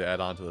else really to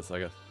add on to this, I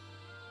guess.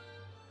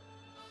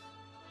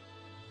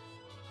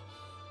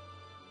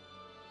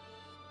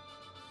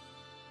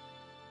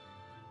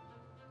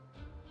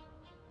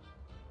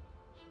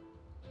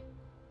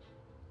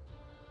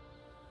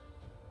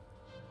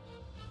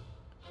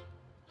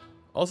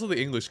 Also, the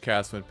English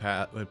cast went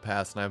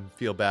past, and I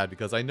feel bad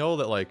because I know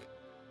that, like,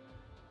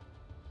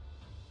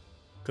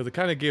 because it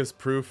kind of gives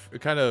proof. It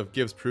kind of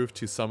gives proof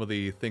to some of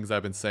the things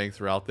I've been saying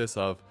throughout this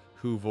of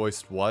who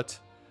voiced what.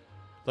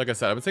 Like I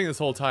said, I've been saying this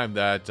whole time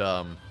that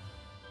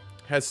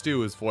Head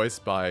Stew is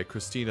voiced by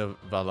Cristina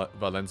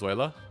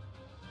Valenzuela.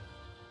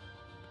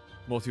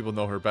 Most people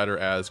know her better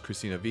as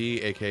Christina V,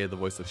 aka the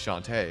voice of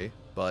Shantae,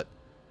 but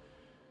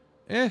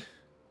But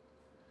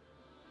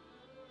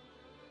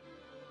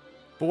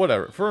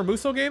whatever. For a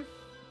Musou game,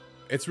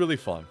 it's really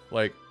fun.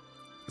 Like,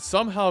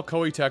 somehow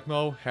Koei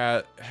Tecmo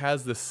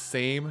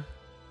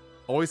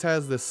always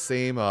has the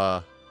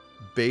same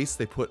base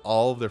they put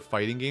all of their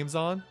fighting games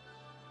on.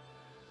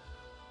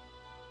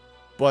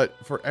 But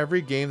for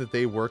every game that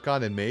they work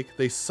on and make,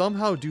 they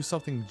somehow do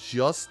something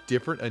just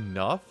different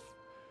enough.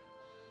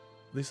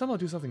 They somehow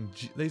do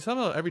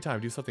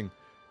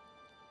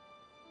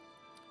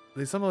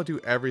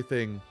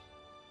everything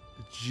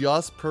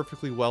just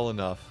perfectly well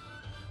enough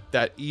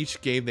that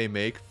each game they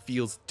make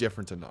feels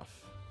different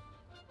enough.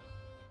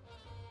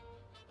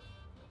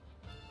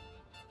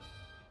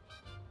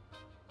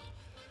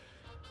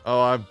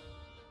 Oh,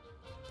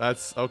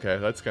 that's okay.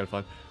 That's kind of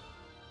fun.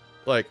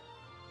 Like,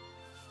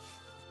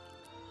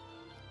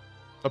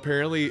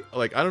 apparently,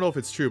 like, I don't know if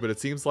it's true, but it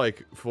seems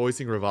like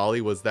voicing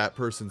Rivali was that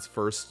person's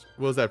first,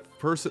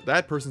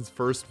 that person's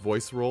first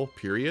voice role,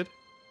 period.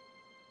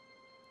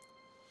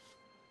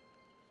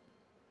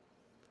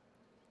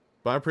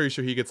 But I'm pretty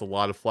sure he gets a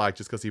lot of flack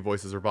just because he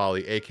voices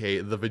Rivali,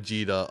 aka the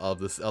Vegeta of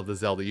the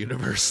Zelda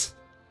universe.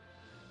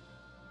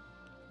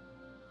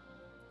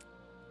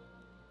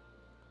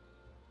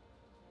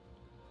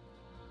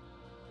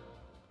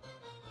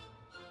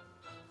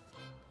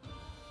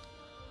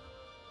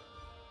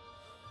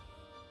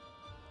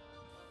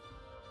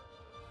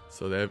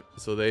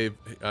 So they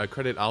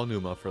credit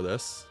Aonuma for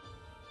this.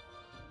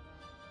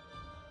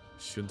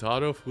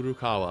 Shuntaro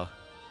Furukawa.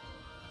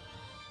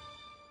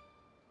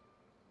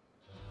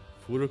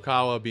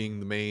 Furukawa being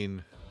the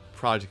main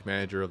project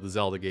manager of the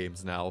Zelda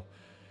games now.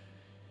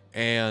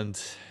 And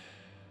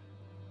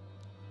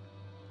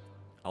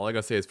all I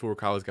gotta say is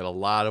Furukawa's got a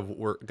lot of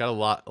work, a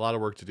lot of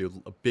work to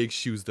do, big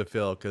shoes to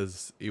fill,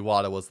 because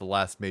Iwata was the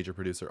last major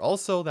producer.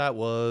 Also, that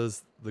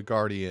was the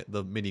Guardian,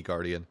 the mini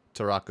Guardian,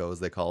 Tarako as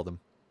they called him.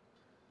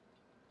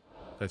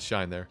 That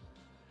shine there.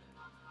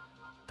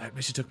 That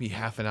mission took me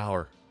half an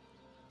hour.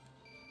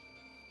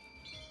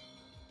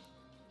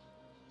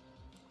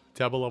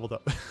 Tabba leveled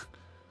up.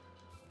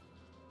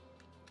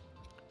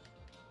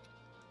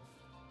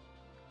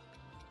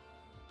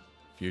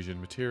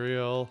 Fusion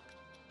material.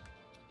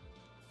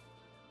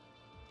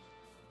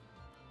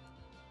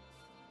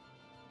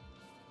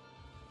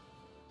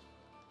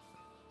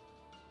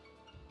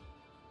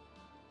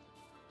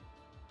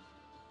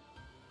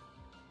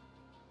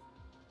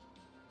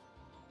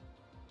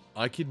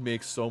 I could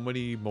make so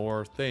many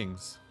more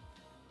things.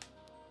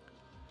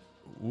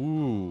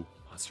 Ooh,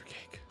 monster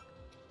cake.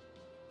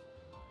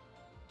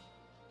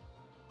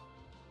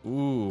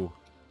 Ooh.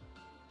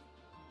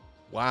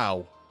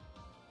 Wow.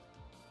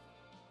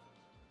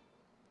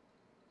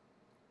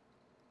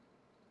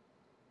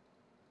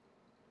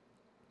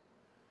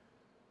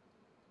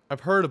 I've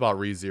heard about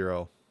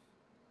ReZero.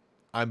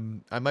 I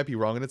might be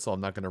wrong in it, so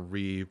I'm not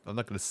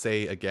gonna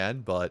say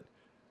again, but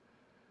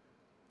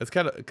it's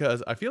kind of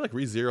because I feel like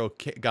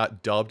ReZero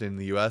got dubbed in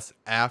the US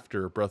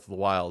after Breath of the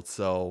Wild,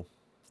 so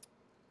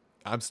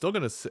I'm still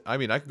gonna I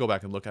mean, I could go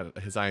back and look at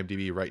his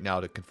IMDb right now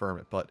to confirm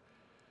it, but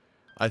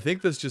I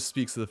think this just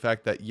speaks to the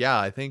fact that, yeah,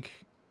 I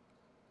think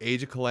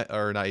Breath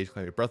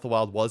of the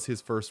Wild was his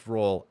first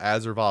role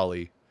as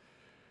Rivali,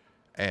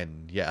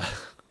 and yeah.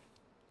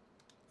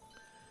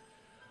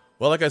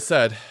 Well, like I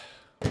said,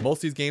 most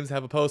of these games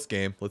have a post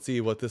game. Let's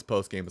see what this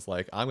post game is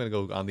like. I'm gonna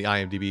go on the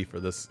IMDb for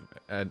this,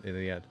 and in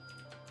the end.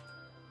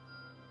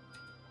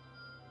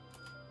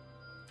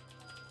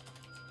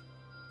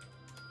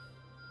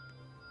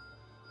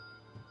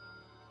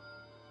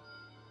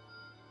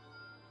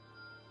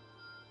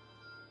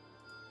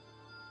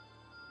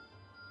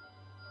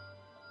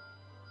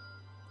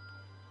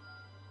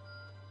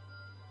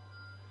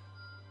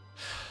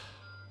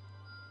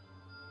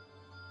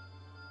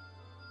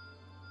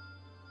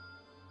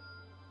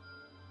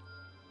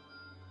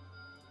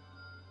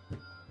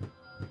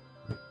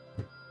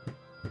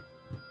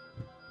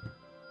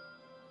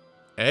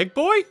 Egg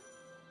Boy?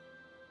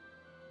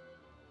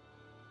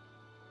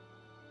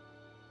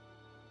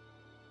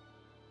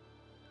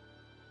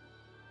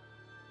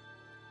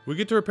 We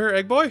get to repair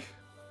Egg Boy?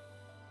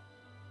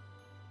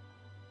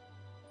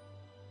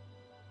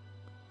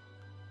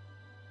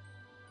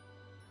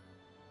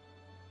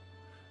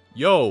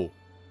 Yo.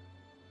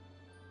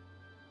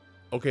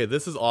 Okay,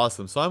 this is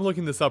awesome. So I'm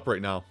looking this up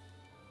right now.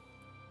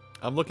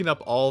 I'm looking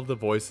up all of the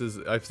voices.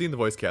 I've seen the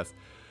voice cast.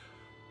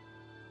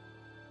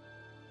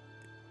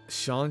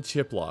 Sean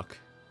Chiplock.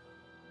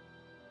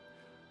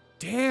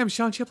 Damn,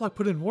 Sean Chiplock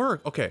put in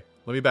work. Okay,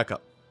 let me back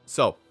up.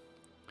 So,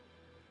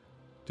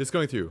 just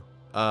going through.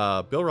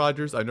 Bill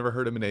Rogers, I've never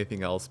heard him in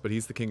anything else, but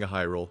he's the king of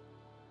Hyrule.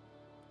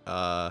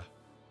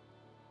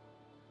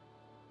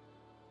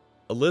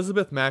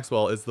 Elizabeth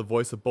Maxwell is the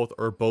voice of both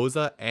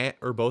Urbosa and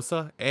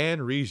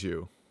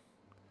Riju.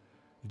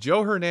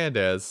 Joe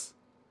Hernandez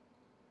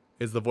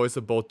is the voice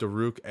of both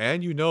Daruk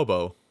and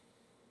Yunobo.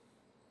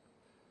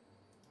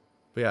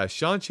 But yeah,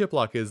 Sean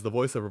Chiplock is the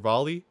voice of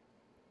Rivali,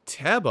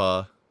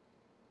 Teba,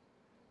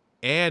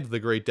 and the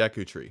Great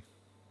Deku Tree.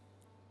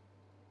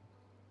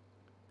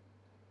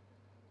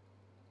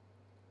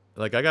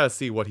 Like, I gotta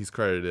see what he's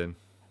credited in.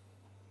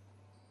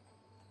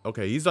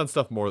 Okay, he's done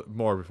stuff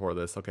more before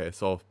this. Okay,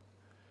 so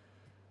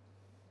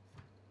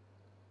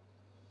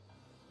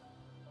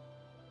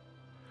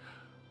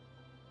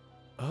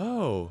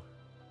oh.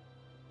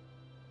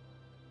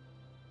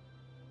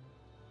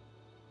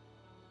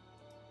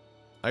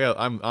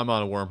 I'm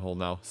on a wormhole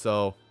now.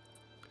 So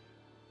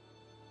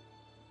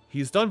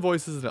he's done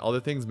voices and other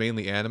things,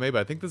 mainly anime, but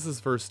I think this is his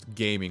first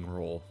gaming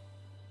role.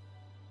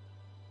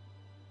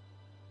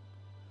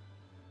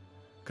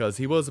 Because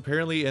he was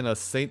apparently in a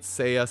Saint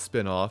Seiya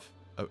spinoff.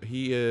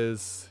 He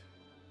is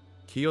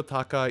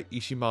Kiyotaka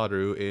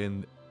Ishimaru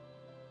in...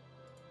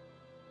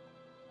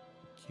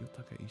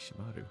 Kiyotaka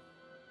Ishimaru.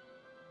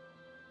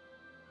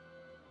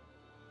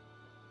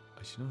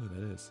 I should know who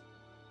that is.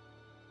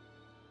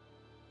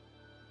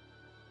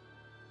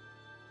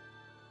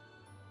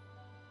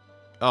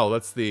 Oh,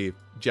 that's the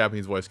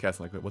Japanese voice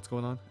casting. Like, what's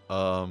going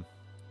on?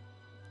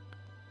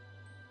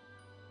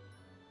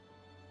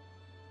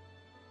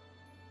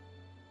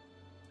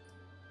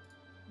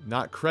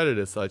 Not credited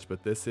as such,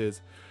 but this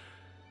is...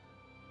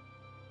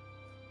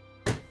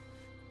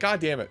 God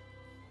damn it.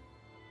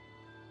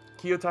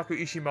 Kiyotaka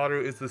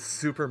Ishimaru is the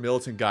super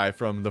militant guy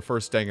from the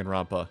first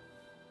Danganronpa.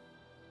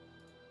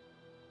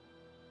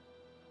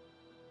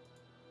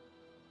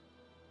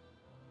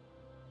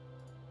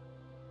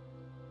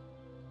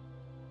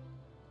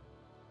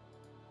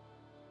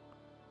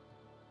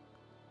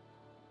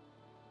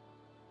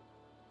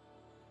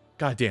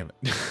 God damn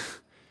it.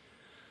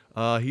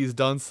 He's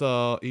done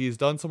some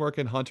work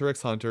in Hunter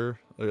x Hunter,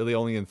 really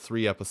only in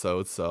 3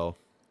 episodes, so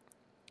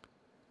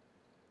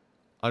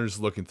I'm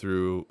just looking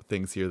through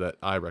things here that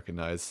I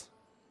recognize.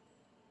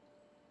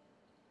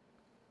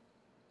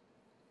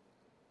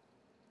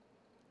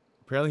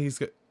 Apparently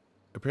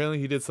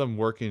he did some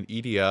work in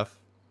EDF.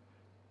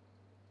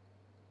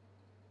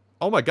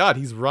 Oh my god,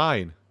 he's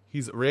Ryan.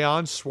 He's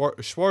Rayon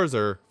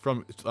Schwarzer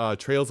from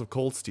Trails of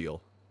Cold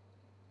Steel.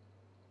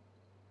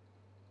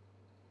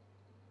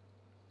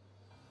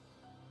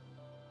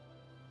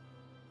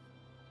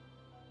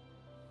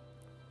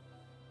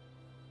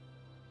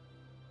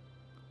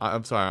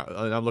 I'm sorry,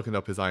 I'm looking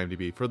up his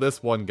IMDb. For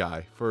this one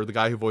guy. For the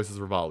guy who voices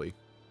Rivali.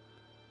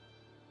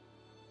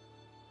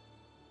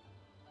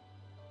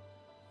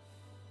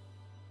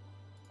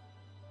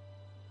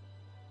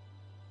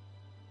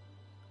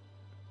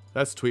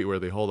 That's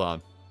tweet-worthy. Hold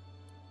on.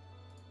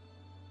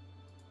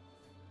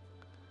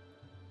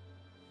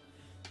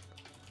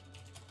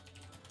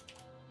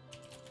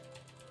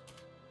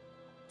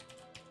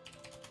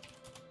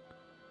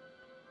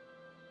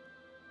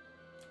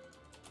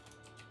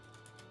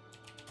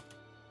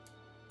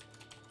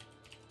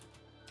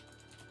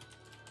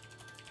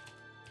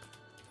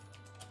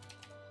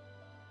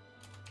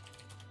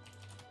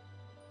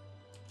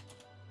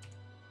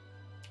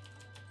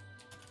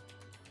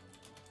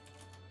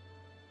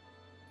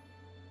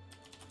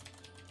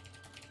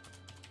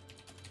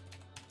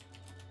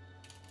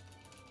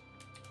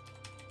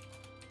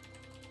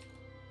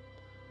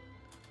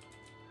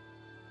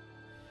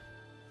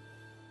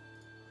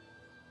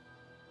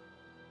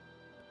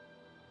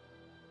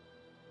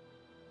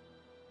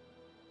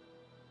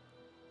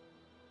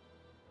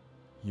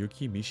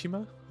 Yuki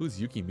Mishima? Who's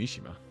Yuki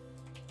Mishima?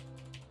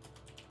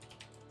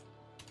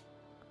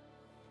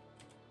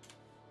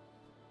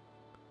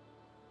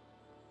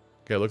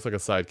 Okay, looks like a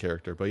side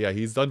character. But yeah,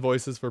 he's done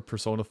voices for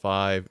Persona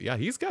 5. Yeah,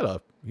 he's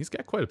got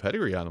quite a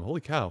pedigree on him.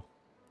 Holy cow.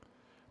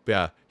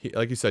 But yeah,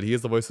 like you said, he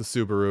is the voice of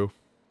Subaru.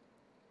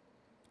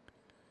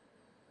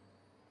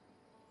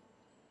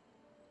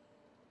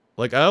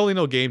 Like, I only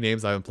know game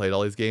names. I haven't played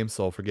all these games,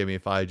 so forgive me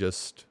if I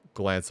just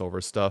glance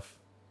over stuff.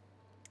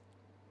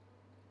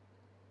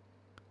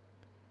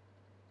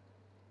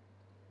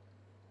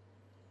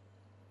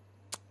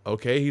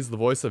 Okay, he's the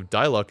voice of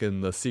Diluc in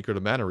the Secret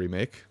of Mana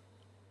remake.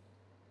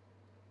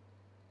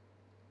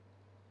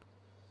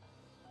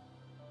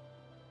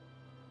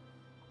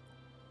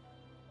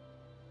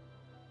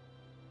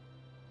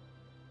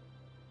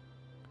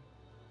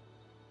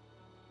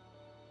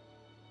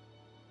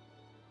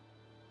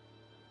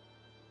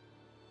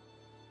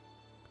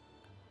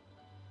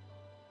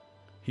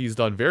 He's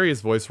done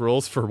various voice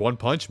roles for One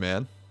Punch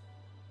Man.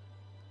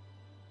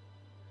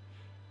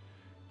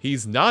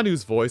 He's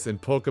Nanu's voice in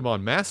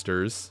Pokemon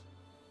Masters.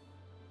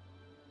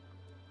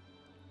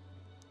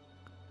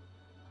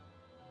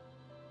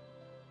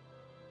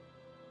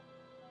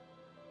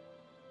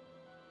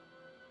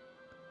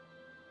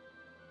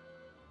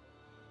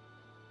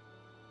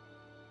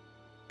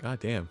 God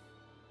damn.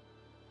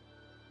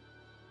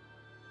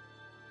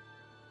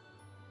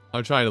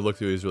 I'm trying to look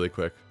through these really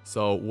quick.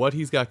 So, what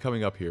he's got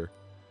coming up here.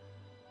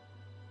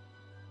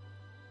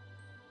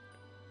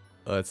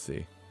 Let's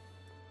see.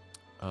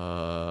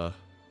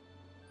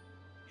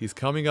 He's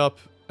coming up.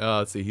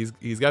 Let's see.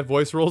 He's got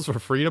voice roles for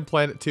Freedom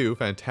Planet 2.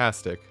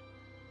 Fantastic.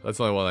 That's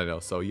the only one I know.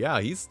 So yeah,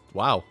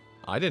 wow.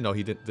 I didn't know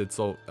he did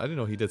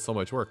so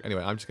much work.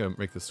 Anyway, I'm just gonna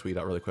make this tweet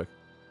out really quick.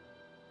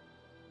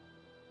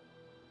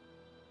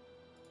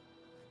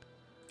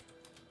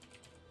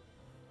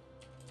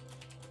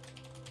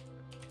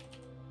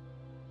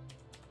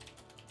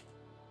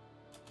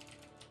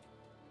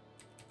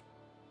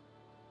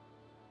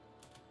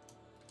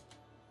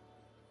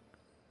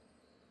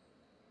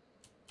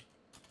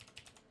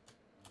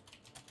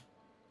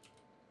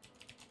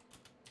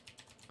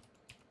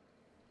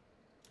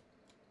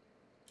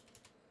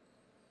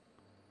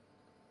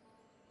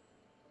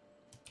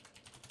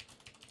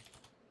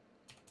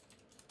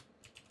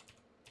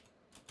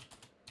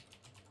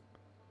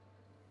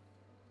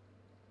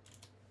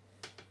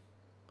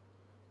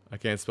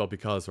 can't spell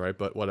because, right?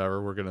 But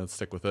whatever, we're gonna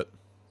stick with it.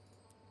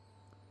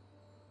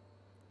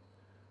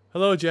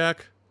 Hello,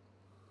 Jack.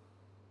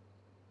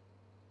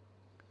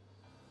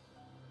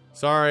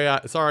 Sorry,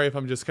 sorry if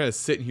I'm just kind of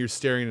sitting here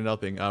staring at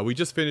nothing. We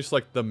just finished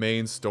like the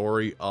main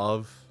story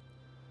of.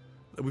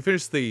 We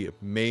finished the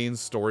main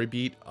story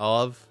beat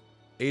of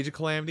Age of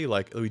Calamity.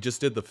 Like we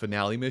just did the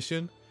finale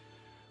mission,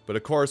 but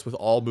of course with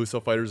all Muso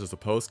fighters as a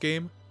post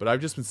game. But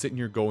I've just been sitting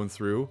here going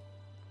through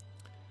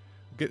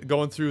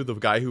the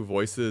guy who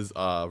voices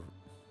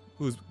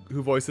who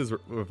voices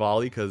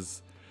Rivali,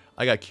 because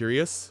I got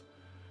curious.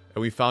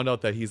 And we found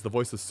out that he's the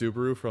voice of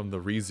Subaru from the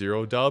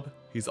ReZero dub.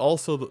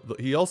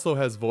 He also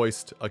has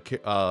voiced I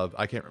can't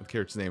remember the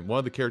character's name. One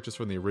of the characters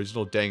from the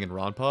original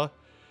Danganronpa.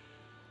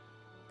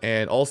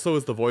 And also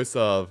is the voice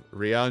of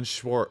Ryan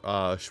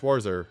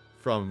Schwarzer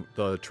from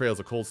the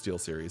Trails of Cold Steel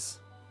series.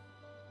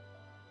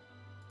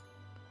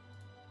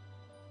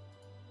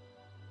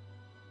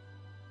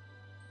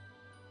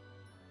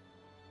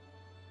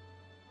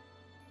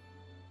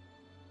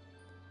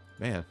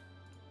 Man.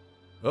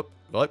 Oh,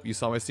 well, you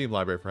saw my Steam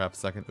library for half a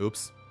second.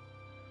 Oops.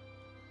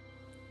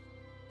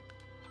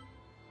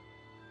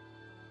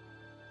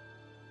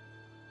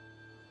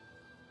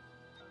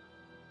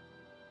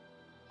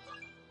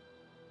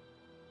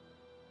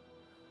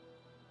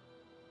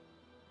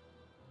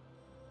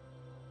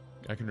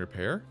 I can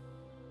repair?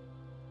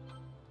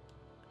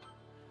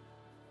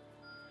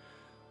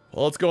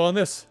 Well, let's go on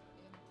this.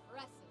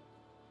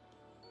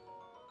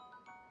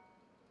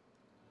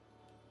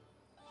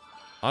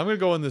 I'm gonna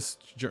go on this.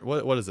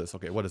 What is this?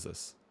 Okay, what is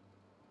this?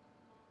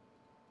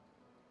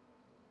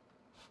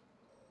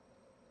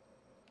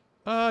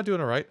 Doing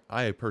all right.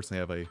 I personally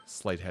have a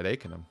slight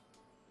headache, and I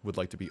would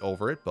like to be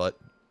over it, but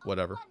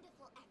whatever.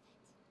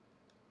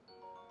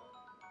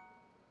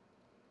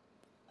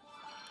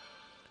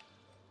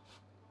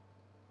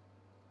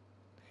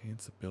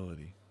 Enhance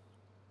ability.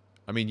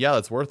 I mean, yeah,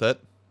 that's worth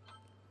it.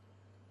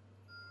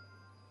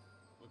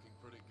 Looking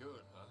pretty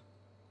good, huh?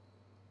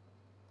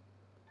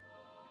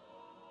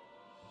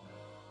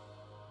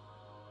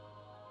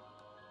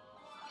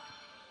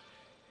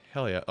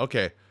 Hell yeah.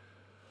 Okay.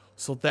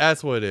 So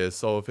that's what it is.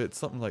 So if it's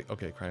something like,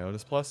 okay,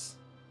 Cryonis Plus.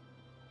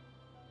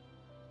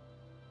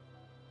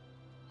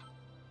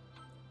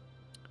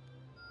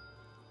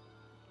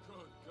 Good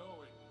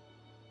going.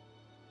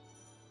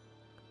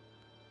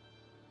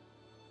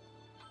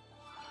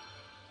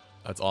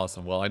 That's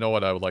awesome. Well, I know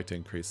what I would like to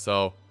increase.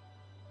 So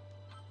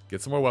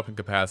get some more weapon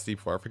capacity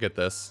before I forget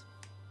this.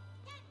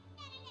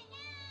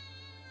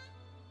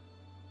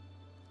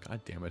 God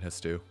damn it,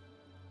 Hestu.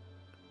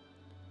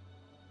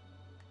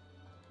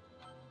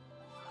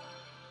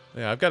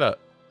 Yeah, I've got a...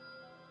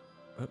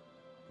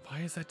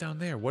 why is that down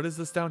there? What is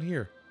this down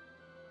here?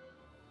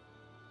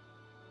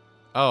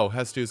 Oh,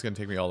 Hestu's going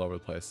to take me all over the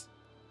place.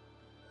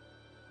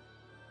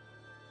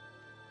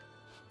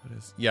 What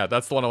is... yeah,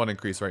 that's the one I want to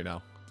increase right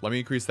now. Let me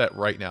increase that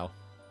right now.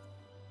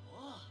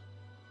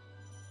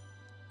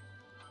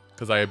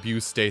 Because I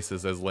abuse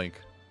stasis as Link.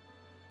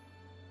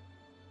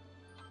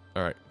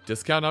 Alright,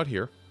 discount out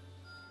here.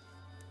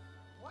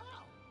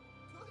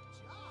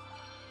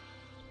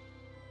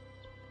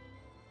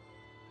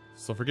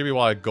 So forgive me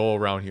while I go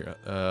around here.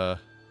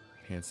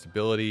 Enhanced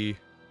ability.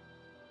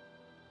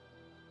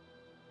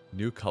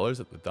 New colors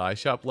at the dye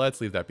shop.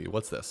 Let's leave that be.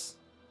 What's this?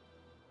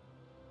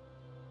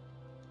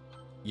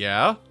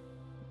 Yeah.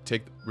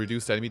 Take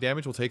reduced enemy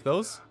damage. We'll take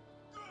those.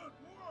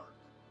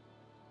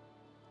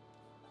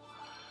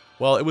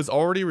 Well, it was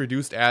already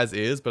reduced as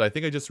is, but I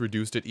think I just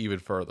reduced it even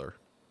further.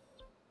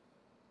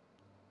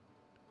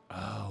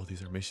 Oh,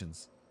 these are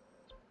missions.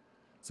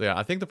 So yeah,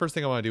 I think the first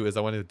thing I want to do is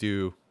I want to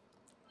do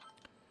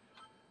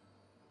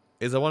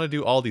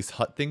all these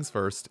hut things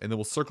first, and then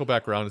we'll circle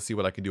back around and see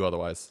what I can do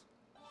otherwise.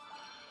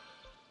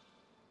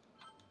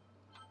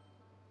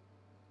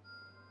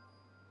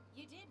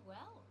 You did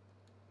well.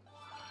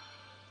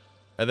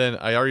 And then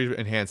I already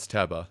enhanced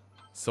Teba.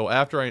 So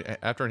after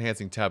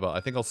enhancing Teba, I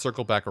think I'll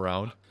circle back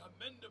around.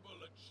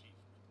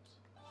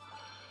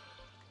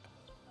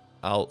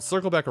 I'll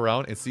circle back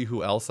around and see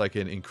who else I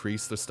can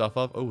increase the stuff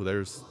of. Oh,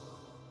 there's...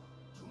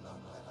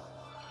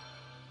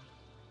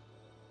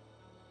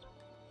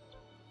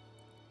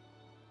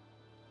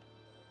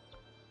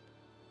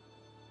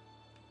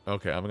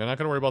 okay, I'm not going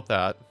to worry about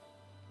that.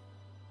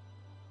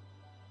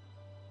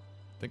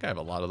 I think I have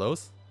a lot of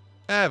those.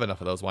 I have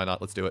enough of those. Why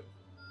not? Let's do it.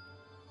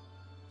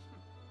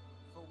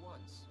 For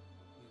once,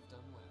 you've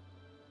done well.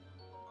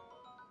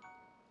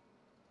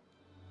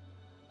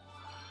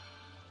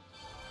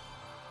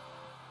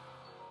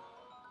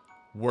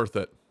 Worth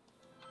it.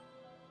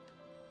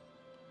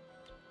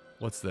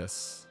 What's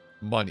this?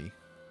 Money.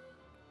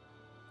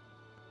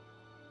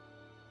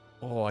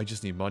 Oh, I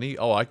just need money?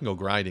 Oh, I can go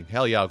grinding.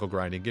 Hell yeah, I'll go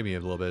grinding. Give me a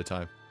little bit of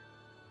time.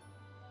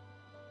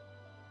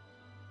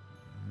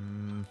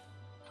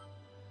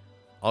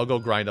 I'll go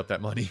grind up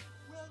that money.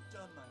 Well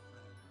done, my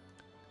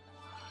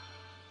friend.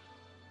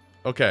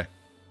 Okay.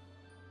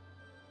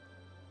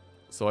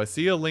 So I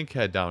see a link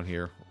head down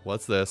here.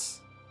 What's this?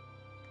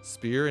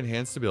 Spear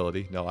enhanced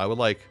ability. No, I would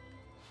like...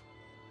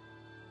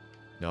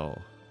 No.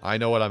 I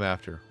know what I'm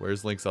after.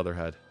 Where's Link's other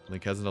head?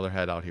 Link has another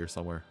head out here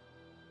somewhere.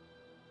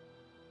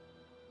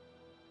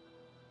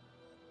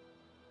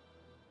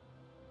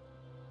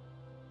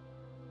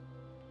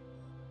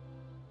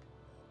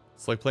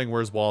 It's like playing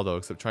Where's Waldo,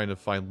 except trying to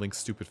find Link's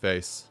stupid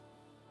face.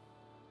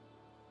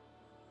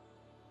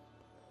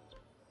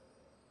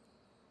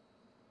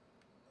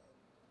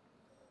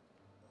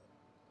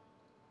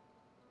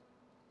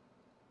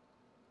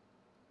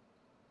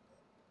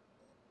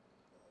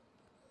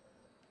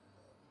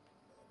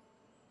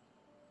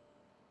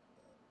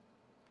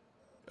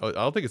 Oh, I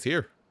don't think it's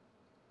here.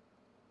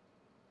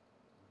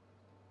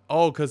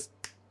 Oh,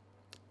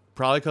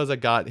 probably because I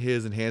got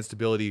his enhanced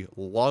ability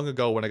long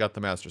ago when I got the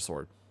Master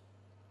Sword.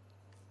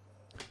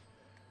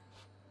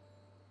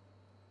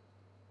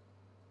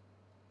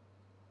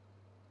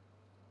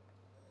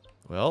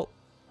 Well.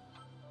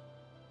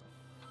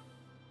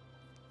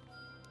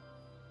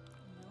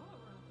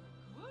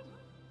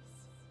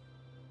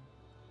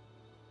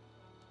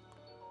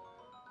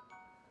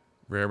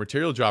 Rare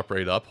material drop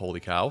rate up. Holy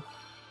cow.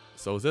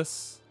 So is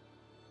this.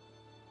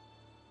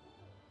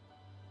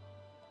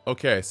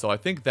 Okay, so I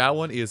think that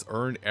one is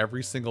earn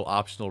every single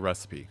optional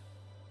recipe.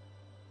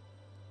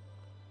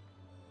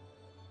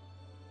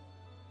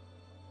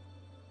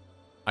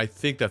 I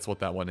think that's what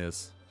that one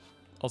is.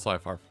 Also, hi,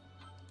 Farf.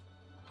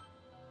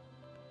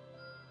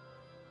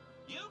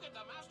 You get the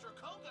Master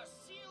Koga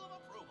seal of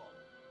approval.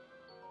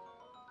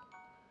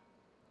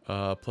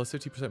 Plus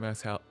 50%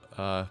 max health.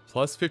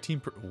 Plus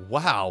 15.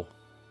 Wow.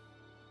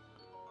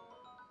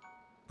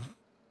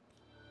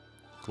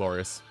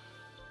 Glorious.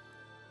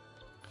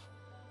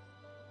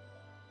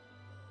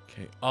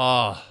 Okay.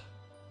 Ah.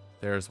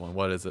 There's one.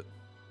 What is it?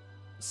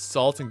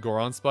 Salt and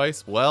Goron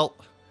spice? Well.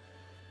 I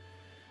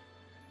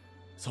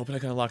was hoping I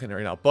can unlock it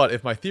right now. But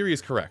if my theory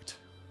is correct.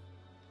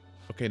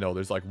 Okay, no.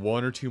 There's like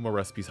 1 or 2 more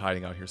recipes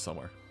hiding out here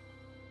somewhere.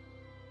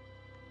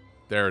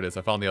 There it is.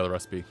 I found the other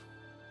recipe.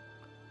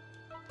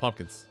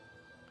 Pumpkins.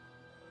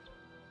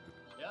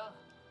 Yeah.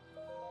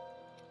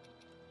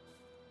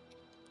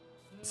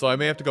 So I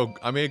may have to go.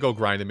 I may go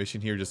grind a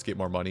mission here just to get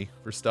more money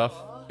for stuff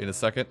in a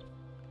second.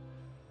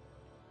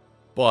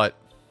 But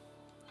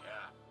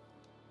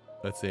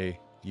let's see.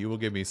 You will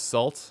give me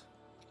salt,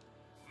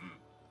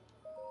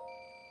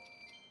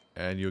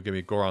 and you'll give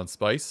me Goron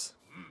spice,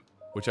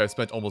 which I've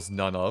spent almost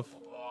none of.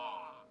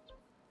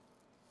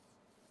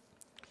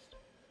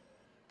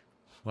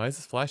 Why is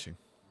this flashing?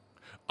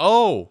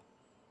 Oh,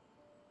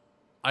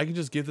 I can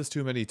just give this to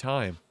him any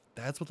time.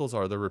 That's what those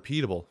are. They're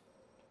repeatable.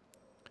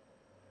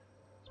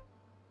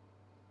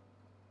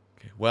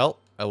 Okay. Well,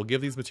 I will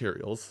give these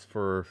materials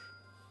for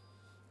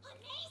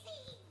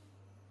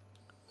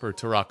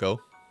Tarako.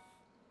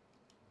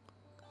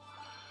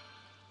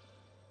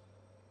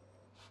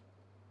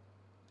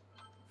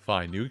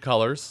 Fine, new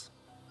colors.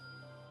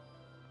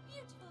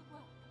 Beautiful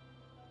work.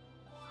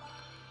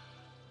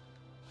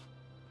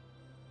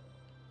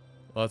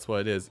 Well, that's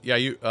what it is. Yeah,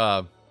 you,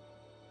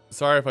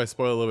 sorry if I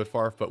spoil a little bit,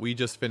 Farf, but we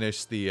just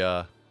finished the,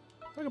 I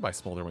can buy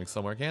Smolder Wings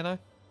somewhere, can't I?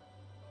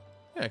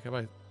 Yeah, I can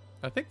buy,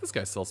 I think this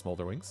guy sells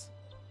Smolder Wings.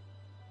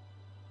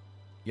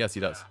 Yes,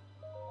 he does.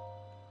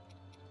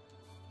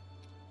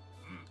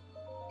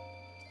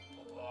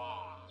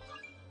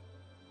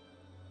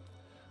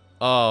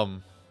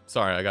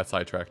 Sorry, I got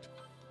sidetracked.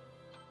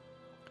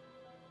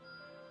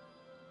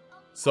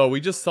 So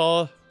we just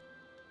saw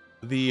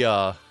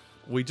the,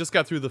 we just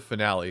got through the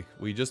finale.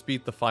 We just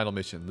beat the final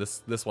mission.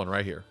 This one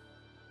right here.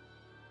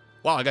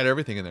 Wow, I got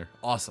everything in there.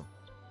 Awesome.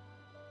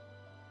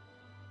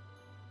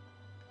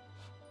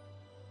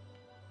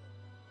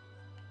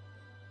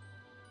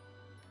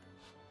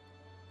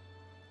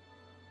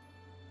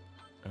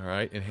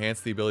 Alright,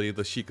 enhance the ability of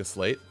the Sheikah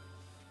Slate. It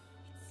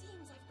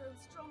seems I've grown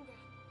stronger.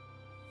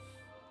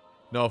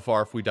 No,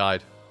 Farf, we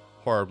died.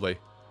 Horribly.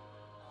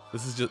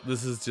 This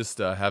is just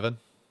heaven.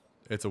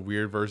 It's a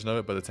weird version of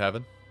it, but it's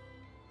heaven.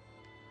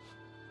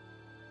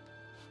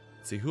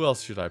 Let's see, who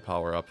else should I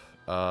power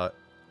up?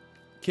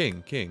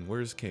 King.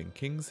 Where's King?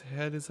 King's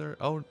head is there.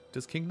 Oh,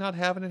 does King not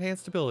have an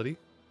enhanced ability?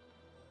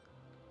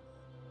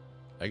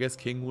 I guess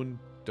King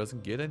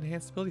doesn't get an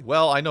enhanced ability?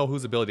 Well, I know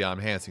whose ability I'm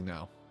enhancing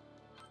now.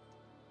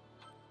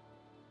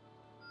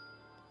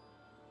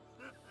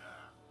 Good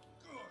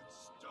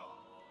stuff.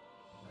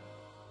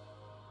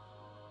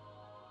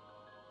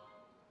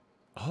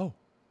 Oh.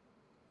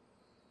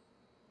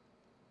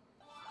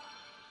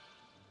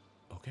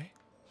 Okay.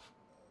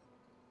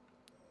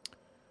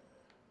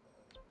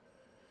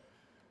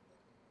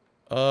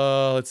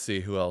 Let's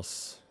see, who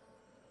else?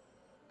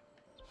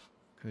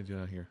 What can I do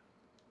down here?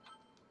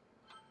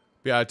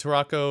 Yeah,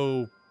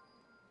 Tarako,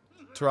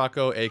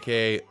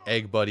 aka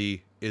Egg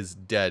Buddy, is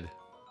dead.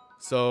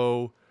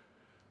 So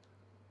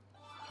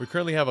we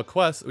currently have a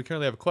quest. We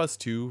currently have a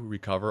quest to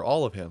recover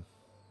all of him.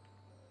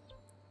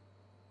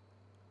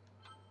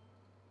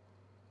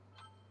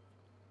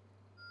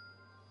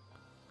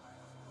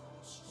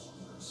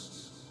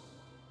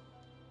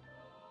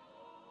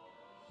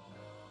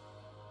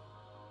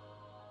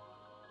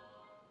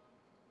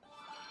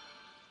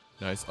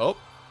 Nice. Oh,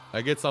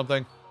 I get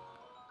something.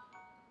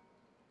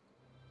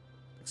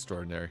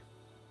 extraordinary.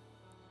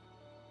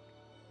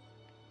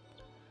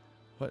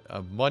 What?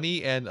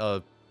 Money and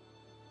a...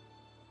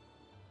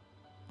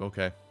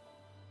 Okay.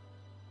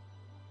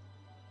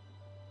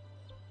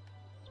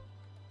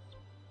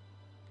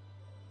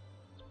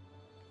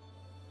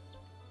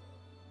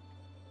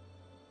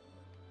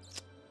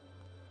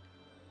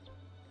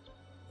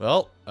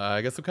 Well,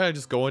 I guess I'm kind of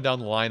just going down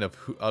the line of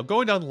who... I'm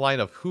going down the line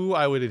of who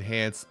I would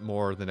enhance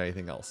more than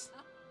anything else.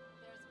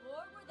 There's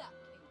more where that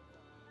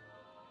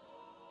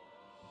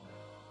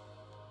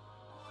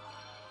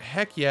came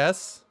Heck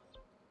yes.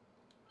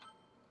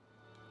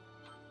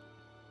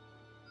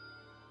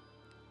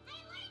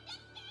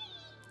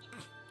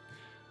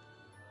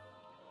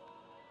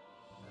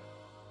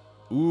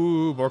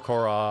 Ooh, more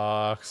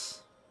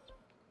Koroks.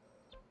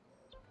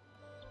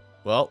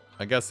 Well,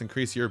 I guess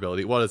increase your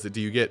ability. What is it?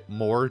 Do you get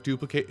more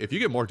duplicate? If you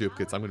get more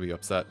duplicates, I'm going to be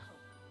upset.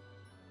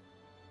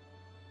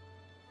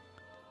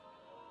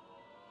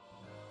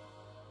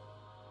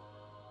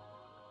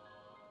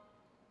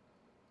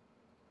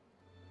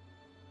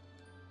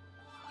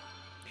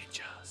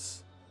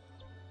 Ninjas.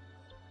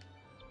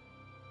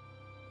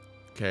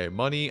 Okay,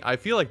 money. I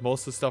feel like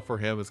most of the stuff for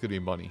him is going to be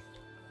money.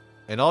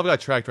 And all I've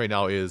got tracked right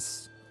now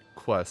is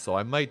quests, so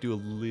I might do a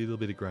little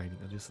bit of grinding.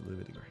 Just a little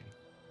bit of grinding.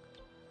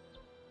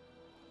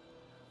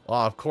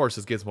 Oh, of course,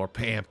 this gets more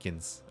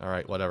pumpkins.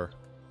 Alright, whatever.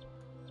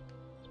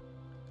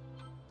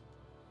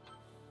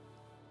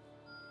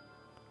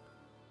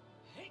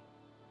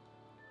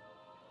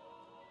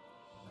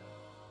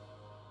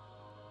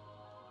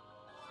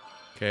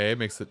 Okay,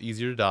 makes it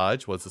easier to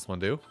dodge. What's this one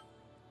do?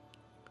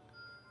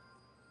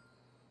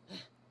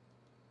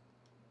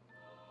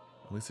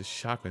 At least a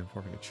shotgun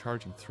forming a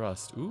charging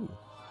thrust. Ooh.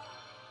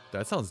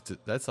 That sounds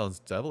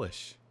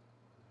devilish.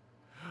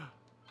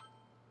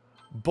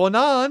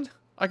 Bonan!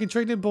 I can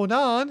trade in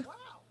Bonan! Wow,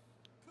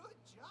 good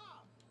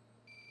job.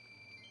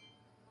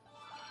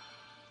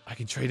 I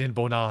can trade in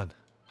Bonan.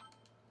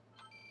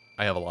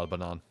 I have a lot of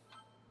Bonan.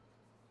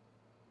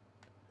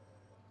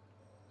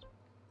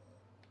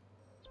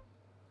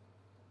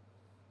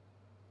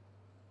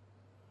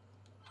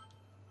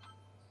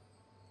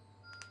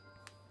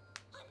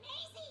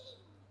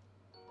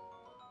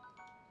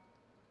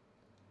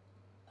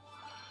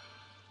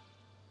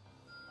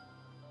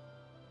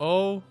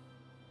 Oh.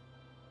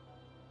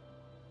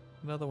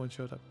 Another one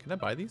showed up. Can I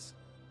buy these?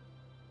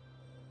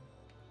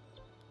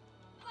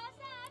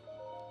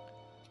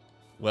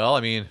 Well,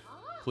 I mean,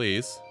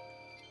 please.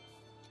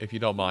 If you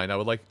don't mind. I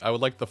would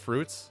like the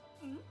fruits.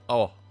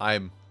 Oh,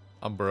 I'm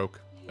broke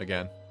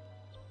again.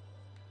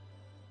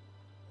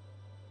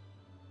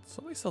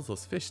 Somebody sells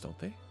those fish, don't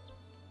they?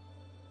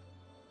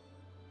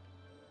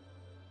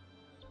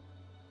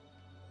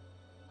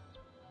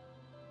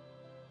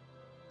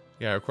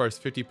 Yeah, it requires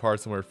 50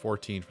 parts and we're at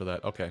 14 for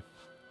that. Okay.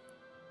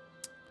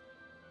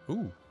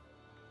 Ooh.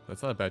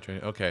 That's not a bad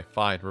training. Okay,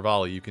 fine.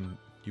 Rivali, you can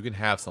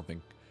have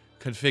something.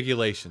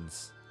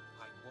 Configurations.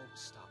 I won't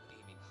stop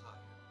aiming higher.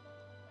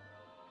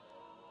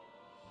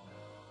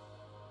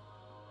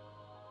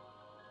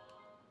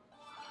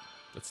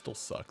 That still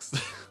sucks.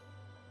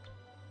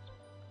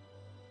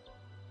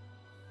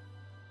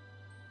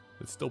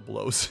 It still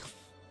blows.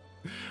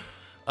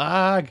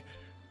 Ugh.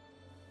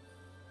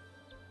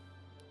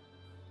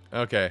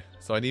 Okay,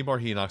 so I need more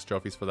Hinox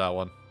trophies for that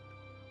one.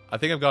 I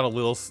think I've got a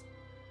little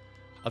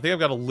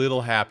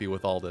happy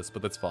with all this,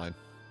 but that's fine.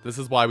 This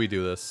is why we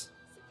do this.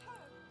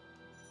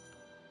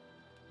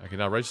 I can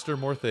now register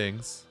more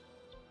things.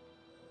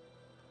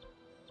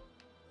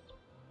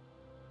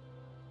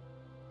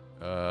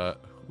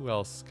 Who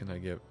else can I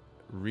give?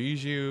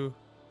 Riju.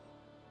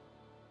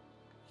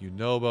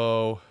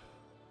 Yunobo.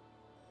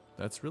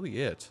 That's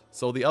really it.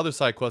 So the other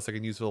side quest I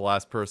can use for the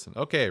last person.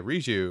 Okay,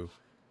 Riju.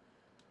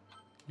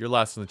 You're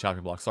last in the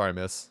chopping block. Sorry,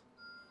 miss.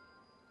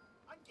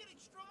 I'm getting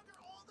stronger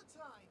all the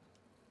time.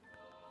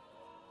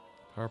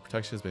 Power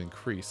protection has been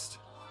increased.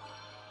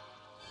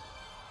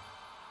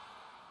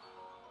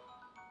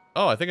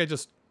 Oh, I think I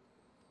just...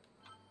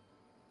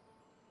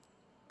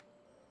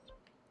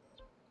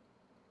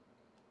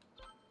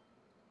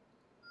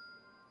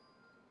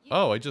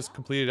 Oh, I just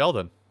completed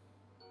Elden.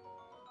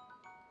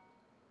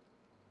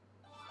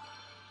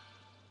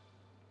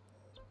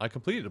 I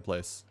completed a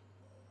place.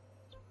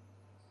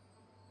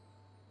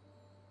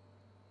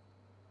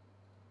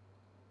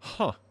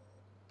 Huh.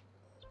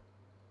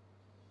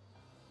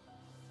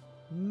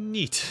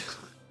 Neat.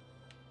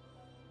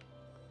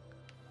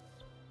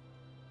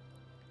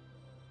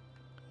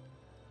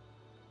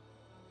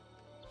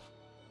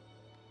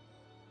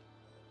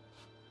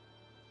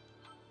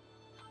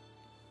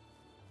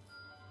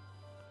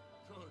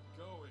 Good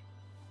going.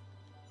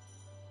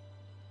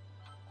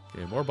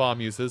 Okay, more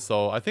bomb uses.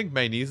 So I think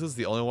Magnesium is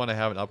the only one I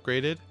haven't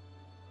upgraded.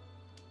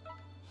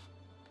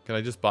 Can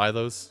I just buy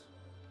those?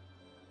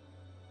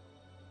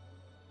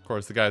 Of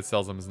course, the guy that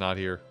sells them is not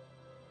here.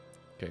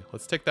 Okay,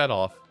 let's take that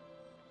off.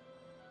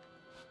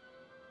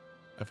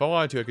 If I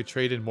wanted to, I could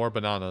trade in more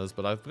bananas,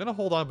 but I'm going to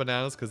hold on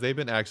bananas because they've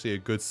been actually a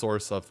good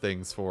source of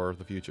things for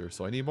the future.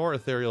 So I need more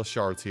ethereal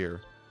shards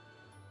here.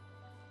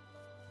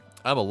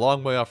 I'm a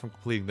long way off from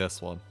completing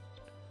this one.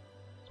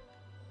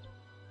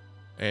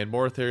 And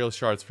more ethereal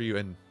shards for you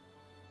and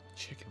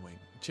chicken wing.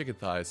 Chicken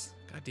thighs.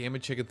 God damn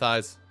it, chicken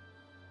thighs.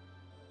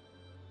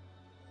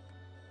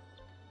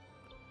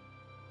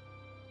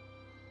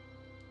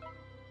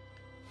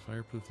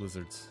 Fireproof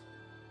lizards.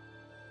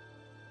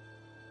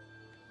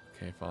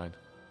 Okay, fine.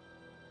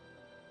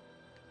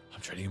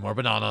 I'm trading more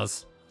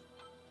bananas.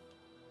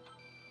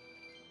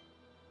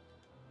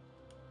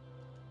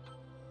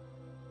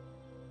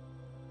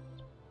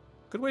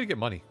 Good way to get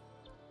money.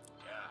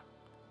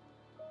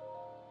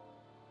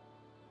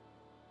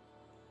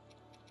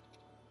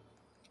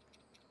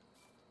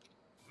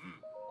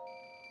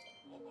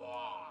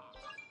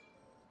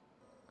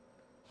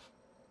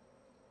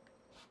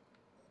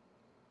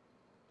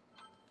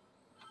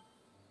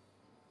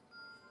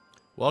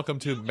 Welcome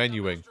to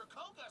menuing.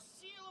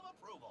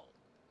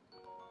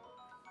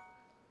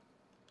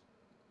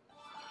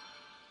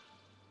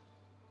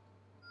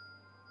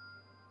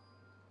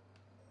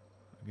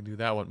 I can do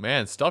that one.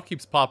 Man, stuff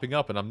keeps popping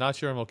up and I'm not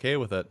sure I'm okay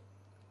with it.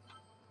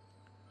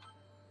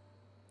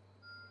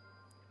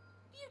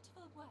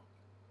 Beautiful work.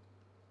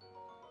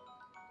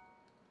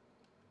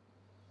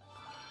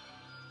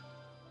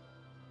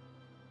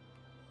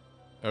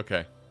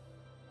 Okay.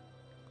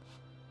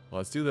 Well,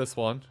 let's do this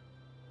one.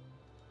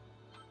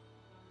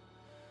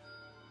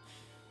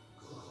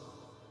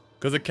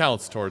 Because it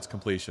counts towards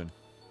completion.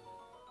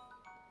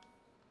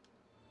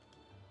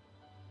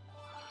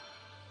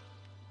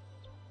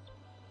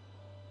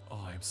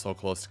 Oh, I'm so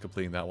close to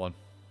completing that one.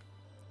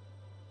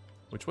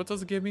 Which, what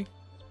does it give me?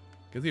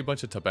 Gives me a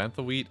bunch of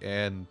Tabantha wheat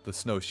and the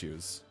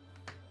snowshoes.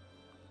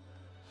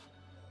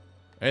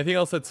 Anything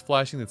else that's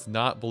flashing that's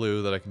not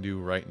blue that I can do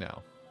right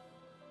now?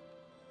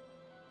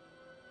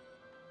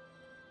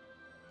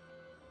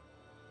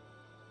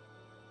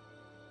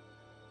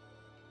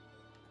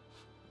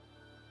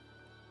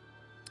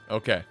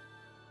 Okay.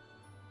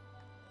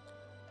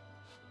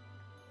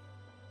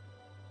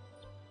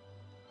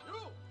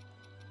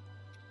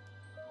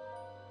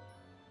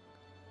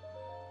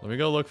 Let me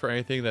go look for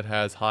anything that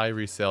has high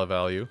resale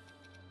value.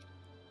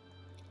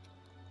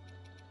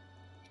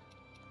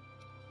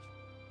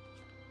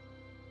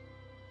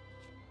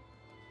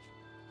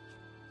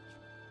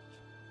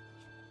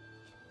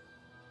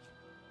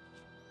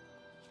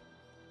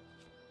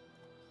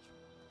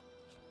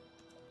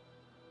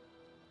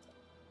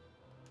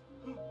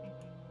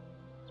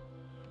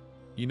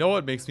 You know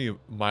what makes me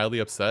mildly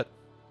upset?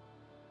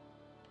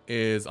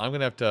 Is I'm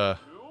gonna have to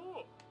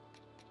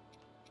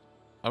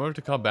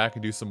come back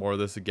and do some more of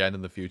this again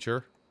in the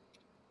future.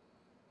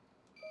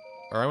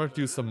 Or I'm gonna have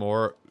to do some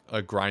more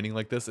grinding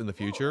like this in the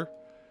future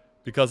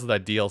because of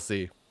that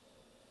DLC.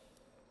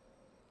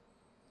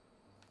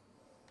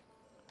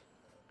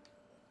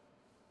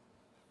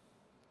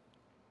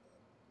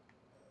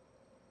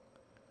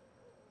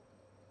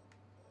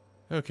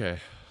 Okay.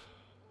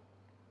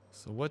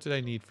 So what did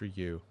I need for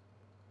you?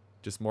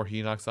 Just more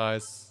Hinox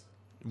eyes?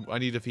 I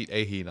need to defeat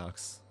a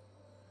Hinox.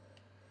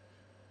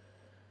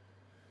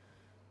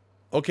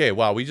 Okay,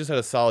 wow, we just had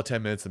a solid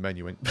 10 minutes of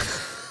menuing.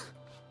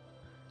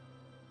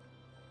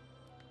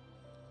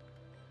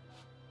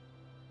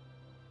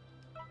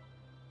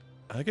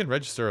 I can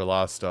register a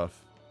lot of stuff.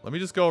 Let me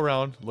just go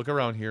around, look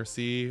around here,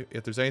 see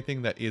if there's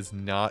anything that is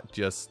not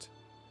just...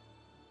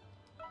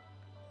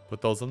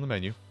 Put those on the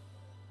menu.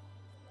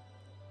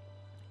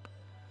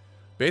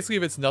 Basically,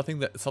 if it's something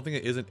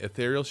that isn't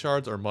ethereal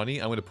shards or money,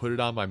 I'm going to put it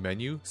on my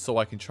menu so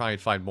I can try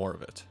and find more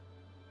of it.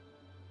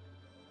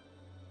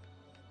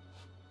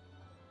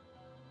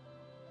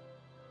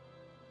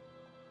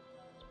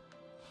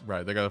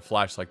 Right, they're going to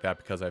flash like that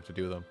because I have to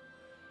do them.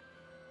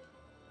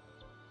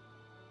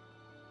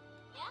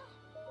 Yeah.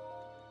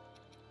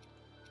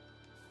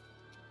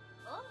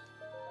 Oh.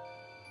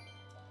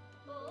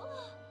 Oh.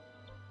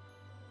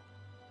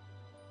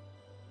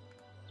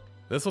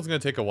 This one's going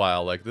to take a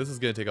while. Like, this is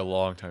going to take a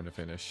long time to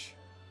finish.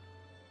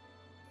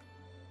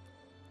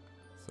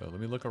 So, let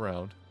me look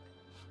around.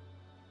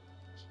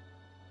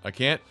 I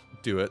can't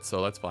do it,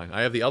 so that's fine.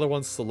 I have the other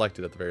ones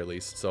selected at the very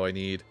least. So, I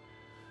need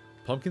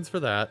pumpkins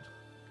for that.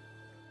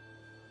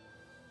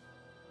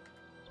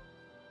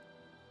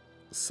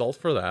 Salt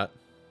for that.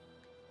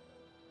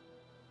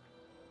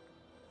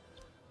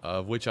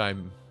 Of which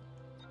I'm...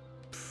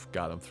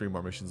 God, I'm 3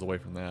 more missions away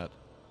from that.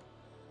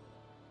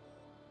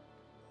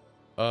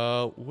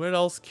 What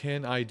else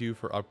can I do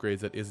for upgrades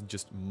that isn't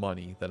just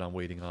money that I'm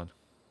waiting on?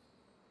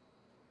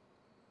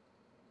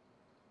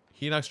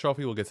 Hinox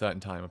trophy, we'll get to that in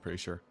time, I'm pretty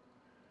sure.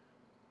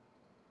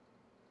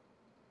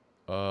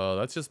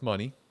 That's just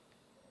money.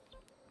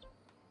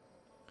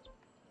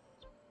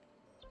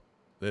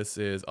 This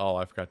is... Oh,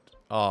 I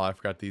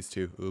forgot these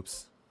two.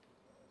 Oops.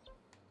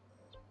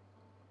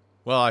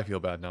 Well, I feel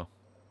bad now.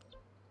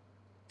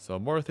 So,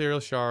 more ethereal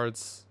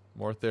shards.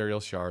 More ethereal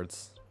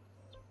shards.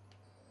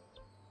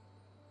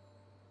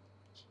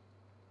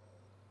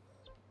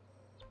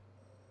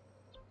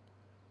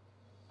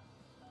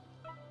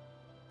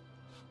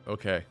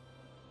 Okay.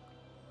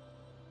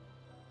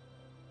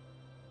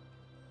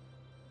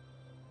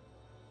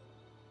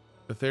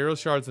 Ethereal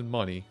shards and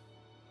money.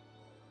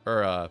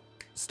 Or,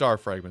 star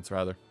fragments,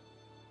 rather.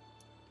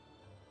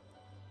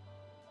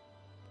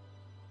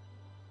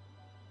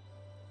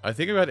 I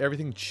think I've got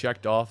everything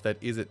checked off that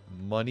isn't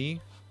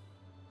money.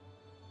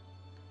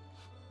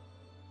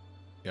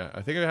 Yeah,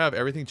 I think I have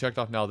everything checked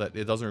off now that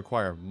it doesn't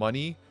require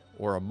money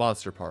or a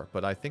monster part.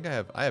 But I think I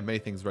have many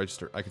things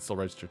registered. I can still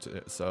register to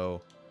it,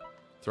 so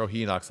throw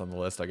Henox on the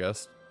list, I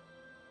guess.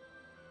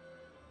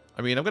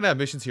 I mean, I'm gonna have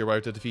missions here where I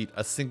have to defeat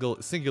a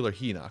singular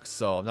Henox,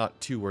 so I'm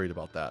not too worried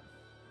about that.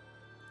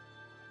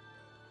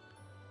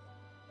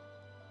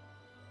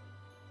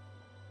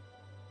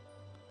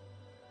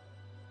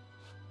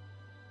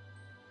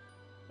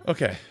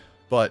 Okay,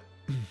 but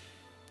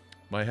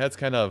my head's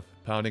kind of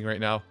pounding right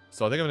now,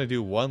 so I think I'm going to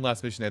do one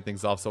last mission to end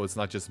things off so it's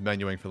not just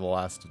menuing for the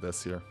last of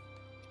this here.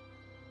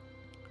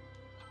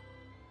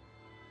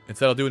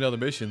 Instead, I'll do another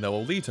mission that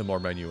will lead to more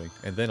menuing,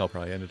 and then I'll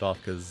probably end it off,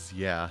 because,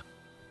 yeah.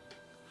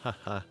 Ha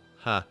ha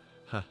ha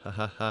ha ha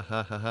ha ha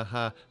ha ha ha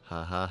ha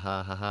ha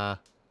ha ha ha.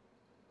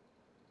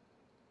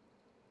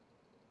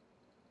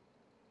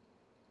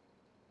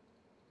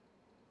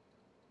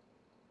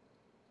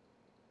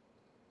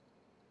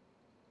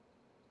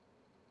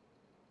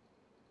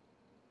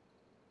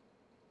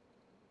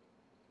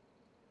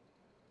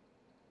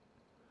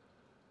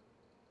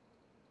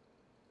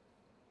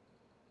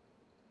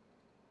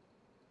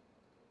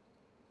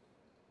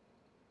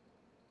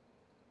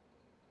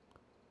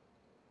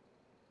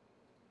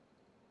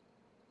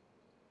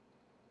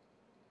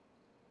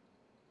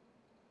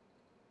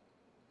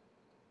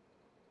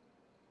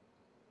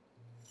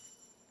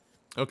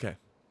 Okay.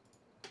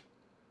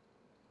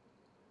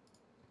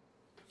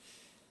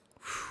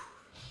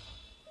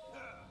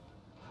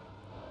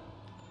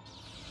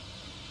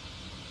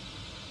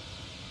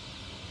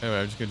 Anyway,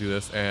 I'm just gonna do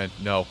this, and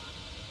no.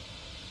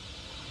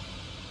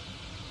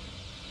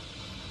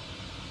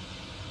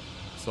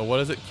 So what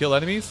is it? Kill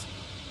enemies?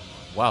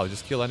 Wow,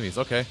 just kill enemies.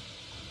 Okay.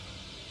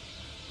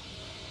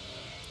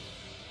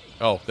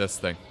 Oh, this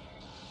thing.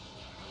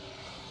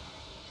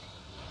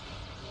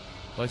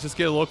 Let's just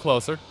get a little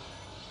closer.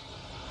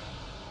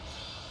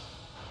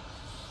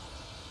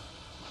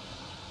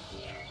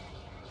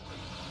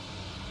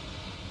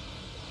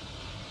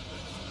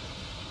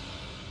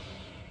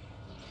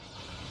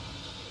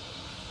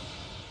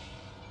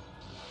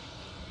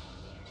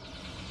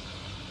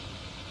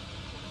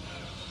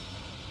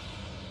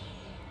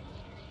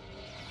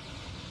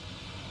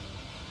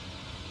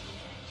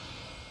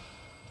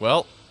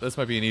 Well, this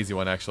might be an easy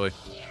one, actually.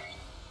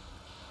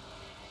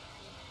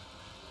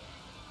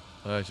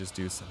 Let's just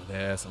do some of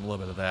this and a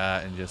little bit of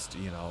that and just,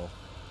 you know,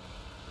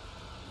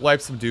 wipe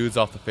some dudes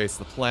off the face of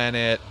the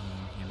planet.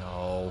 And, you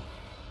know.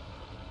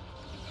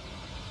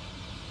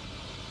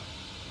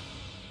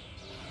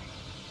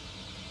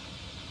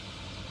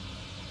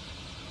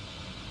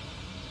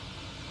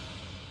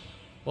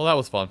 Well, that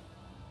was fun.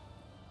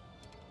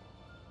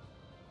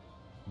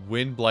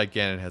 Wind Blight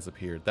Ganon has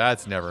appeared.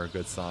 That's never a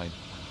good sign.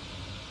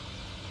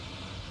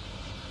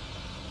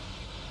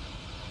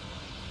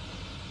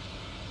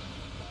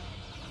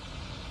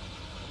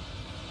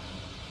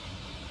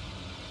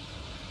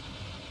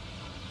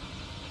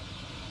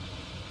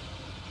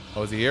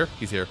 Oh, is he here?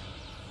 He's here.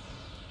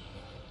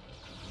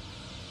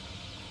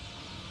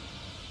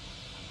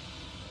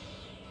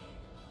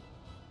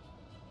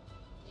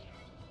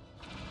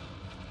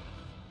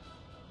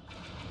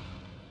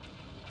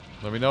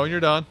 Let me know when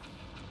you're done.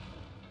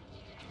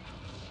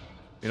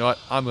 You know what?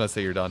 I'm gonna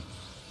say you're done.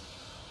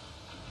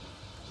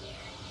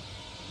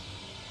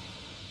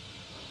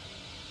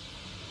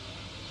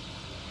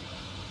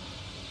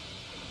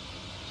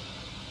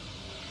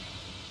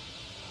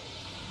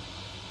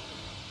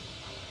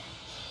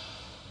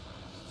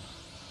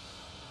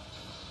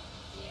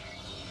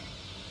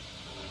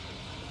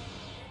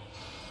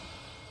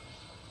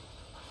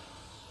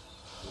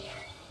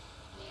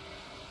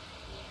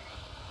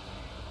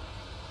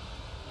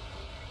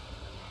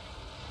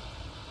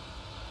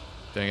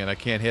 Dang it, I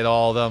can't hit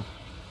all of them.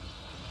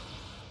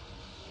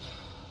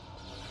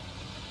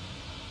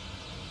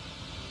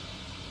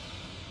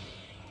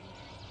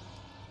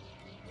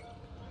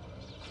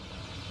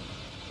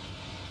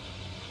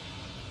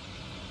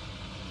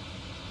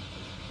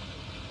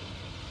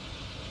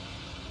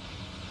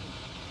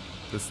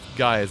 This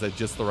guy is at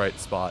just the right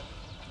spot.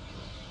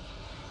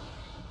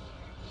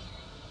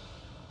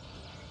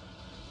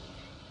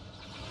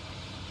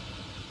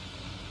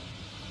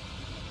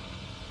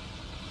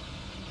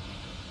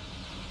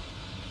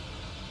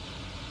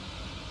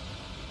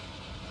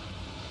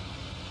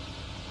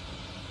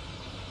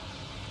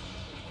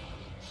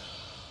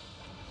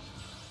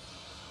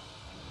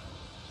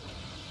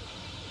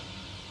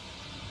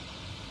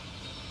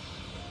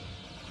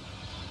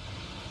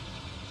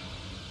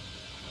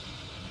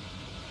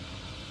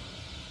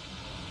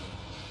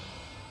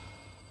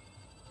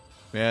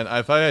 Man,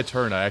 if I had a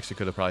turn, I actually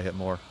could have probably hit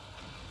more.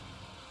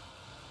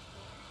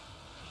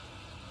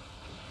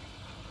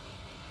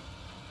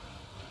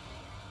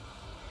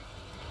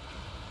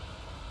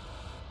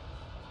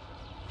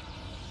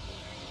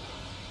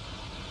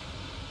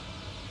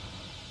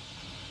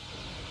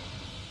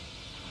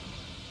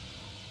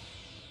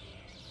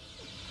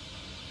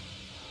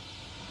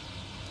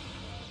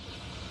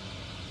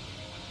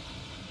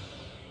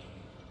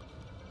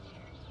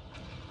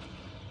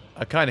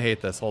 I kind of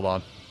hate this. Hold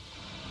on.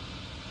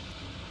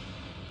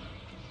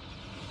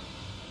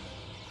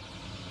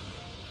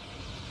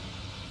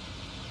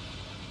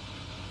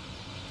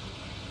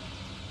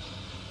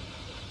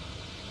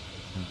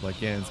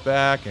 Blackgan's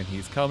back, and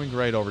he's coming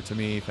right over to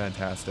me.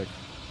 Fantastic.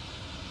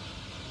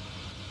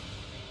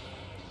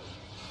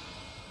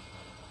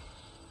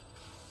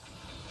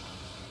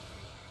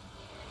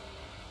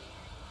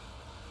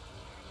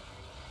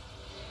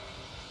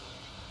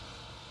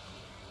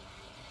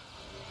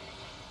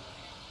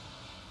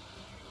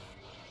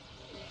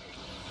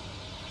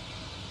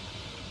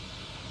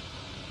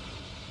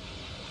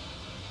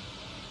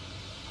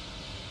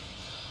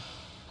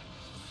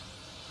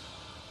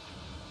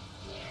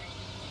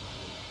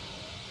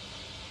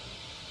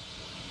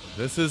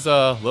 This is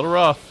a little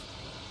rough.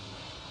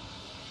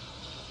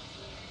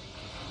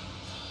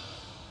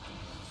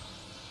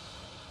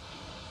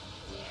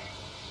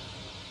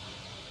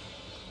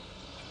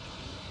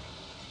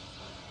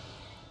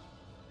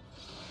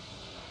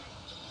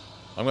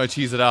 I'm going to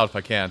cheese it out if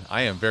I can.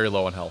 I am very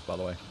low on health, by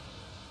the way.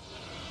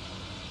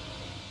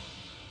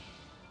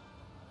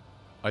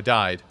 I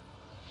died.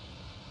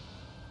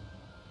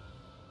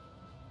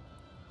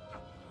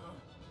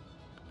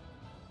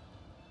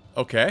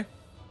 Okay.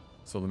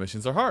 So the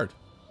missions are hard.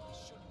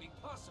 This shouldn't be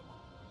possible.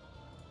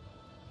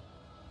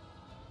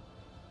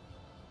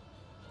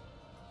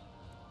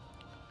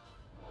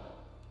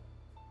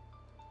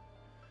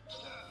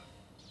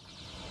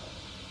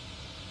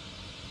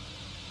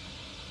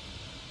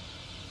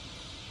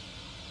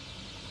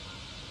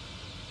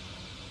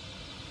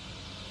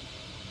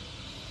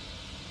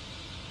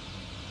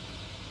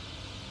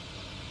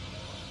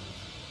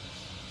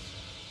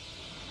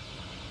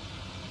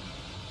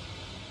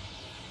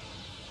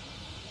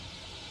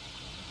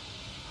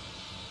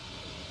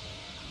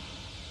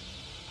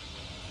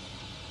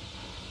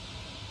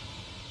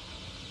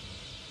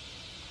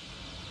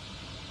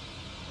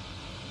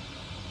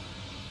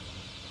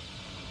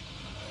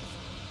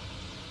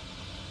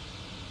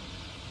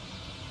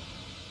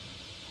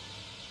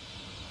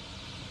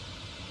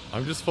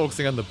 I'm just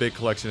focusing on the big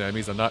collection of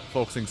enemies. I'm not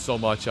focusing so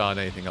much on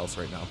anything else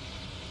right now.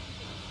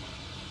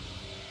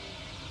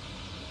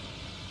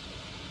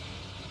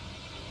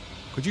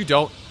 Could you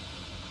don't?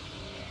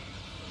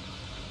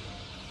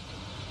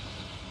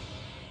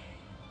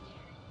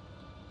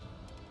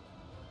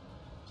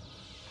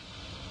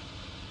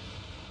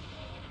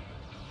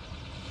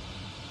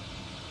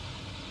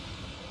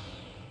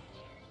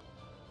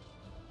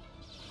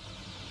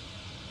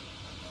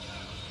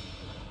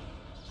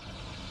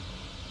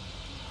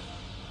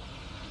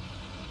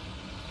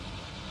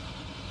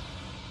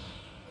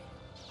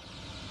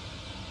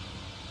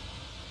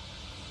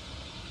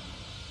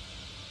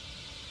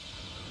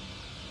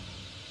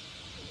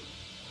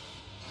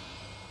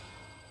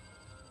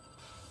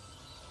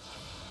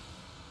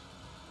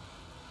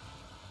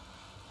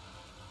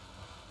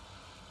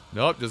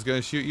 Nope, just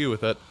gonna shoot you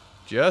with it.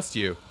 Just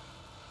you.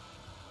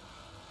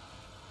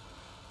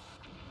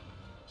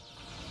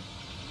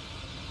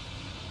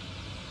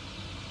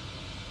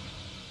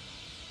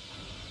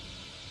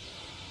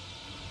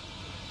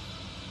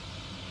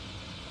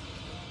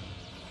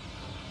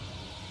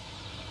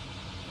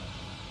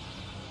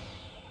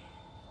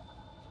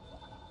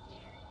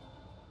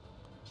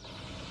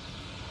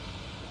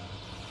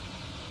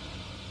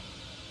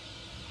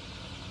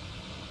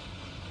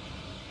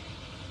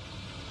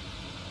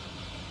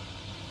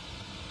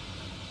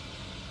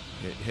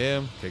 Hit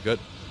him. Okay, good.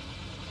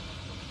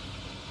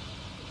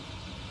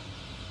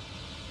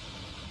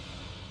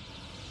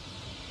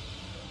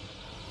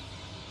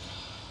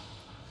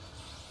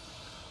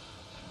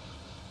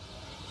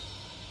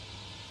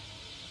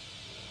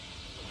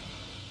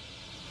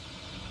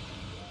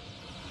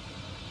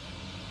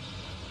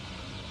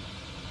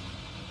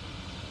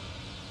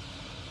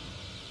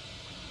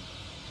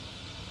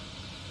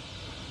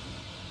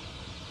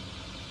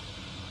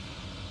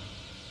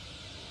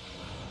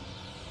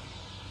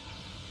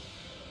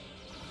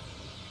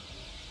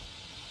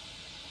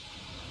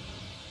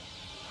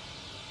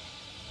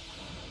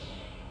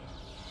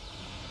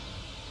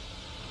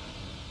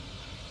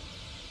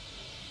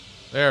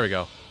 There we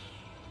go.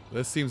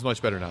 This seems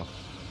much better now.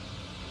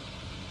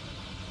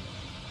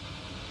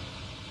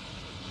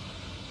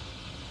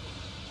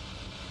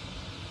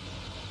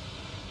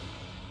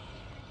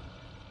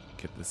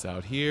 Get this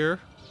out here.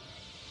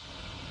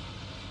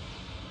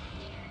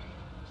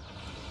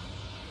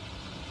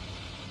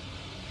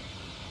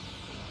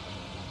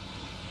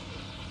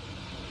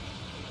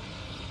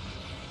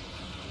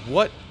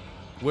 What?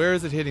 Where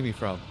is it hitting me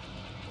from?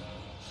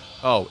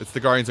 Oh, it's the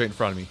Guardians right in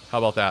front of me. How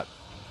about that?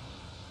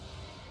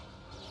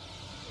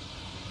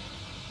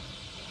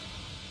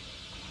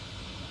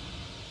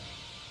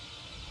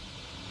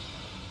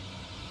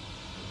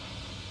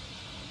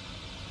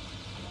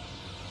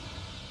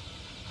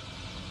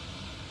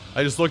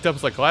 I just looked up,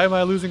 it's like, why am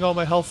I losing all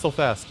my health so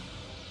fast?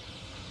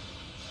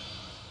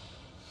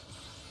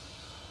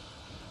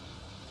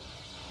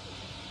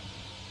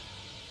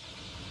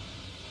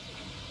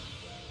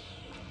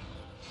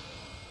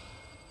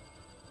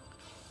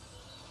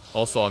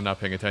 Also, I'm not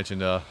paying attention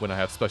to when I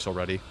have special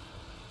ready.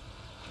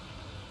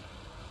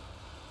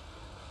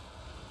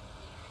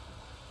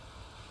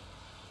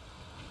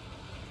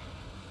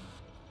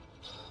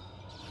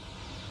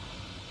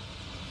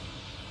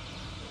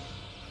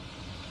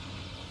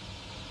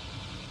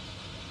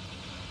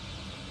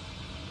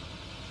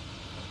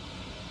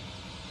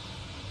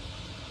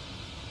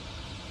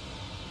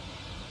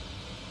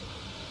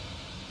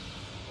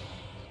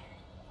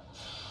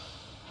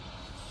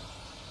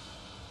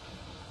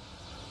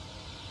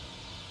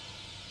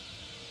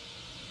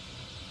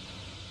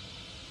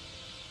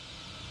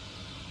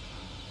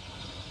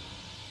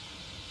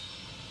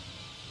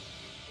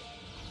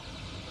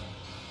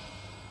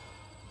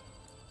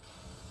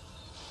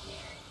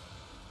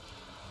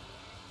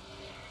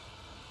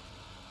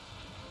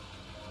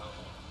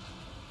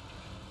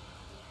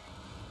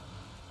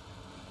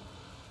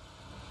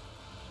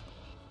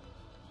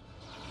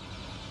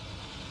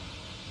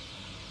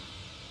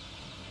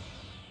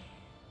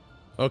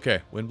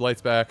 Okay,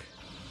 Windblight's back.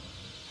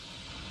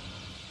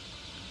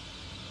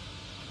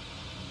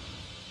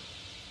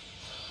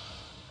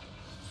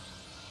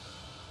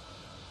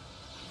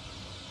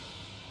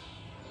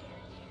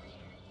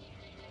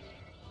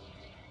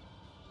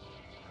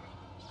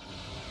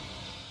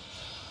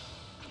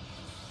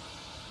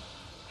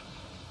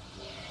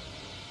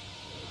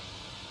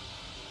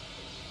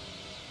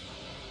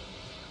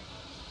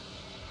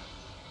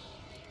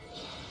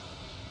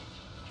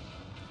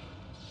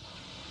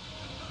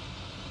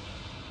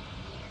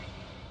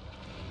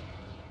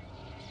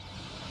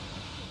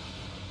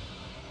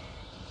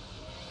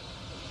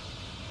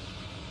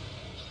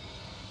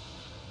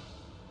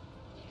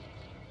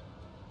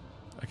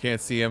 I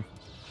can't see him.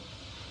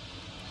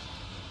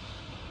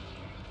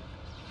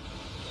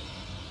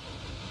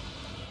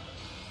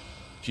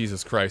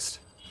 Jesus Christ.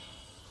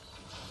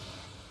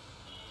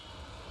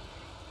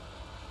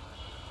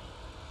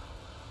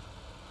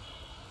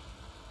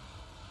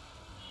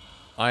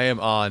 I am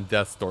on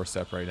death's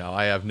doorstep right now.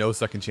 I have no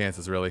second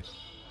chances, really.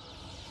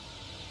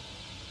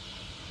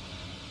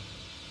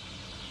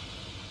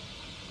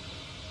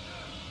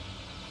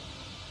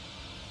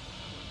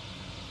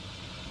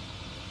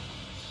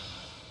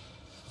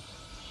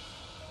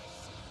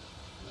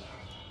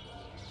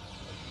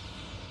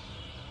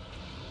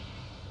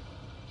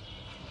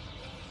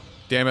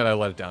 Damn it, I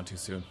let it down too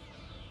soon.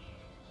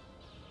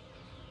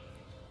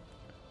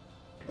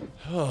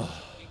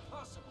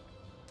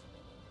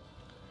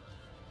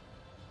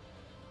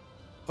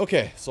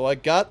 Okay, so I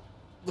got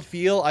the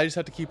feel. I just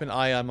have to keep an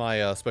eye on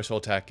my special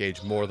attack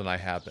gauge more than I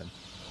have been.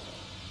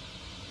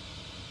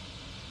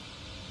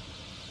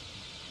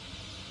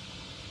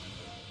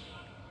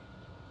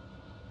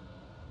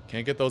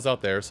 Can't get those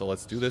out there, so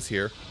let's do this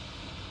here.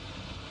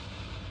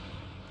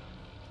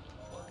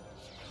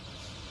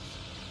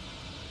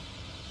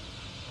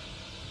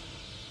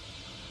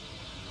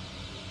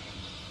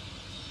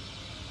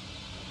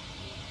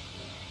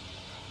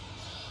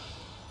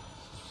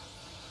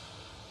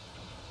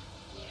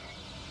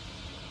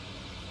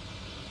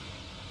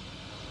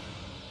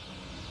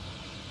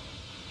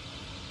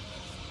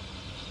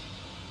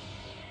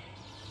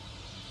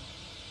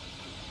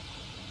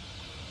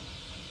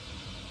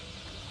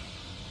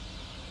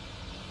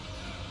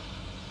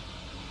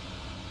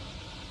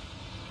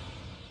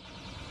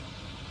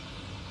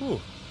 Ooh.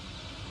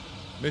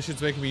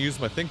 Mission's making me use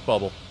my think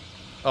bubble.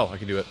 Oh, I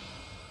can do it.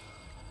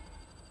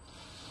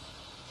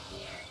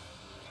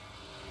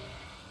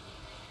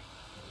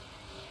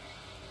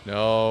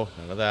 No,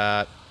 none of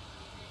that.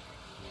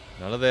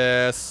 None of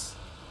this.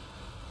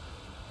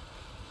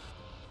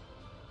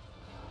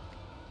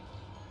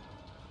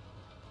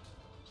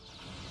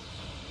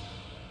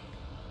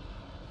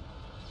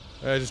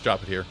 Just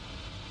drop it here.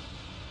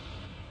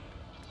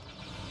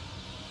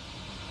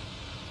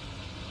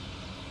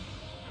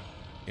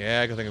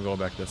 Yeah, I think I'm going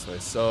back this way.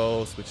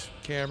 So, switch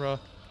camera.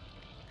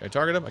 Can I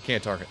target him? I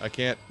can't target. I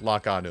can't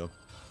lock onto him.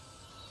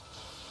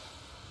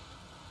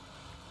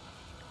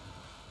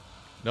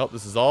 Nope,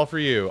 this is all for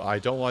you. I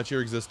don't want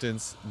your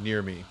existence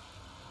near me.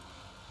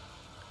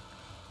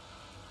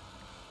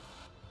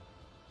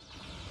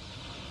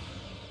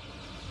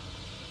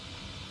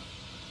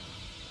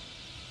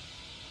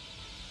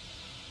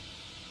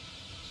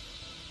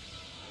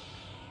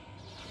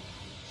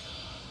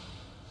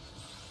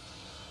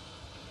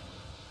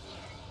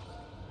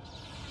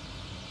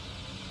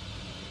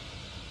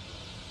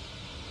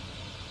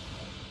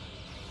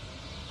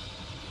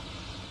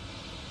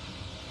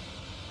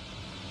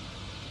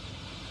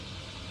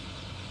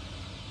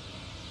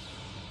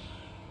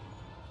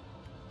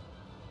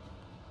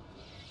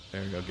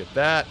 There we go, get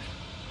that.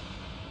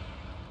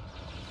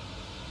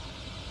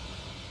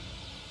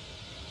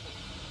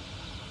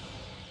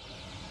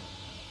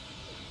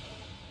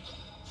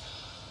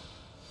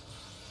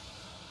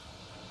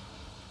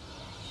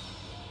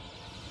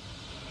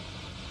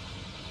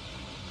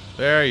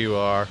 There you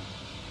are.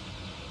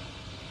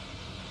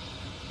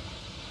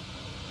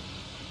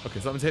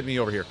 Okay, something's hitting me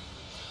over here.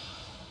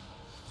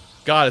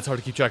 God, it's hard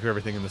to keep track of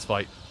everything in this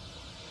fight.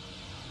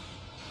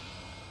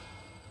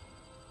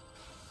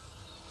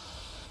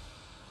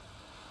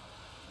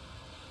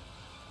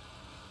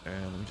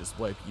 And let me just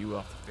wipe you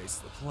off the face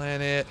of the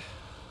planet.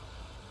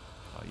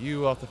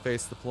 You off the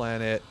face of the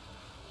planet.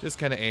 Just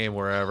kind of aim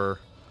wherever.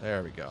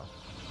 There we go.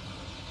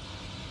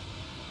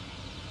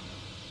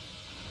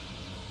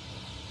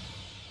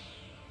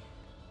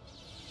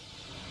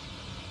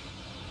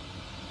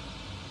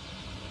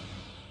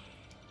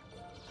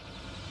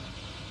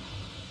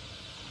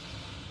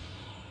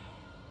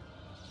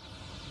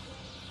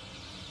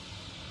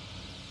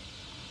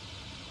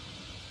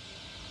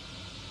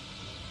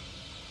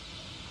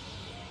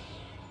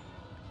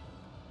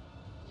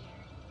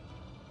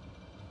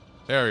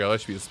 There we go,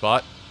 that should be the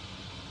spot.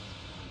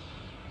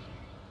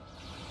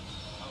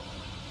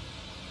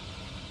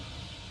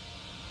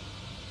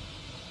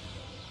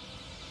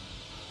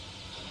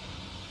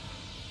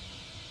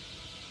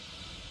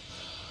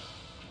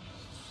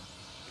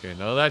 Okay,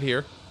 none of that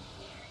here.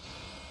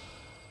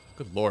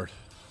 Good lord.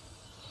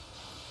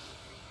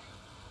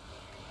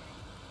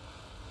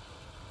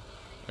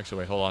 Actually,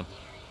 wait, hold on.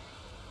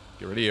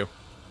 Get rid of you.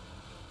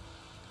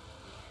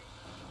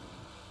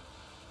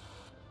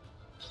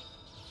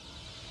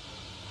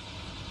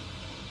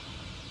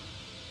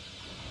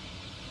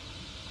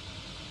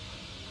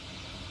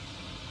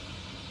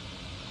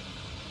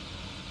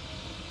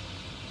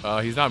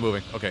 He's not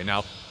moving. Okay,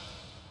 now.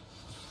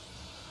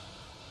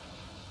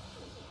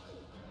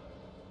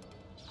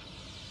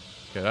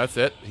 Okay, that's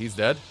it. He's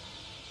dead.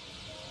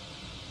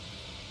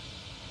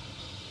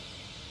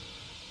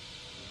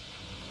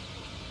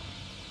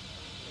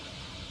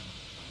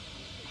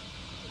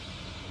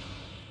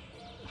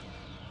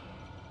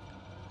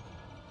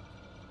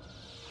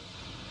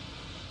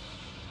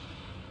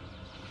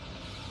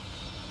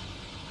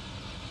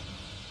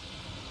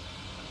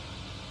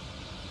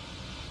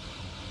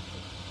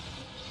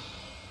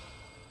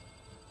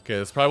 Okay,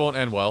 this probably won't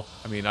end well.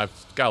 I mean, I've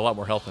got a lot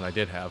more health than I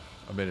did have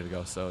a minute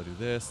ago. So do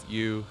this.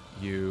 You,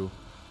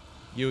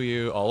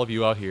 all of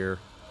you out here.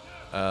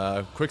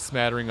 Quick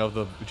smattering of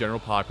the general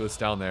populace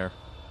down there.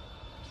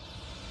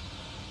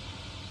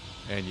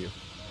 And you.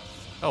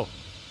 Oh.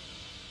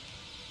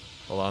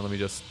 Hold on, let me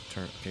just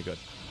turn. Okay, good.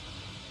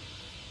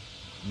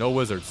 No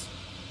wizards.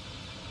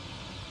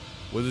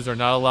 Wizards are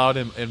not allowed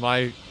in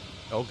my...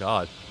 Oh,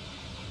 God.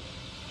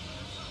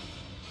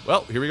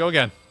 Well, here we go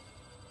again.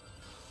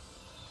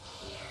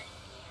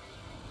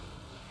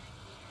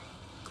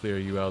 Clear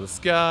you out of the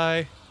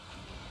sky.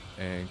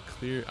 And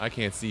clear... I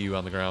can't see you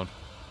on the ground.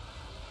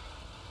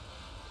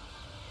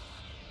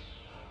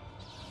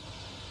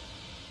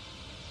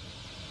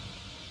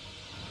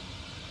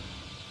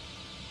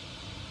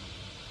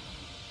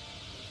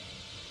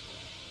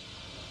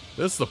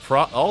 This is the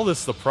all this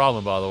is the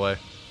problem, by the way.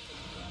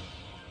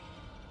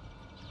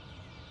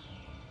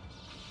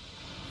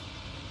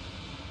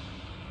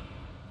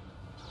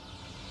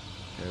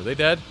 Okay, are they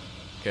dead?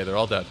 Okay, they're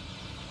all dead.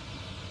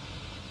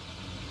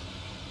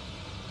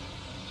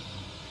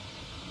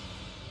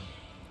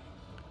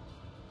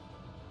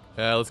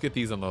 Let's get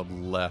these on the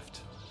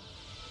left.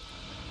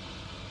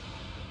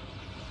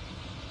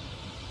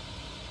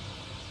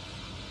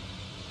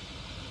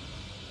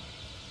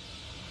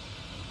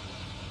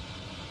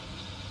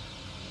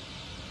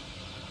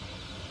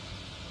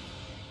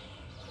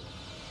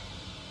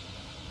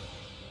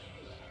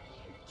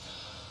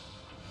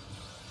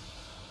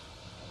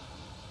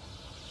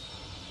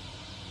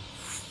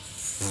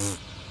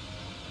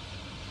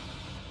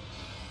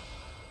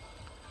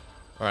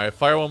 Alright,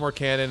 fire one more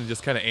cannon and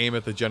just kind of aim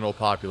at the general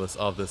populace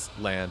of this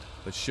land.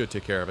 That should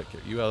take care of it.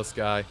 Get you out of the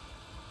sky.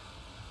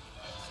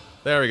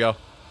 There we go.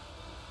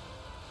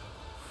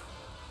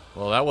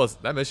 Well,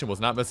 that mission was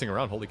not messing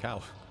around. Holy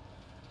cow.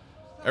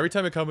 Every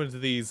time I come into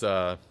these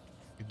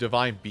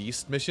Divine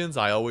Beast missions,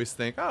 I always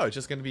think, oh, it's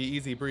just going to be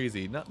easy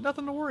breezy.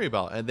 Nothing to worry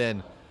about. And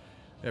then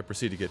I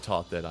proceed to get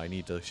taught that I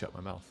need to shut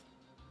my mouth.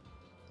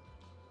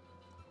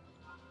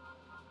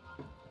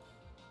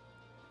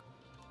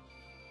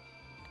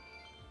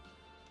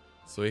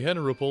 So we hit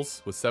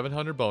Ruples with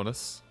 700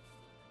 bonus.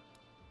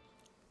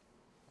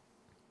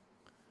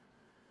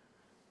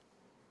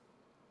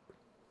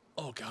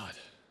 Oh god.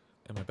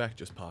 And my back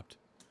just popped.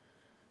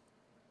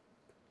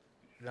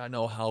 Did not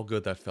know how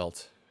good that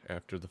felt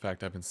after the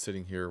fact I've been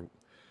sitting here.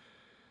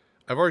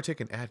 I've already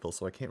taken Advil,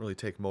 so I can't really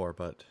take more,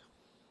 but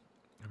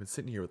I've been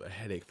sitting here with a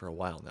headache for a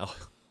while now.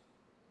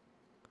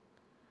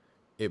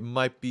 It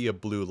might be a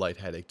blue light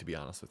headache, to be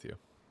honest with you.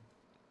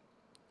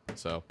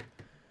 So...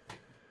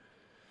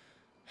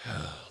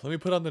 let me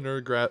put on the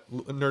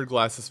nerd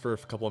glasses for a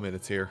couple of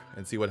minutes here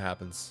and see what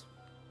happens.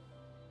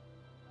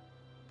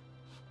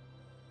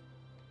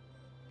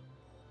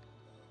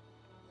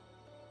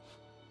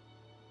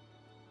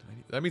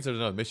 That means there's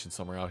another mission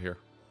somewhere out here.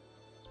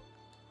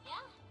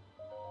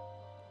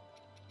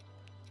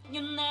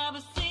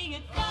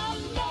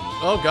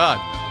 Oh god.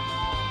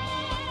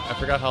 I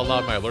forgot how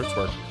loud my alerts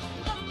were.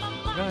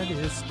 God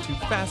is too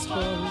fast for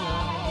your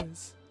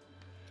eyes.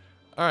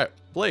 Alright,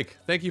 Blake,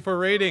 thank you for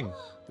raiding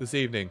this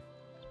evening.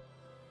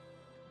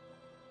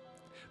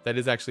 That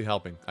is actually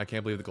helping. I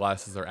can't believe the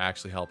glasses are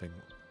actually helping.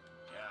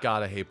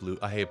 God, I hate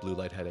blue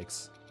light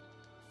headaches.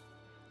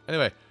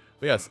 Anyway,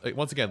 But yes,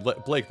 once again,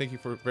 Blake, thank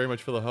you very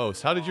much for the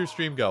host. How did your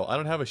stream go? I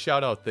don't have a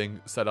shout out thing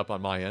set up on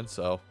my end,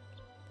 so.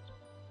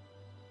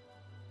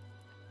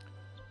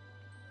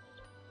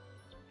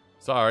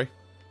 Sorry.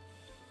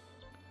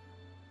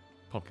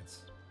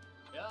 Pumpkins.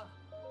 Yeah.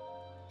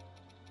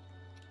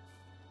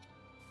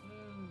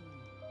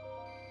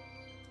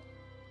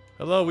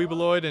 Hello,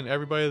 Weebeloid, and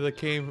everybody that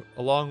came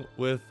along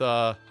with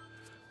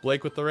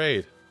Blake with the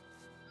raid.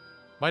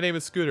 My name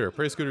is Scooter.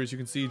 Prey Scooter, as you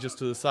can see just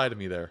to the side of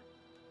me there.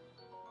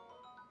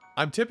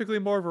 I'm typically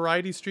more of a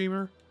variety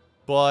streamer,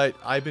 but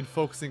I've been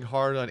focusing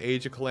hard on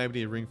Age of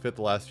Calamity and Ring Fit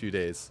the last few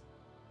days.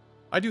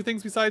 I do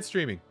things besides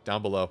streaming,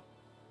 down below.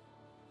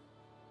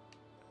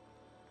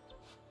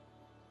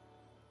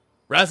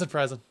 Razin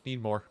Frazin,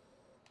 need more.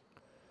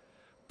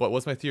 But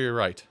was my theory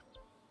right?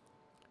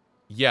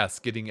 Yes,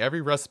 getting every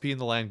recipe in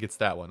the land gets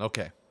that one.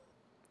 Okay.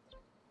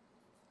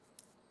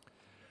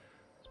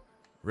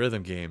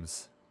 Rhythm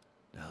games.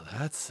 Now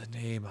that's a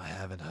name I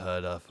haven't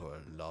heard of for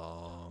a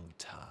long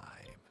time.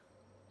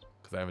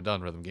 Because I haven't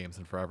done rhythm games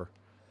in forever.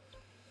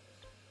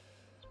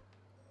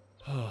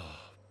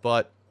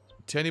 But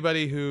to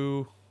anybody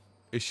who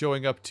is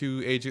showing up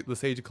to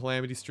this Age of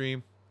Calamity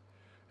stream,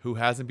 who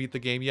hasn't beat the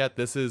game yet,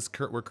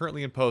 we're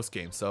currently in post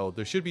game, so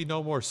there should be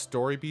no more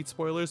story beat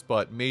spoilers,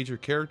 but major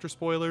character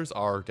spoilers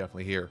are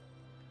definitely here.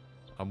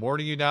 I'm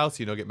warning you now, so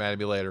you don't get mad at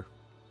me later.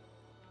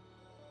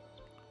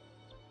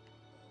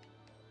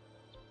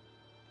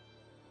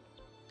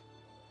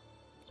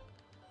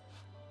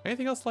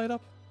 Anything else light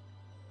up?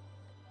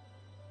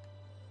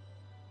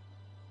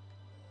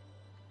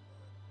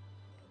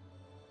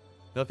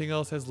 Nothing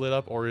else has lit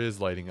up or is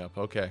lighting up.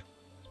 Okay.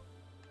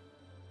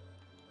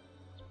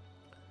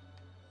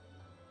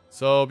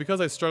 So because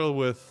I struggled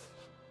with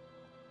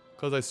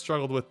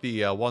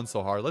the one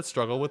so hard, let's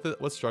struggle with it.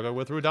 Let's struggle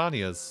with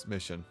Rudania's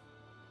mission.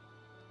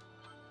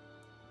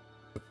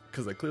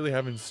 Because I clearly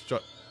haven't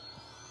struggled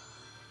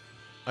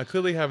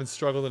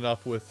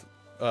enough with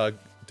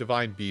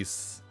Divine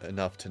Beasts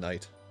enough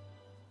tonight.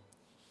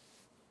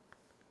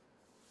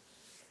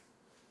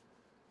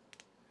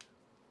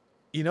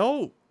 You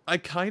know, I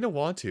kind of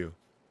want to.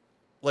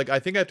 Like, I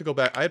think I have to go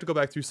back. I have to go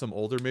back through some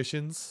older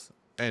missions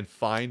and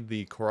find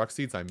the Korok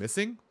seeds I'm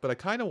missing. But I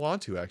kind of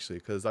want to, actually,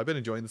 because I've been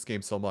enjoying this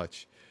game so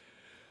much.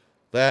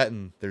 That,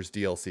 and there's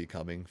DLC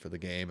coming for the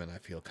game, and I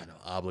feel kind of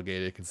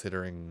obligated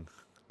considering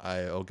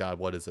oh god,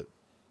 what is it?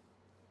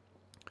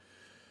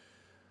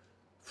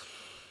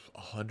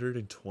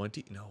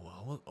 120?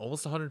 No,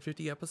 almost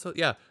 150 episodes?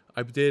 Yeah,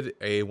 I did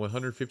a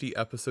 150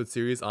 episode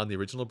series on the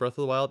original Breath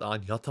of the Wild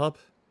on YouTube.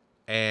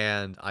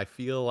 And I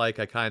feel like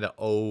I kind of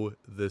owe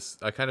this.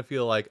 I kind of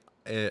feel like,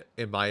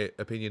 in my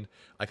opinion,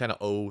 I kind of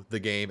owe the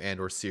game and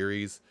or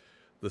series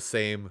the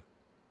same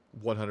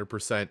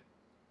 100%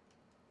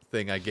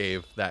 thing I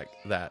gave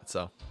that.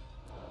 So,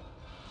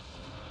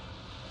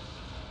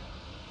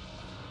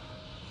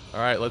 all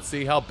right, let's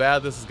see how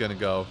bad this is gonna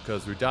go,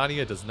 because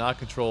Rudania does not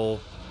control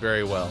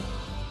very well.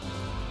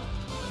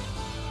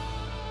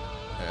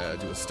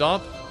 Do a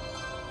stomp.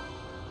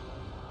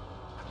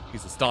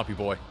 He's a stompy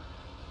boy.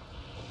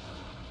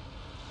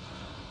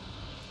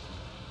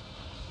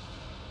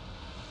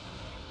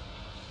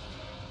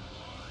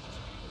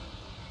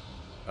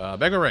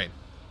 Mega Rain.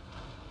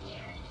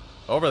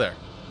 Over there.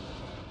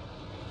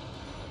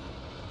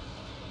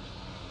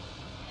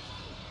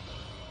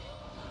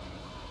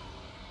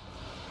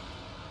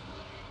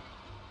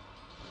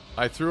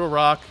 I threw a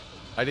rock.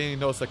 I didn't even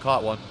notice I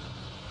caught one.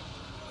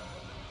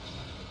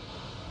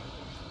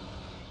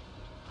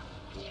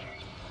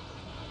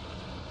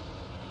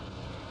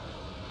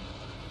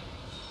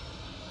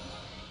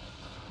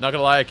 Not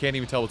gonna lie, I can't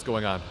even tell what's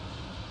going on.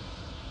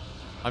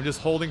 I'm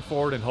just holding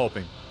forward and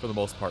hoping, for the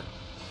most part.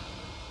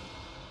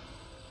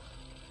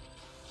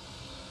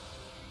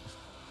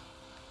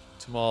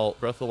 Tamal,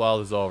 Breath of the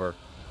Wild is over.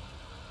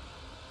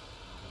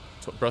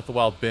 Breath of the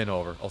Wild been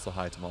over. Also,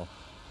 hi, Tamal.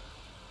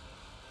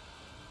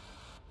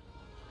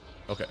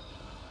 Okay.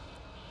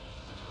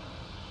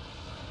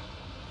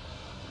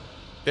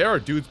 There are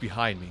dudes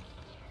behind me.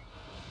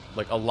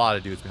 Like, a lot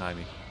of dudes behind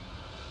me.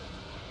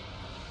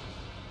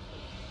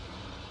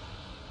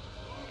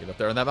 Get up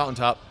there on that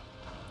mountaintop.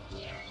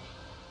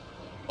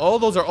 Oh,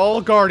 those are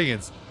all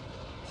Guardians.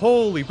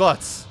 Holy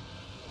butts.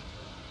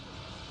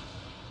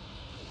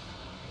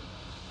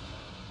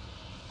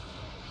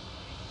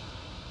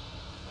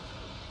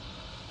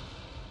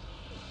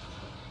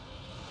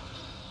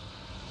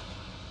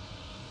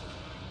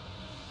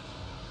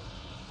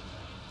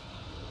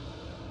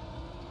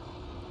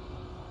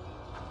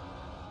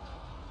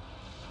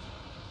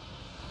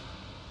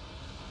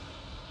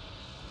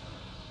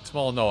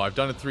 Small, no, I've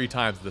done it 3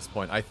 times at this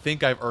point. I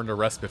think I've earned a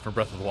respite from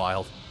Breath of the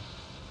Wild.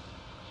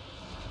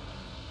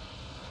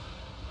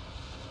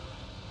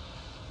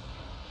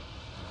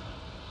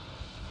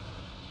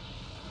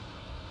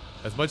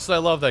 As much as I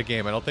love that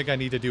game, I don't think I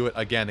need to do it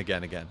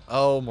again.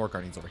 Oh, more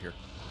Guardians over here.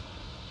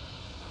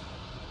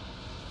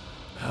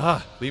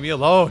 Ah, leave me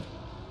alone.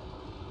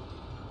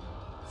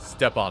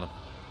 Step on him.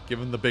 Give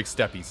him the big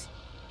steppies.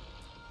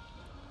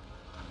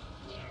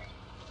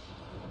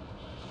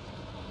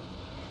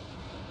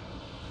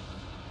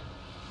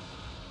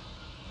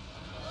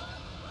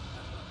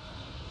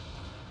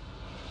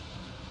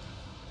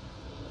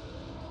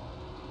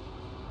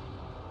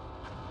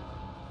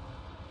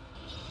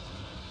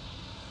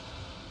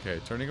 Okay,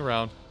 turning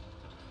around.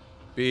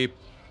 Beep.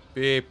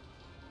 Beep.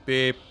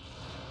 Beep.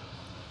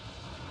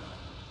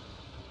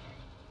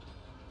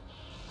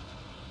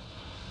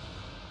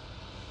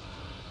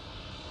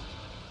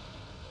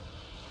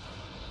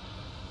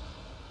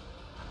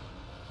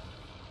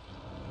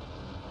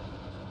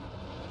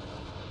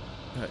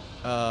 Okay,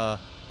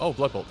 oh,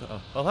 Blood Bolt.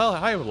 Oh, hell,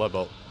 I have a Blood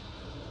Bolt.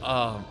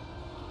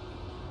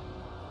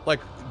 Like,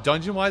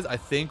 dungeon-wise, I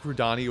think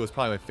Rudani was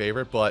probably my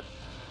favorite, but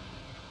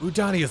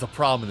Rudani is a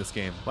problem in this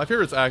game. My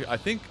favorite is, I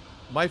think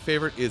my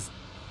favorite is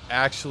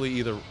actually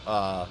either,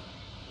 oh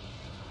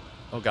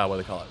god, what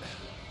do they call it?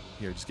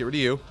 Here, just get rid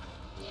of you.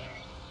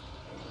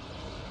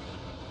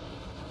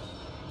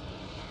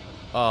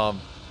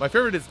 My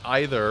favorite is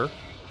either,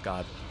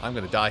 god, I'm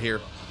gonna die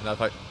here. Not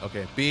if I,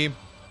 okay, beam.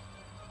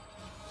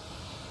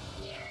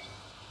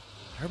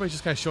 Everybody's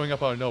just kind of showing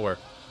up out of nowhere.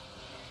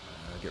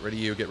 Get rid of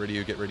you, get rid of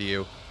you, get rid of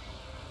you.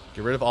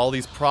 Get rid of all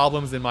these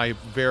problems in my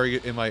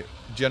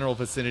general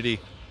vicinity.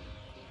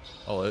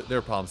 Oh, there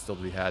are problems still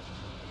to be had.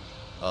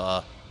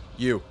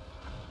 You.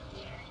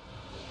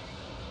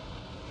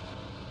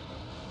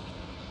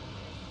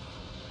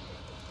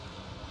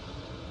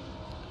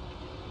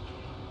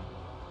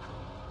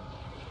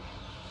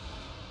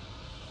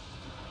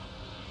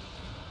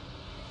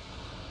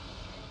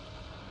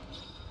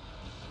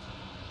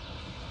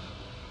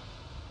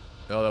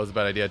 Oh, that was a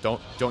bad idea.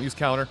 Don't use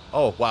counter.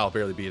 Oh, wow,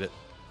 barely beat it.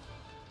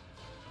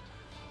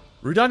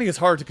 Rudani is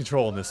hard to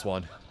control in this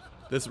one.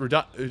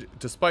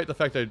 Despite the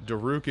fact that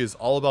Daruk is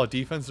all about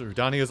defense,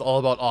 Rudani is all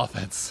about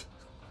offense.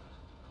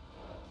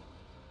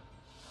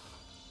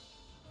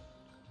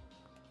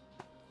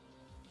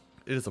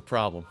 It is a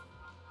problem.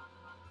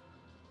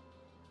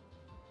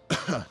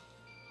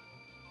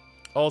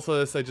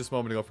 Also, as I said just a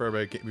moment ago,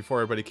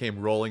 before everybody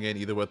came rolling in,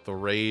 either with the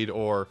raid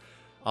or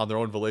on their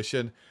own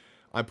volition,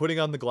 I'm putting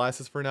on the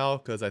glasses for now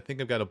because I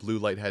think I've got a blue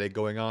light headache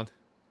going on.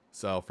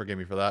 So forgive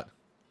me for that.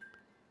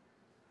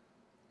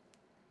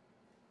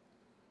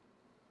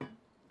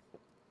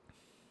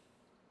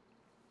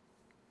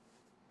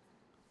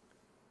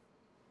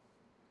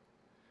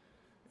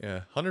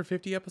 Yeah,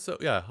 150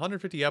 episodes. Yeah,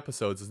 150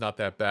 episodes is not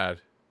that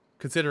bad,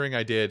 considering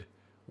I did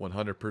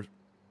 100%.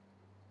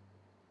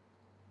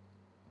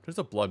 There's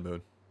a blood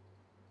moon.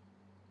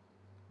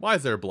 Why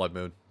is there a blood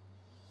moon?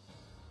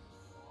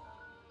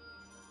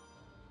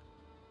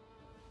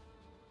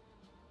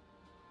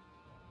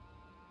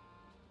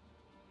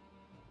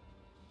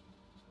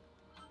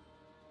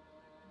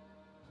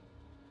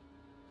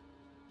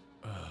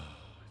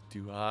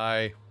 Do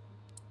I?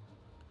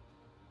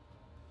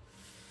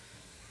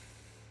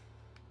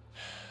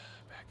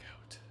 Back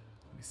out.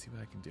 Let me see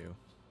what I can do.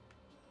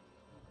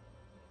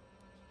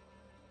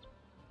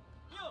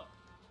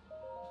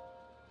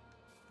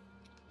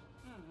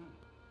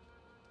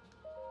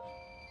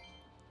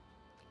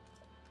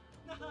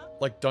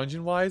 Like,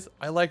 dungeon-wise,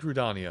 I like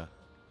Rudania.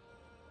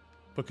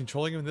 But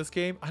controlling him in this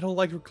game, I don't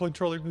like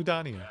controlling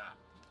Rudania.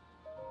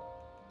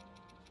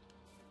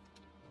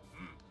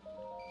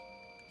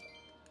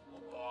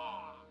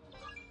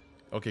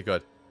 Okay,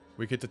 good.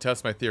 We get to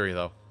test my theory,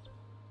 though.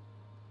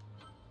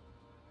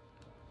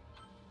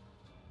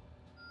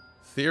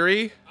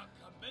 Theory?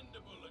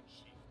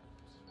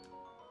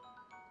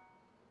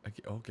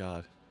 Oh,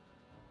 God.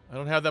 I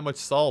don't have that much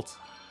salt.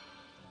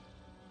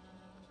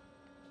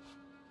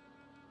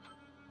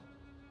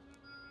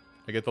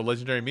 I get the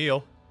legendary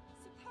meal.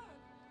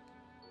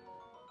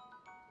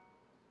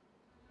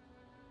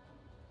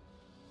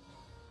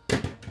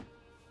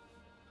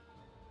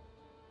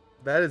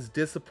 That is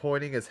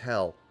disappointing as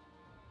hell.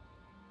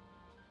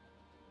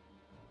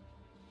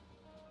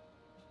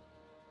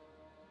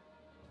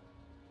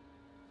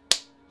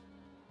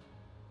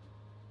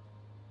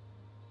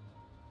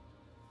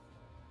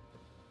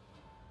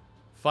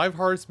 Five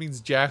hearts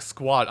means jack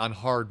squat on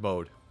hard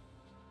mode.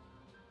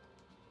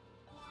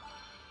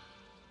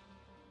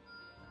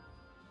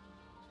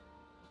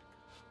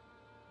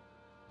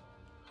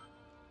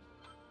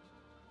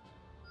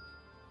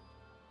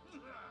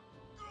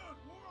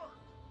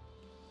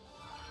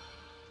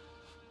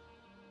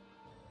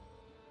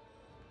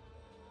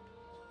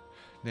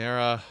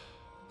 Nara,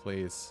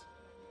 please.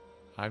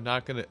 I'm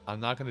not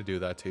gonna do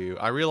that to you.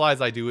 I realize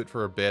I do it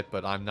for a bit,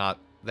 but I'm not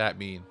that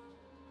mean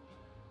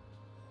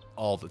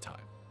all the time.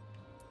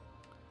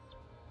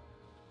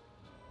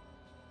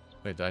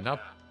 Wait, did I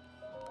not?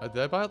 Did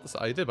I buy out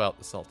the? I did buy out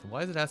the salt. And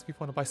why does it ask me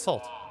if I want to buy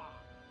salt?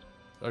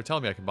 They're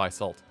telling me I can buy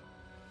salt.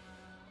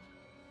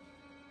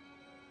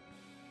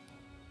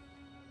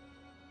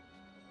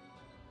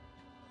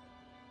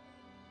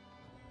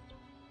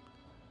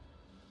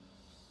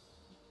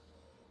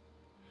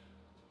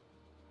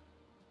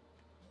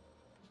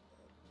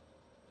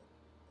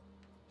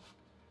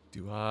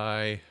 Do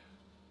I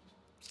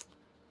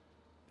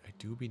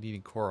do be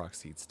needing Korok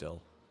seeds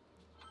still.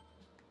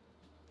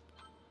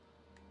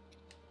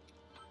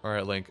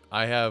 Alright, Link.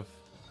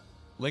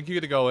 Link, you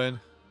get to go in,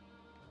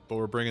 but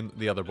we're bringing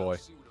the other boy.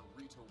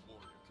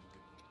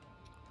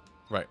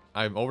 Right.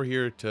 I'm over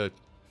here to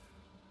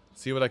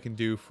see what I can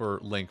do for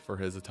Link for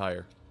his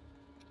attire.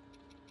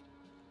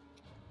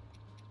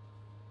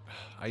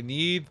 I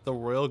need the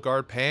Royal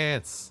Guard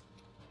pants.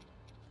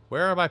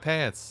 Where are my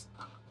pants?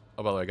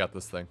 Oh, by the way, I got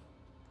this thing.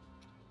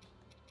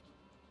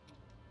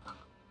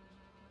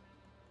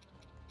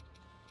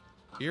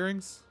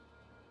 Earrings?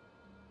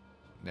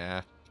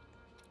 Nah.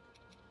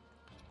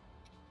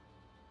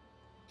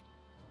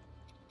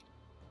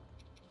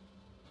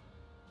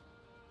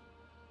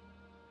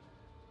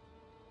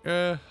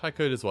 I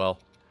could as well.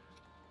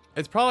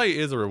 It probably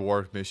is a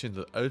reward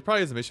mission. It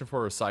probably is a mission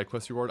for a side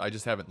quest reward. I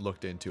just haven't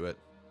looked into it.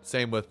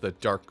 Same with the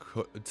dark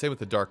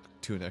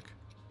tunic.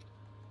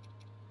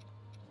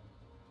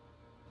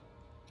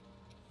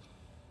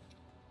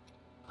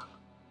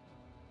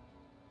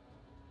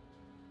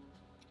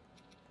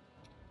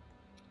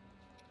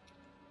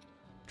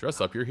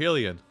 Dress up your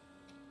Helion.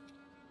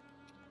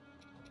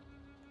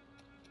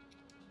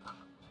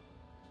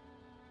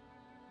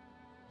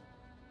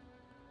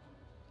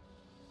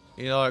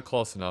 You know what?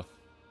 Close enough.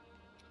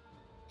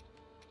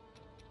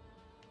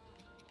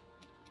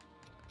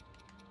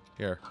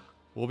 Here.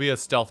 We'll be a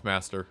stealth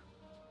master.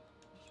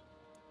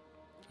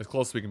 As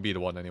close as we can be to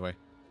one, anyway.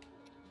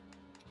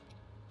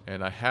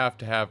 And I have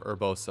to have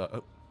Urbosa.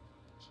 Oh.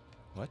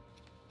 What?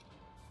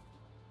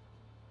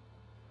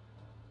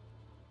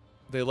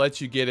 They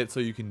let you get it so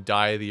you can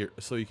dye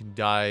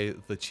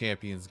the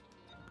champion's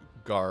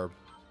garb.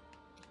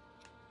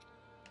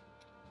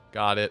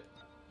 Got it.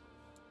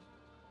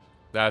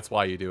 That's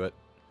why you do it.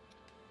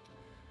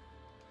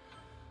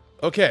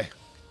 Okay.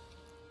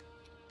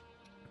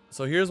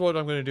 So here's what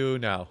I'm going to do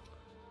now.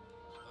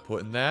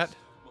 Putting that.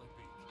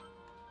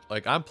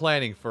 Like, I'm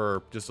planning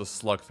for just a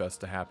slugfest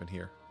to happen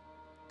here.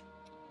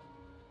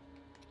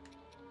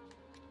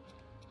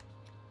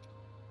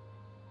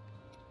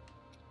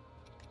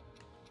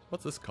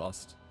 What's this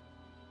cost?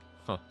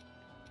 Huh.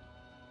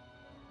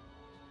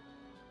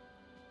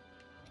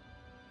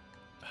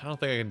 I don't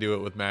think I can do it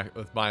with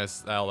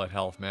minus all that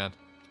health, man.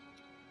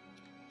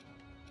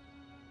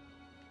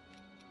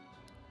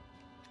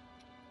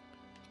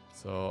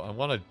 So, I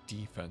want a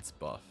defense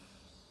buff.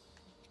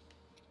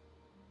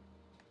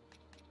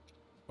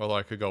 Although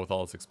I could go with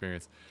all this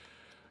experience.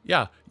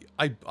 Yeah,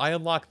 I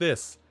unlock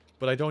this,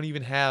 but I don't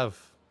even have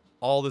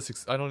all this.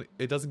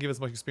 It doesn't give as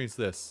much experience as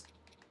this.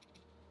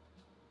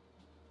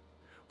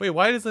 Wait,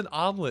 why does an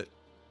omelet?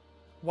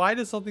 Why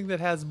does something that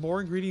has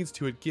more ingredients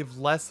to it give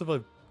less of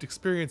a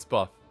experience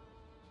buff?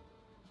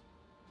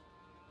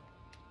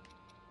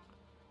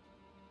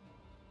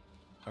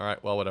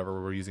 Alright, well,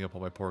 whatever. We're using up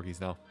all my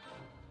porgies now.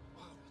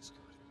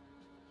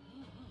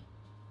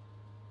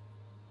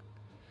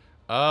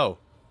 Oh.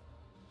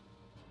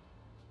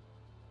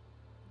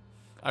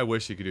 I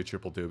wish you could do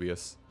triple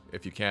dubious.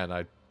 If you can,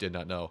 I did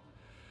not know.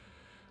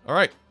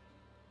 Alright.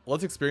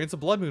 Let's experience a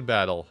Blood Moon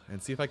battle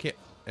and see if I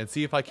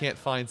can't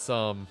find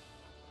some.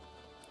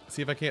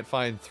 See if I can't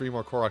find 3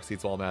 more Korok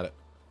seeds while I'm at it.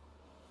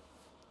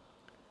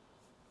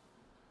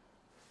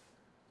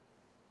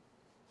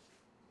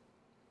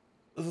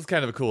 This is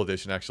kind of a cool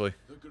addition, actually.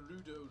 The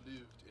Gerudo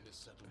lived in a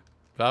settlement.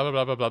 Blah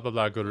blah blah blah blah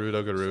blah blah.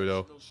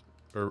 Gerudo.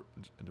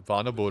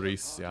 Vana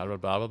Boris. Yeah. Blah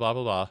blah blah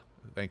blah blah.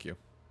 Thank you.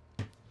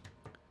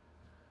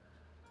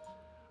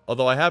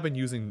 Although I have been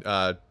using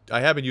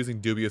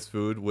dubious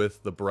food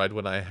with the bread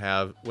when I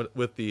have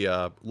with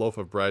the loaf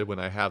of bread when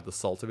I have the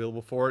salt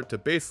available for it to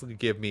basically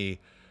give me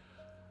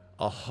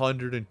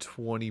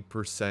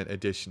 120%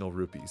 additional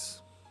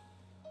rupees.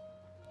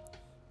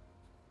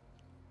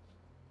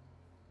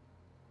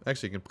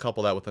 Actually, you can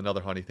couple that with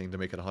another honey thing to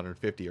make it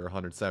 150 or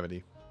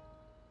 170.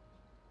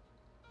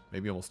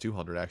 Maybe almost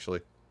 200,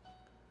 actually.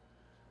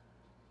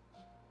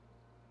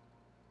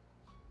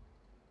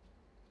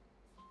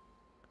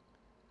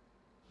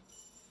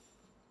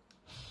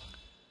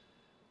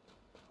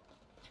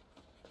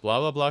 Blah,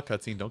 blah, blah,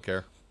 cutscene, don't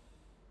care.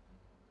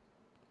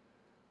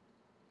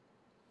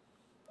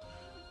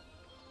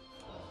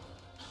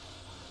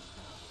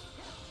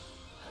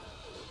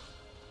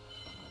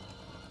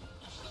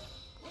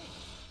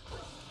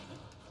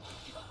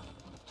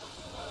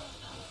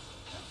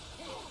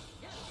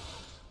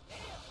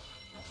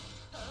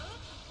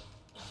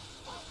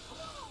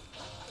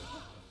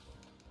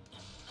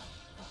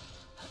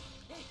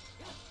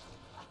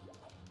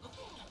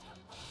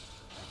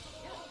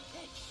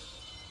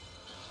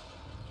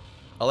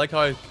 I like how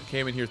I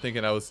came in here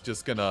thinking I was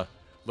just gonna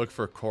look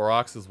for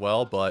Koroks as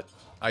well, but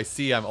I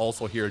see I'm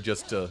also here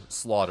just to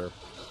slaughter.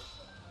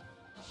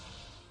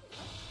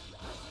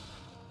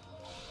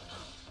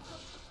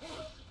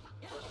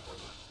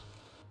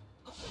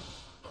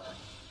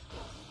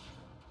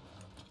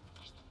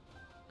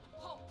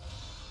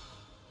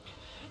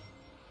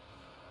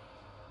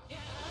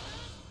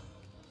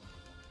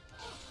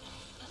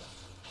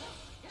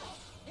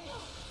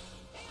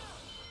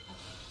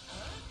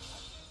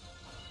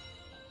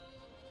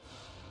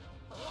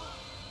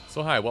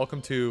 So hi,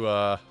 welcome to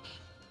how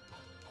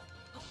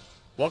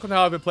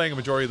I've been playing a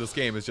majority of this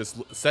game is just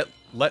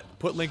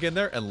put Link in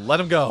there and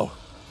let him go.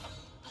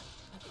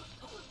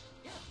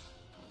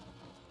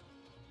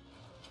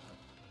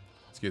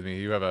 Excuse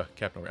me, you have a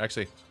captain over.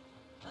 Actually,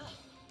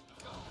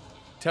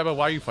 Teba,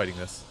 why are you fighting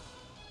this?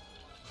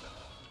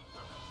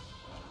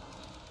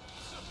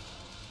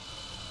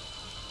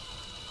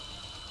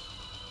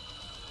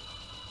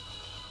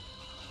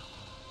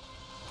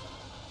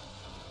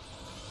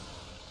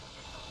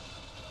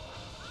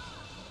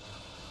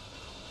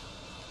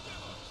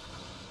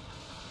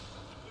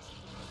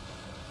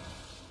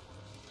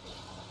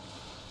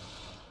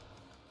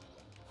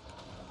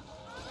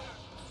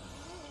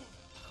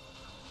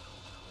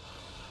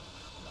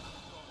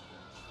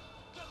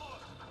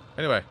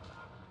 Anyway.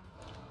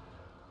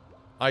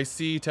 I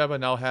see Teba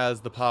now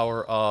has the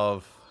power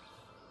of...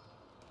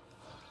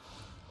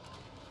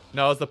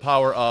 Now has the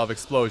power of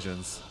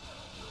explosions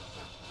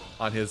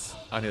on his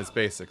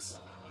basics.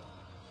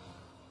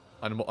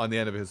 On the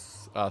end of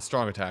his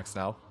strong attacks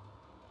now.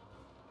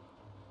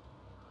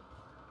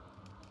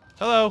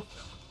 Hello.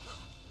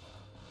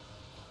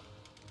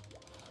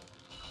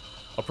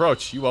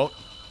 Approach. You won't.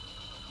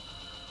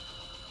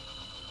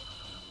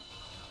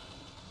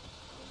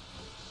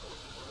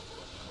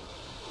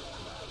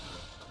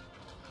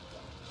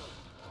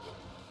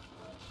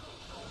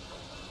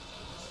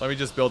 Let me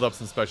just build up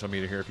some special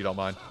meter here if you don't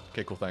mind.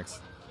 Okay, cool,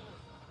 thanks.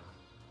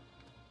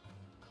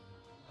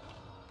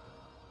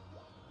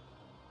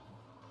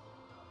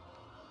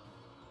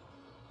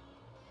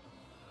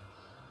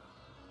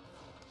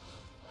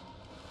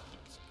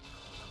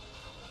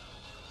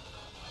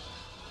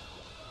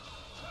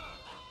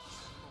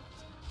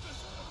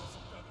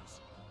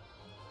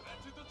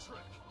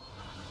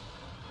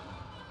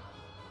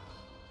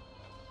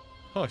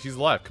 Oh, she's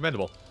alive.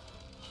 Commendable.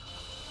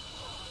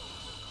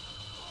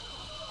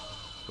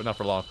 But not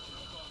for long.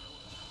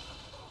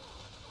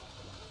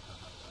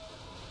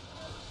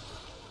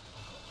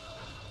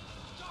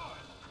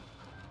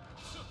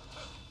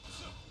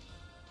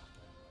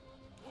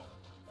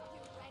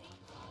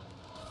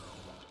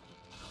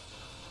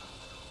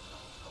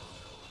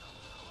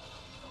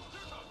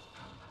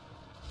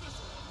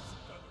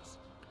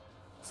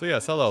 So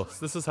yes, hello.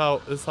 This is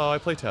how I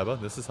play Teba.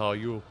 This is how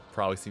you'll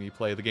probably see me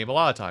play the game a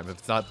lot of time if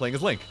it's not playing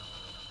as Link.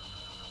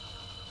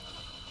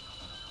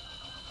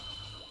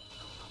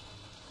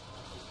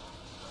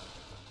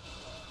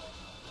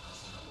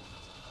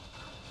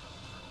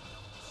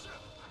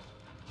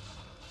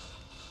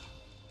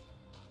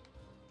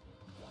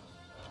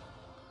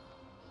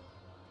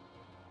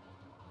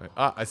 Right.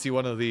 Ah, I see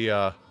one of the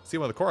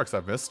Koroks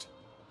I've missed.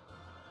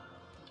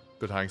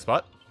 Good hiding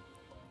spot.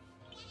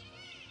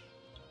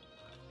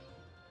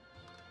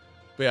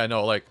 But yeah,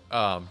 no, like,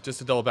 just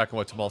to double back on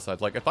what Tamal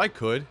said, like, if I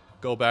could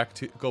go back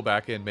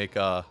and make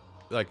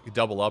like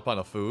double up on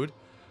a food,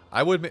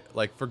 I would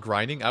like for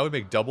grinding, I would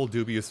make double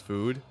dubious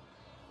food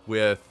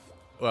with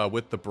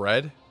the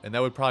bread, and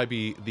that would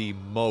probably be the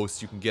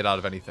most you can get out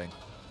of anything.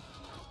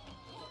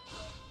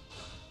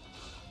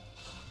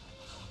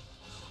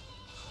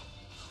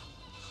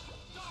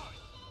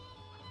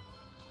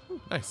 Ooh,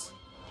 nice.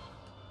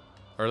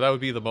 Or that would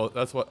be the most.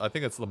 That's what I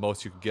think. That's the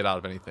most you can get out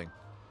of anything.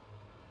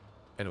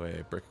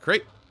 Anyway, brick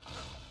crate.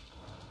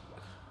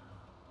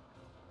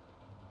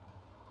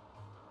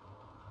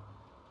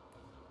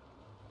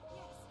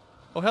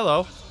 Oh,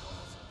 hello.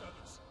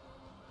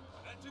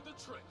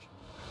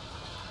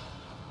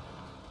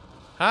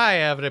 Hi,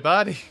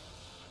 everybody.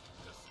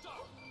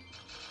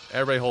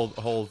 Everybody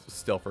hold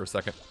still for a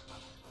second.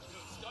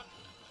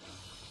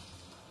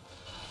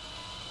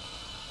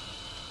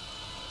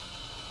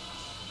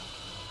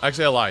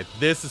 Actually, I lied.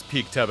 This is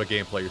peak Teba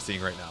gameplay you're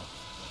seeing right now.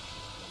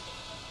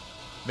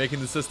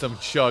 Making the system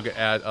chug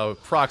at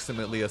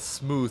approximately a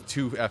smooth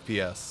 2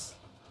 FPS.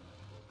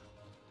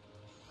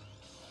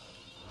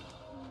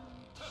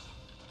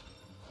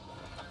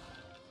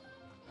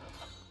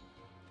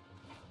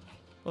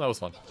 Well, that was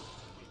fun.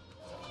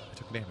 I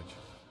took damage.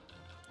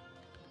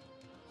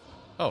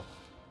 Oh.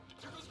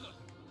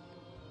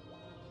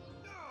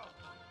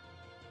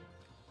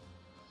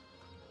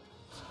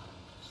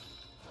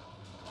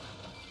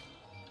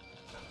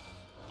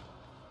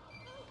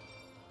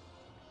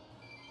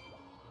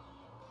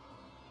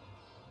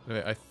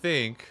 Anyway, I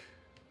think...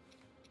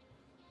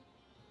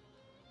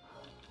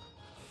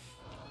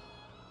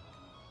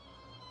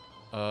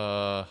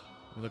 let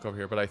me look over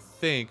here, but I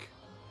think...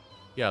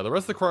 Yeah, the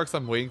rest of the Koroks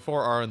I'm waiting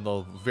for are in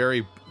the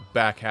very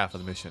back half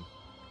of the mission.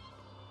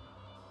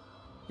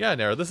 Yeah,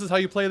 Nara, this is how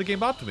you play the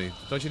game optimally,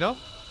 don't you know?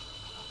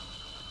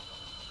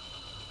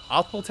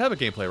 Optimal Teba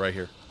gameplay right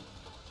here.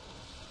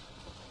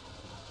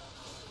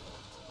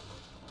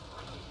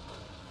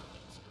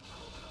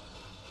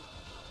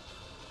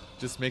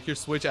 Just make your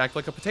Switch act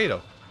like a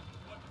potato.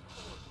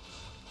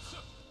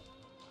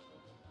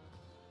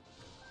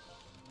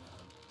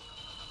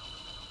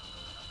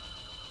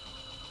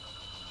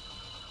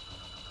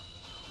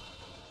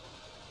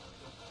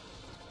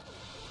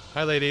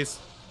 Hi, ladies.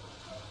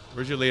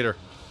 Where's your leader?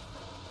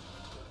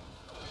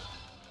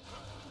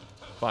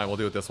 Fine, we'll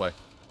do it this way.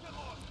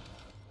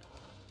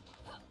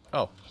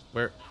 Oh,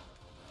 where?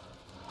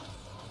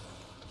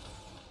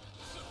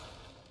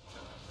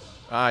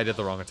 I did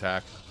the wrong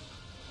attack.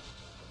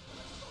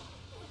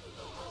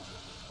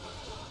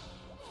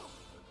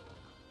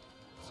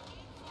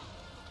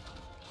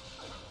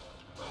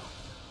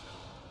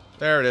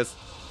 There it is.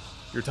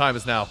 Your time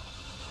is now.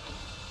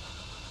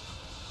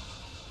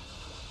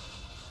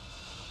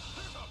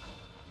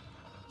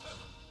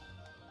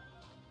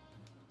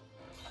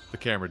 The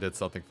camera did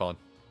something fun.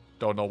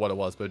 Don't know what it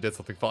was, but it did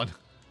something fun.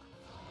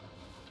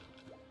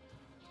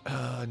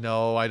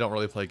 No, I don't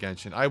really play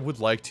Genshin. I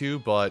would like to,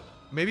 but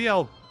maybe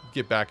I'll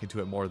get back into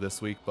it more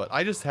this week. But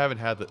I just haven't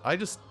had the... I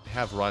just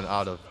have run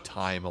out of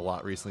time a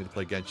lot recently to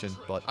play Genshin,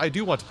 but I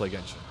do want to play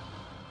Genshin.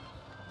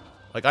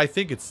 Like, I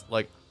think it's,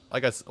 like, I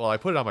guess, well, I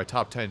put it on my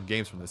top 10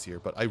 games from this year,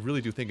 but I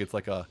really do think it's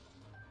like a...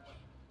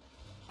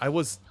 I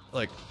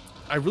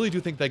really do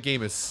think that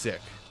game is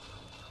sick.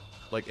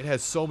 Like, it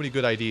has so many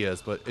good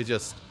ideas, but it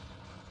just...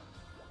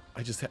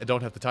 I just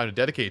don't have the time to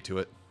dedicate to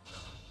it.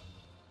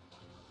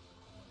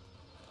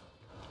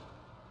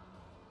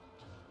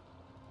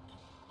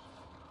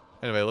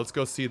 Anyway, let's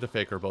go see the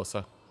fake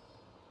Urbosa.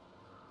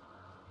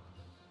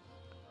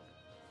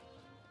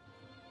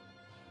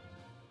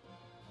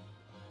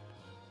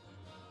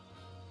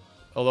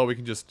 Although we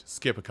can just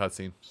skip a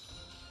cutscene.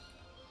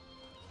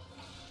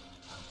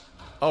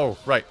 Oh,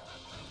 right.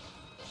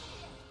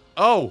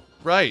 Oh,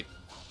 right.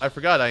 I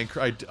forgot.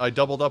 I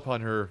doubled up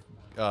on her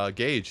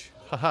gauge.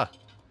 Haha.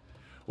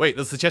 Wait,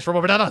 this is the chest for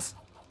more bananas.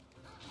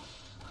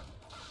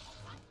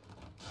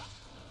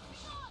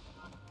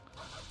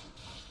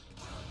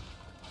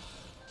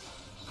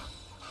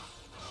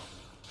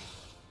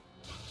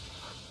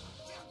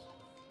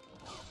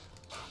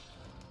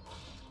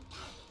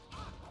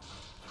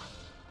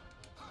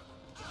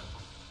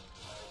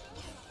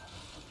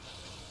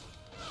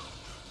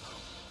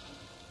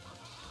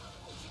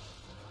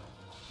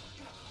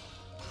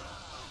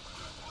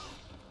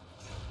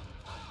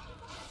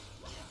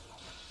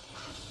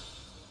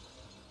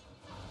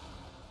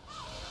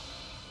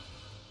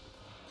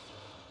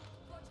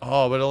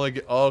 Oh, but only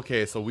get...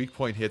 Okay, so weak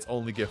point hits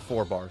only get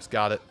 4 bars.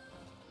 Got it.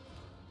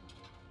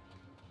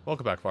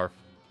 Welcome back, Farf.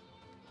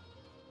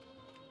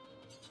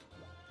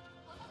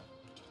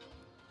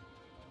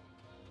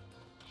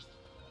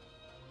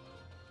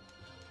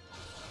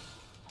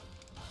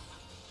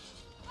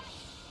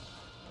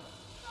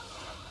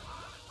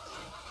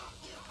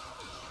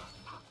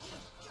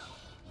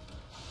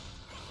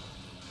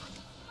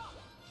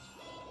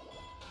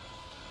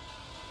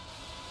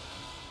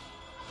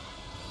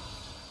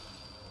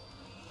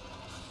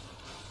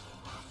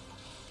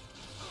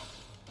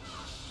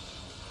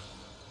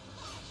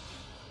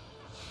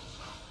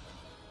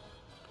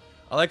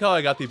 I like how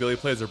I got the ability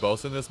to play as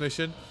Urbosa in this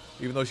mission,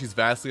 even though she's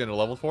vastly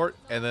underleveled for it,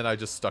 and then I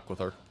just stuck with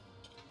her.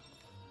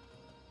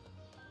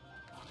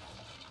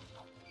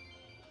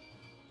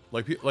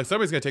 Like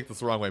somebody's gonna take this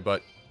the wrong way,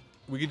 but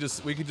we could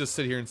just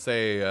sit here and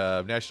say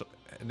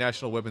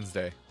National Women's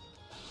Day.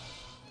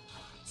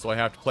 So I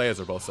have to play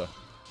as Urbosa.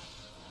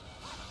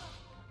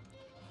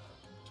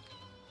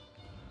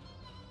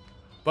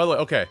 By the way,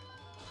 okay.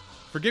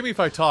 Forgive me if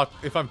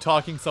I'm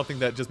talking something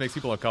that just makes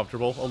people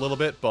uncomfortable a little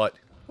bit, but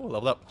oh,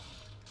 leveled up.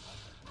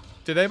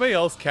 Did anybody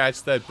else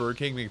catch that Burger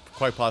King made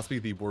quite possibly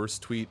the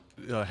worst tweet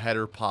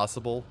header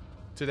possible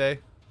today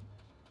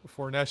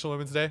for National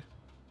Women's Day?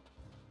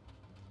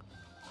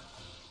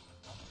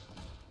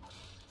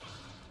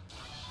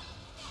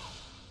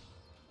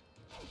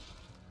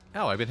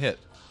 Ow, I've been hit.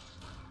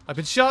 I've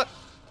been shot!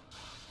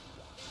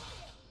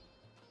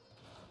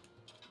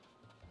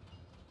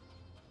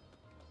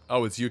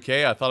 Oh, it's UK?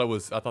 I thought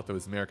that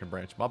was American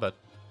branch. My bad.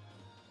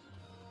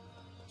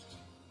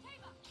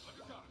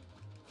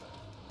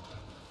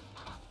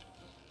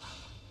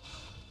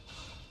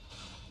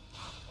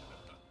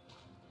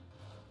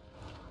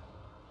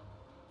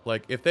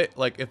 Like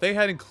if they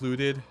had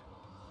included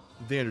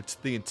the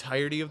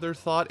entirety of their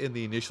thought in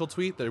the initial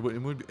tweet, it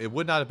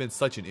would not have been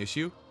such an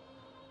issue.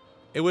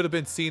 It would have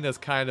been seen as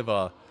kind of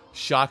a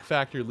shock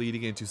factor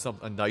leading into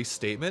a nice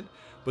statement.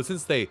 But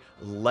since they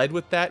led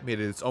with that, made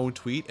it its own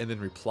tweet, and then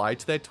replied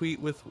to that tweet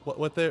with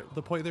what the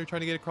point they were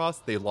trying to get across,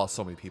 they lost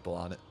so many people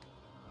on it.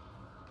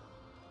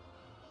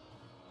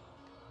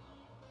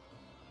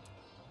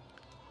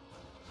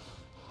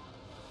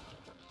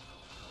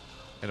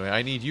 Anyway,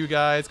 I need you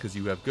guys because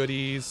you have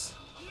goodies.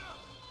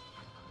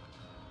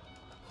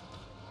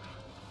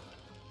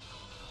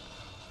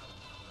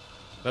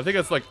 And I think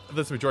that's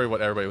the majority of what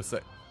everybody was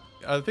saying.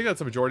 I think that's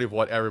the majority of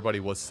what everybody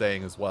was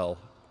saying as well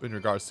in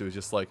regards to it's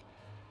just like,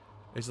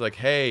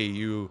 hey,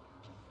 you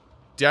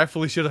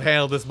definitely should have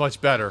handled this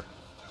much better.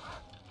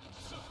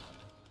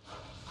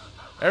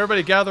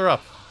 Everybody gather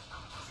up.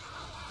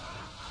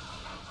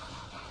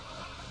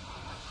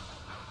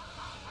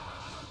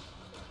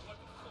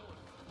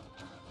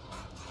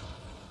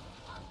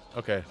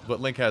 Okay, but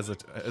Link is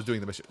doing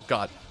the mission.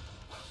 God.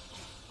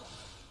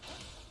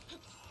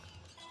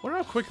 Wonder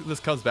how quick this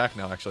comes back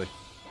now, actually.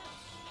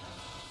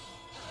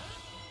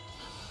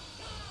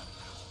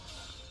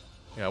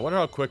 Yeah, I wonder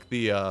how quick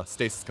the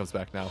stasis comes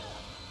back now.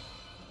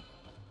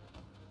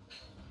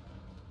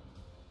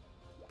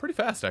 Pretty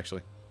fast,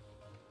 actually.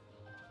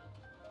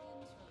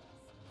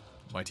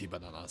 Mighty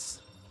bananas.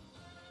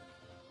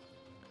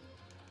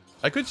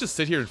 I could just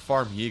sit here and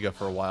farm Yiga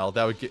for a while.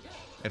 That would get...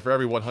 And for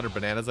every 100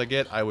 bananas I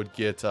get, I would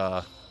get,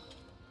 what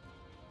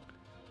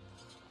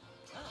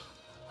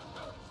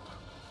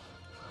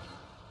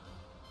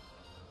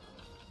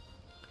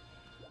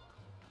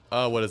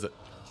is it?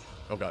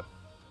 Oh, God.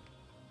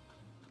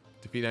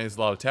 Defeat enemies with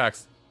a lot of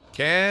attacks.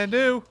 Can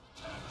do!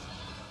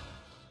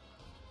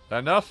 That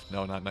enough?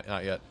 No,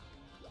 not yet.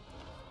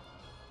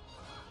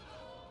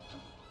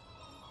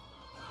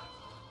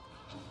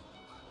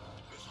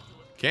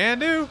 Can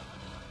do!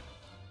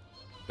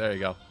 There you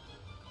go.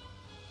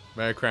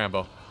 Mary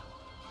Crambo.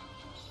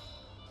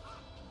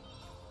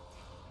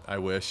 I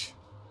wish.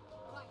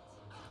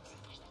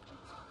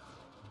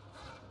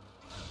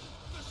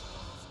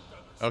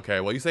 Okay,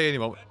 well, you say any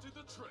moment.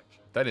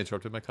 That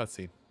interrupted my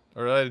cutscene.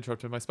 Or that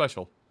interrupted my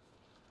special.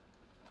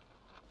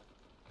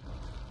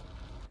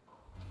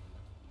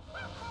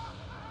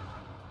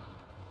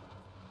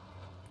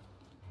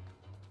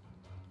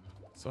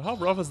 So how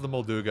rough is the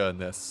Molduga in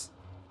this?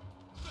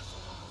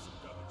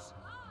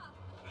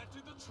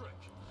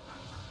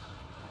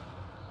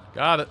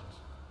 Got it.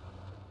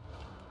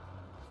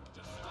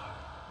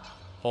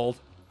 Hold.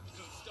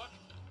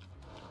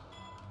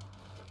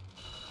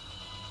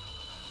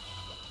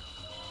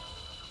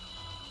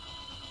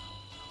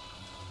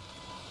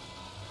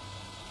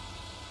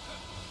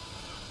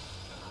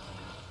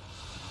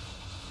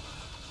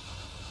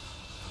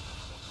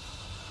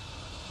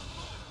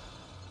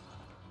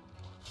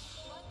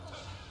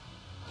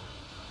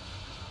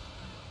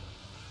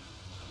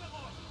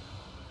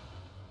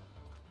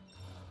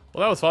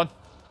 Well, that was fun.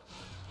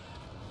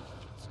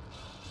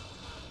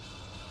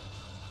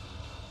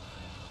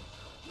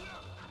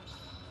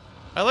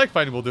 I like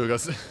fighting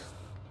Moldugas.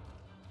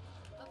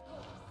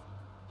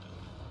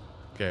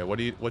 Okay,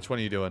 which one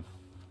are you doing?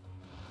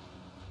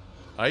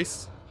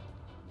 Ice?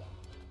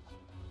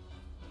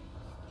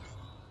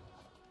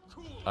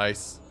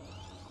 Ice.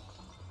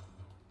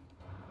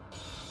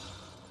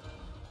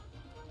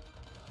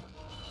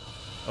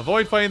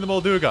 Avoid fighting the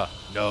Molduga.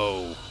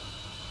 No.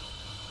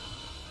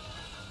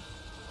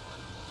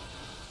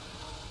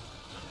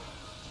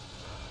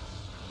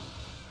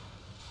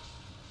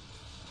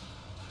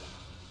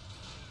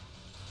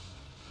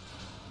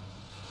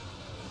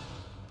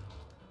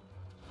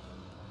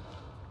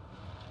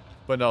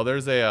 But no,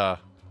 there's a,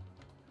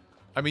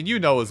 I mean, you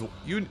know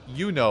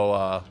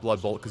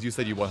Blood Bolt, because you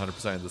said you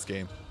 100% in this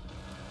game.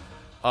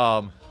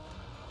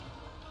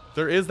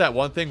 There is that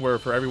one thing where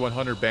for every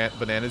 100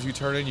 bananas you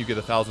turn in, you get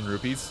 1,000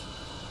 rupees.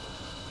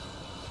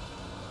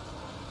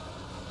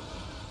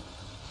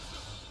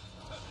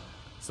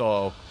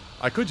 So,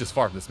 I could just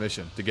farm this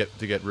mission to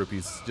get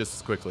rupees just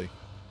as quickly.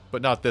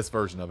 But not this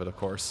version of it, of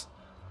course.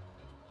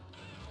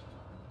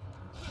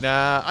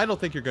 Nah, I don't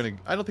think you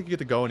get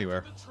to go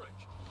anywhere.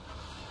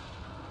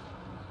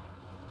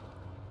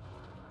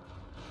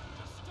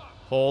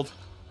 Hold.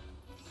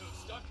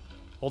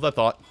 Hold that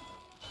thought.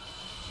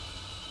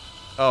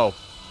 Oh.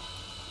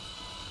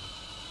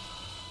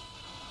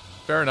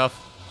 Fair enough.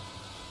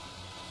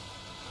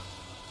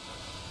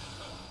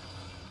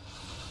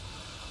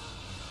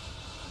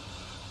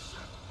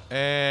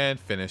 And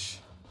finish.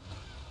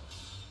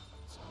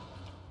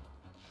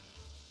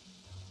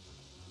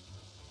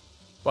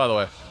 By the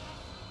way,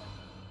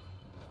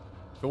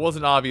 if it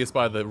wasn't obvious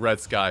by the red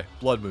sky,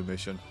 Blood Moon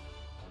mission.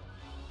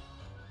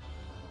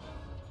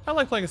 I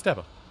like playing as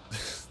Teba.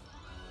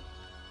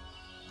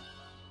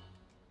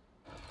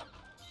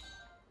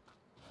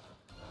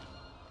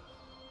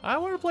 I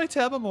want to play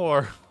Teba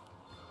more.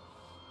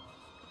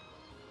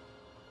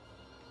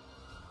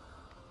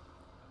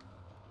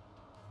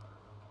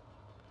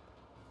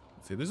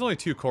 Let's see, there's only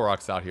 2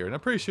 Koroks out here, and I'm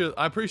pretty sure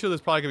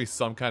there's probably gonna be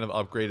some kind of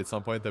upgrade at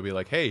some point that'll be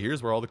like, hey,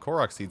 here's where all the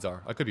Korok seeds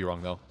are. I could be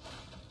wrong though.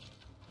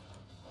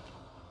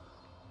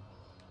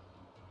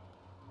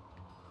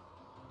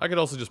 I could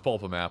also just pull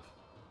up a map.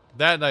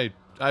 That and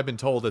I've been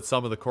told that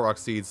some of the Korok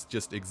seeds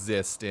just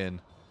exist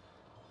in...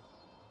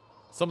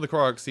 Some of the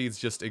Korok seeds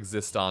just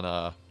exist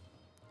on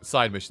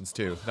side missions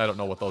too. I don't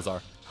know what those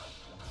are.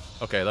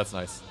 Okay, that's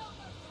nice.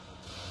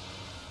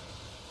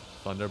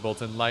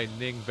 Thunderbolt and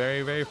lightning,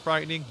 very, very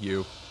frightening.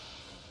 You.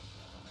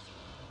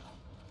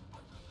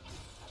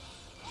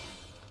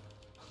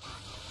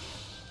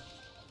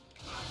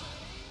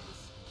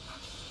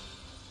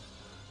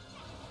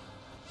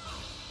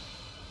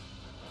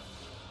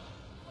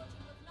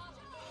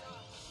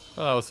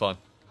 Oh, that was fun.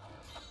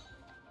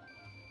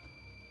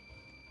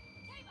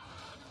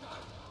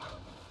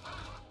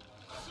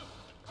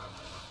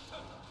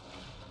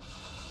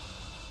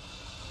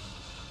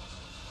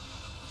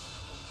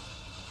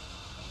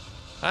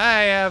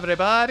 Hi,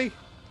 everybody.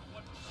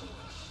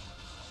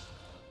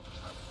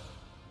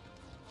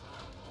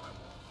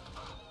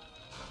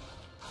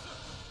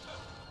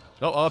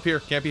 No, up here.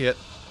 Can't be hit.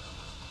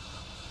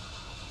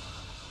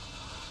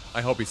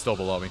 I hope he's still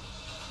below me.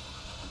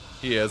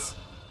 He is.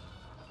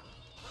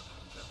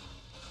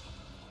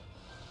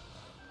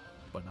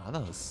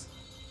 Bananas.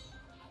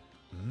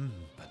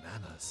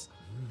 Bananas.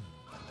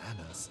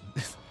 Bananas.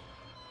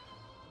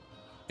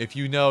 If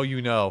you know,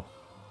 you know.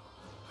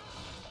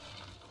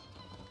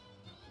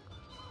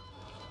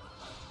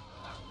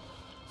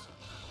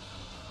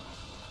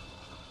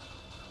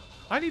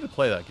 I need to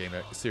play that game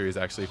series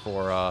actually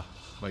for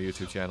my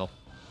YouTube channel.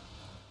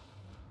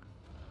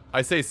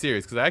 I say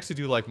series because I actually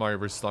do like Mario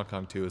vs. Donkey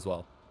Kong 2 as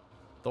well.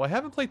 Though I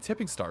haven't played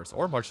Tipping Stars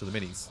or March of the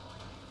Minis.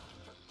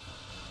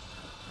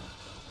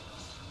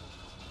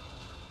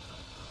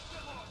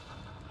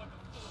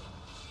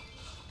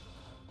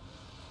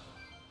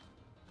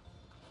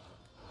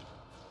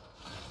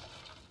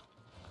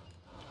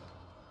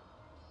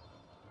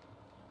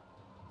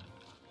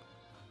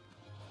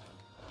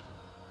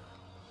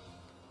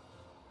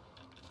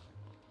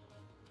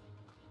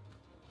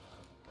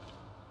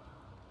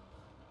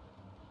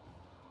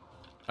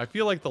 I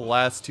feel like the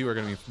last two are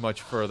going to be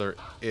much further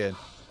in.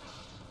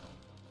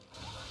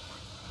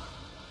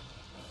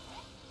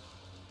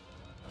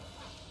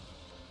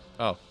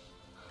 Oh.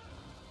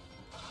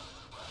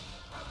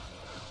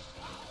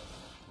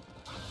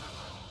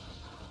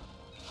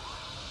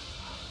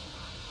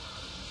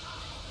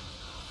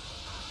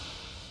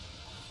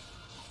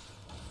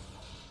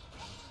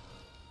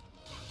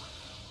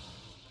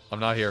 I'm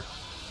not here.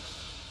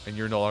 And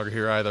you're no longer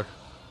here either.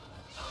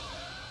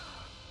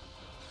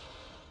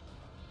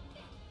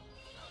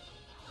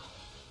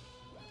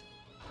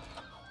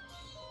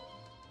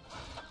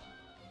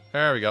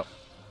 There we go.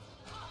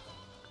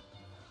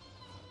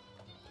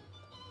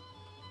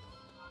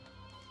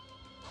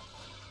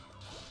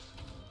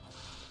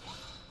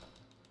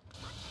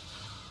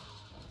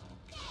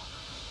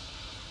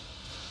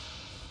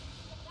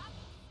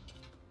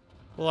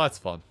 Well, that's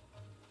fun.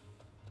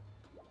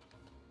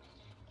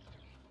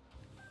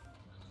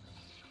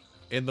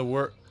 In the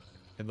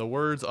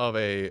words of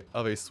a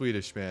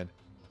Swedish man,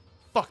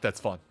 fuck, that's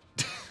fun.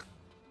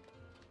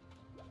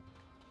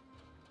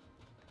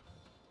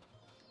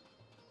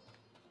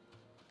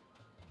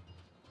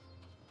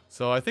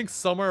 So I think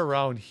somewhere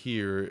around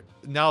here,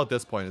 now at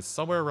this point, is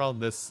somewhere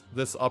around this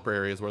upper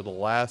area is where the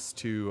last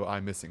two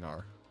I'm missing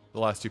are. The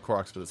last two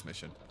Koroks for this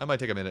mission. I might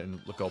take a minute and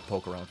go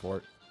poke around for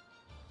it.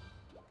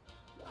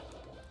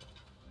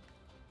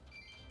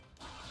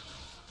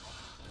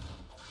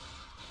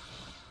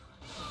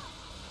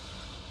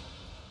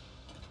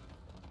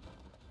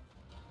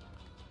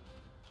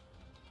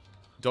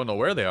 Don't know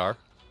where they are,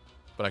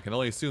 but I can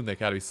only assume they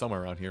gotta be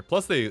somewhere around here.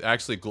 Plus, they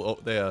actually glow.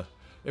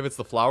 If it's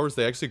the flowers,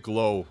 they actually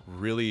glow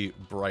really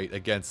bright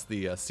against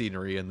the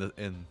scenery and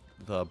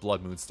the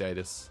blood moon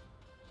status.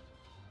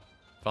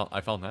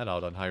 I found that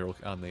out on Hyrule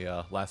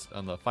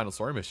on the final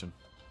story mission.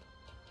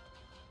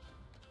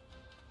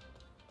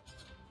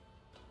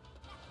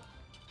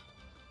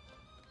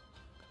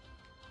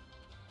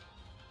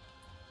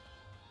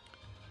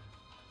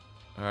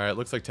 All right,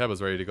 looks like Teba's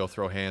ready to go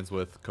throw hands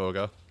with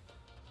Koga.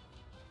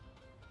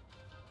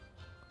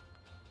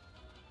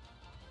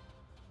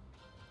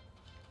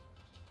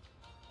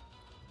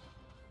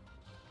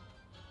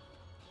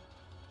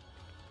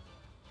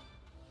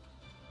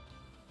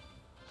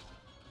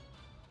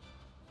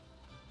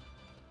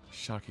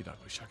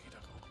 Shakidago,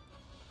 Shakidago.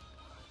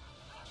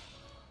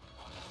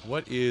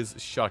 What is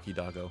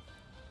Shakidago?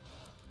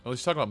 Oh,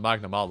 let's talk about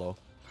Magna Malo.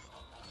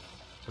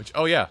 Which,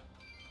 oh yeah.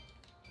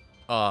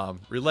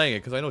 Relaying it,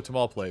 because I know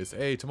Tamal plays.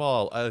 Hey,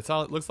 Tamal,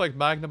 it looks like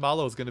Magna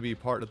Malo is going to be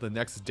part of the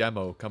next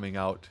demo coming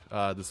out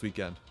this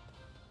weekend.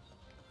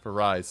 For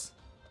Rise.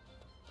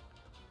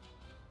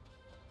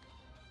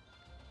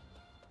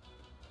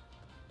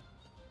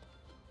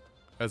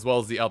 As well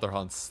as the other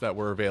hunts that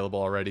were available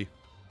already.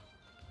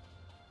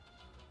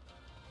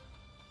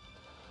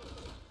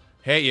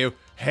 Hate you.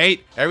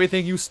 Hate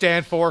everything you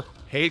stand for.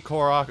 Hate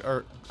Korok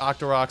or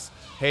Octoroks.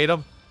 Hate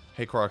them.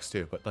 Hate Koroks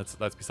too, but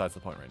that's besides the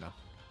point right now.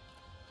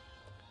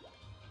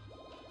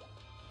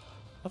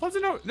 I thought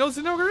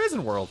Zinogre is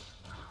in World.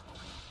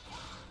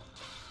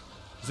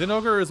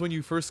 Zinogre is when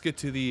you first get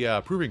to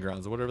the Proving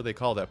Grounds, or whatever they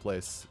call that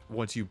place.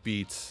 Once you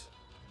beat...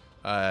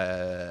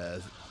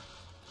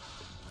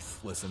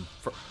 listen,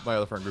 my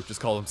other friend group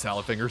just called them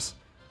Salad Fingers.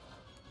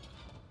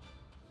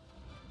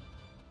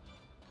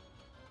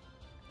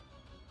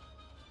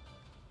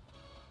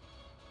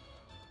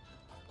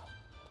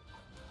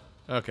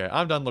 Okay,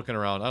 I'm done looking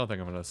around. I don't think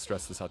I'm going to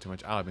stress this out too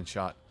much. I've been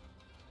shot.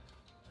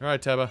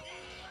 Alright, Teba.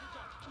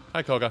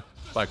 Hi, Koga.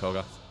 Bye,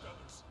 Koga.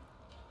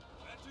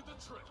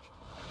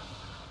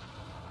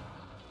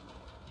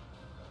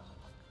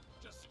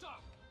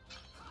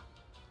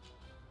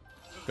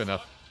 Good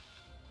enough.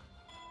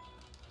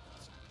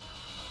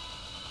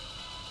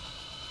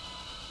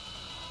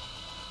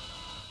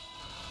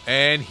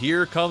 And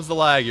here comes the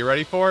lag. You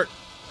ready for it?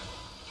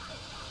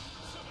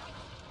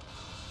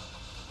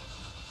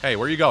 Hey,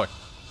 where are you going?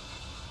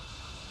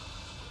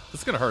 This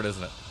is gonna hurt,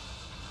 isn't it?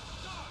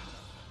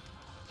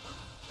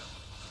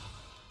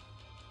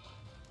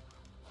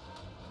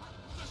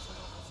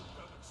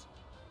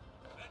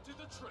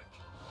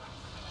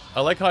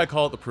 I like how I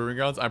call it the Proving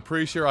Grounds. I'm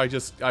pretty sure I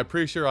just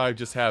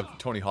have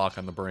Tony Hawk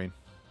on the brain.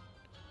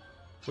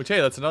 Which,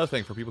 hey, that's another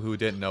thing for people who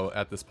didn't know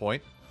at this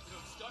point.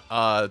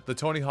 The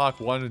Tony Hawk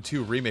 1 and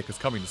 2 remake is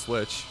coming to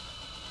Switch.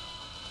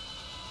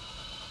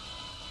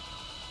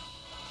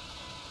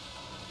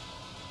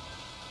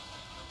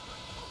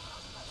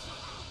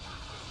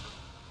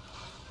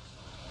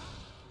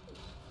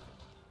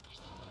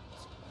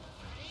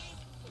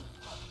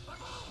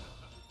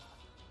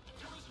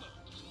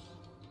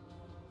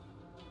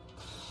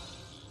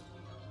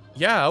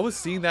 Yeah, I was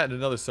seeing that in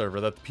another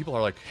server, that people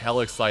are like hell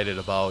excited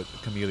about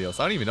Chameleos.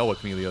 I don't even know what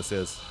Chameleos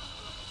is.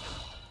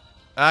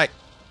 Alright.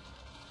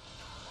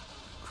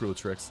 Cruel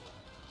tricks.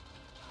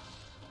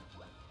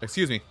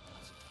 Excuse me.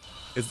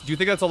 Do you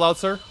think that's allowed,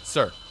 sir?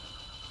 Sir.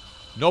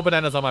 No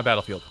bananas on my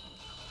battlefield.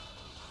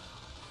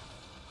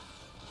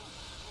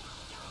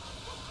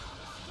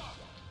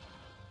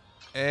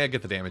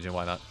 Get the damage in,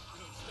 why not?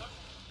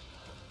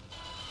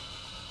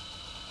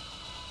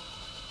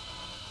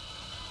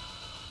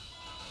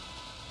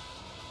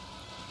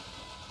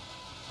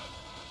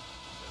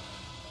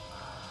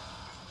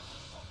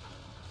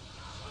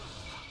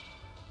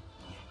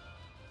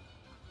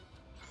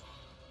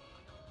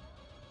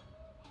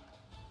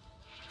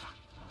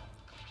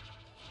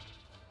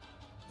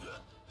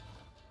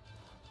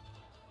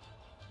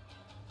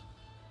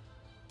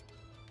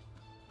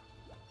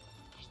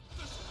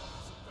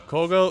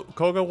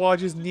 Koga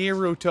watches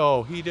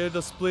Naruto. He did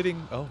the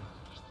splitting. Oh.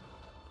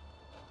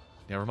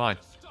 Never mind.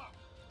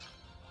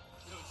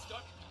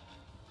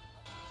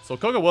 So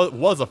Koga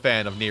was a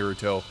fan of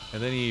Naruto,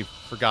 and then he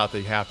forgot that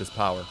he halved his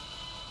power.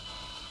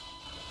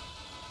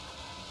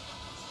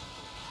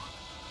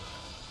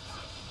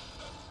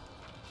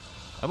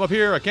 I'm up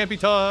here, I can't be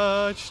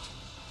touched.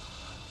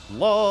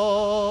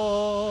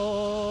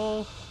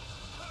 LOL.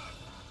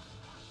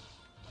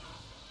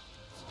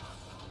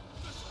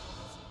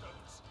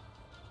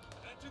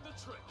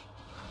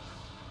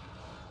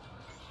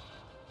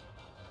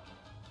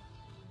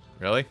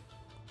 Really?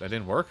 That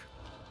didn't work?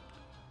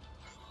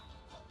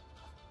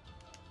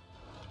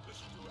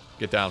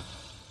 Get down.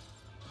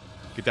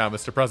 Get down,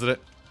 Mr. President.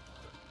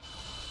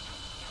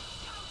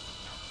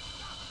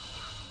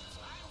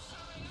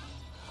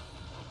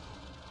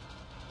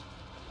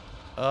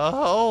 A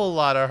whole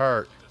lot of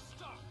hurt.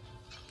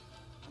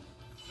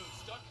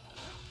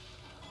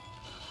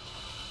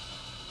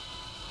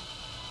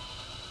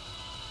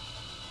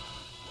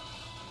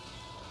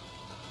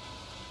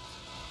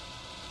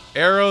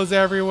 Arrows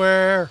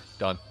everywhere.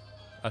 Done.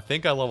 I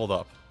think I leveled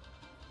up.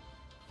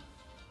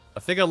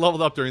 I think I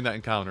leveled up during that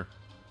encounter.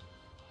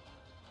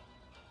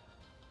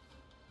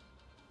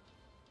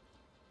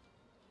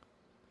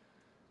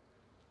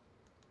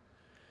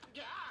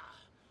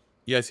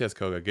 Yes, yes,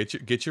 Koga.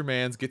 Get your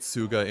mans, get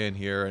Suga in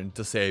here and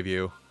to save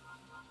you.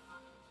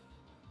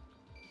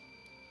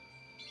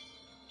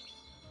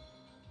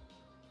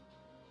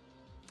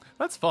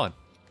 That's fun.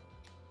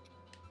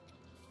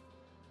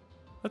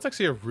 That's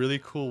actually a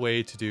really cool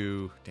way to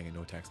do... Dang it,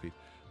 no attack speed.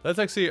 That's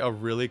actually a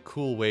really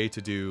cool way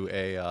to do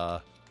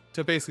a...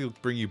 to basically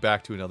bring you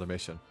back to another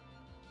mission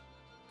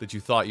that you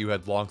thought you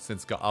had long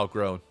since got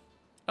outgrown.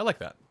 I like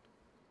that.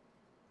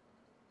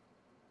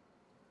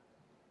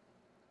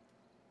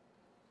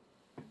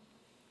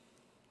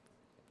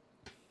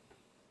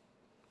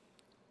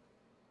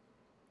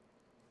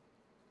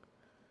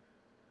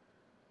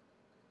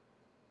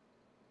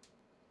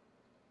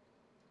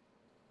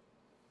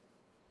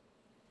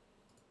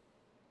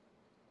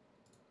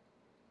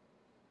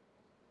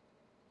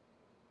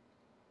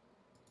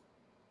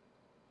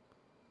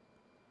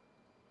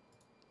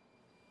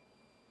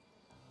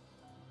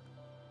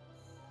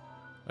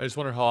 I just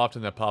wonder how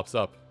often that pops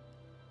up.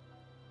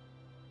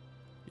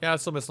 Yeah, I'm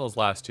still missing those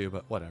last two,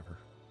 but whatever.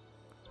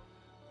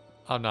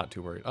 I'm not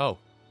too worried. Oh.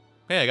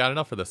 Hey, I got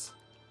enough for this.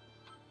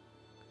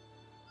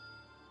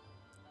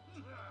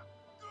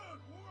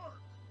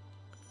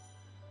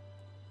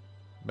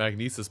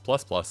 Magnesis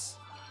plus plus.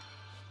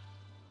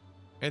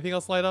 Anything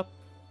else light up?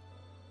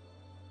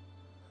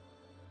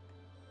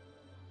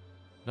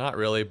 Not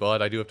really,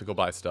 but I do have to go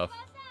buy stuff.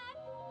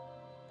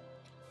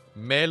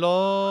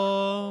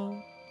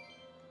 Melon!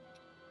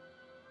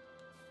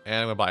 And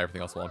I'm going to buy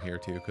everything else while I'm here,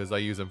 too, because I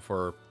use them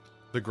for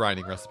the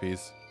grinding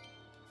recipes.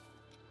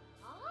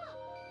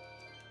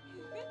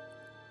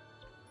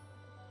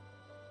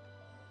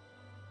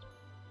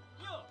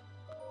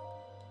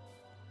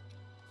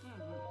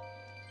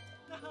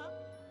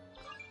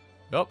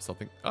 Oh,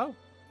 something. Oh.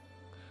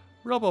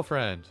 Robo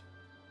Friend.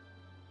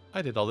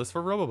 I did all this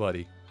for Robo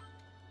Buddy.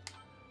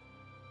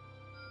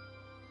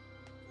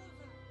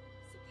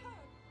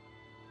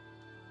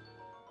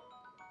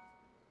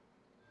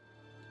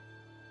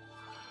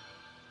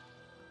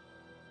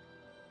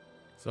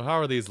 So how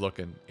are these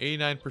looking?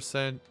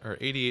 89% or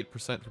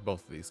 88% for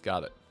both of these.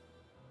 Got it.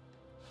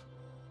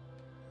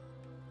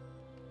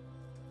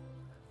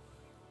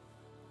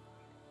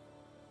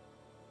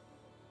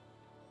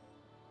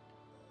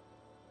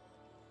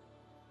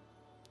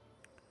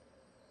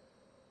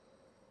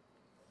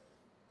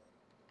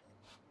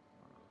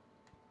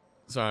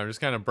 Sorry, I'm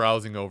just kind of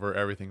browsing over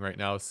everything right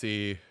now.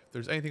 See if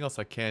there's anything else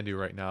I can do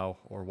right now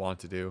or want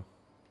to do.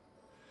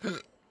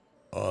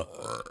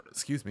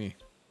 Excuse me.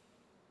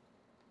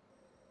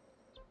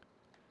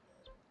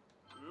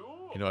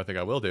 You know what I think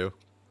I will do?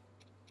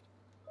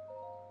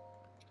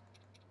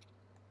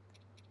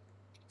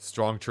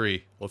 Strong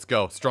tree. Let's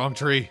go. Strong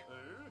tree.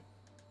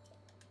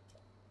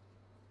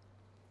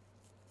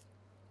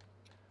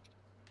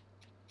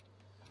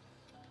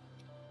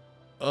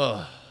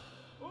 Ugh.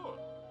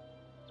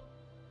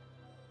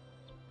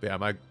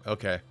 Yeah,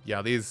 okay.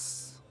 Yeah,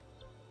 these...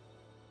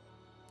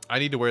 I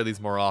need to wear these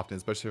more often,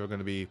 especially if I'm going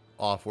to be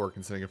off work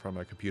and sitting in front of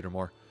my computer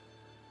more.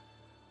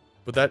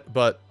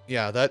 But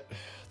yeah,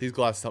 these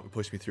glasses help me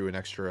push me through an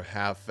extra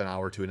half an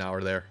hour to an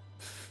hour there.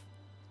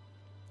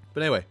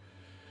 But anyway,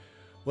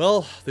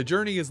 well, the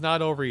journey is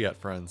not over yet,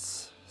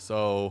 friends.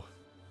 So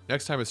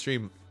next time I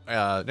stream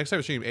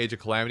Age of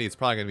Calamity, it's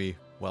probably gonna be,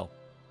 well,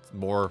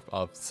 more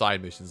of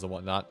side missions and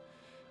whatnot.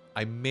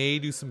 I may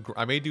do some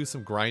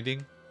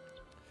grinding.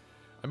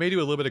 I may do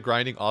a little bit of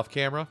grinding off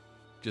camera,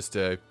 just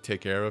to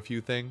take care of a few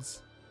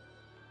things,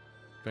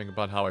 depending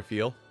upon how I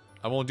feel.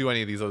 I won't do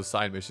any of these other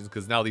side missions,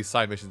 because now these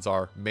side missions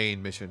are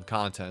main mission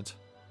content.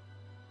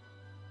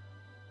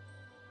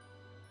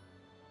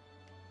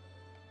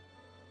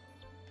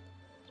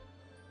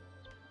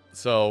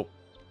 So,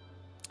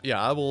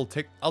 yeah, I'll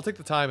take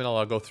the time and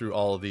I'll go through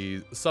all of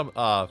the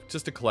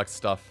just to collect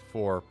stuff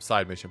for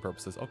side mission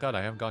purposes. Oh god,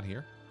 I haven't gone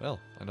here. Well,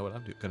 I know what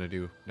I'm gonna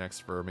do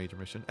next for a major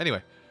mission.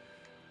 Anyway,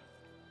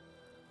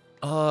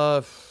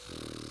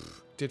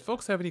 did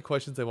folks have any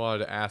questions they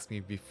wanted to ask me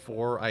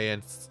before I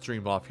end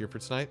stream off here for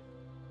tonight?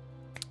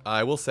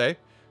 I will say,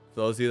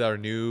 for those of you that are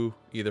new,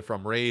 either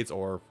from raids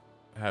or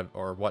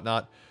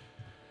whatnot,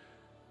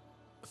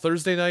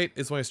 Thursday night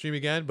is when I stream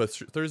again, but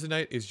Thursday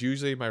night is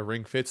usually my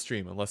Ring Fit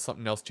stream, unless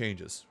something else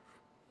changes.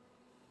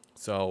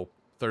 So,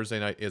 Thursday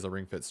night is a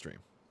Ring Fit stream.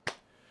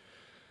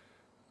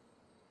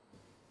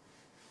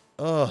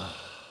 Oh,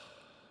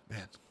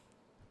 man.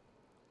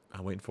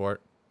 I'm waiting for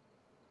it.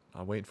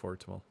 I'm waiting for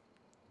it tomorrow.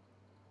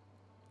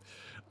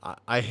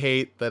 I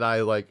hate that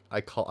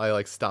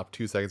I stopped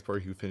 2 seconds before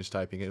you finished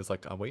typing it. It was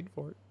like, I'm waiting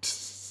for it.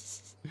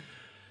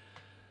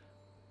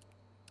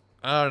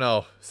 I don't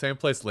know. Same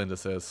place Linda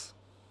says.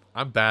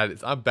 I'm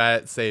bad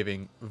at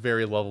saving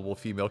very lovable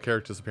female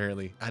characters,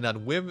 apparently. And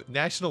on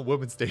National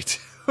Women's Day,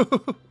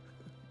 too.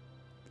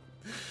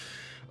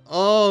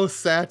 Oh,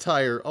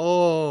 satire.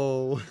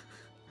 Oh.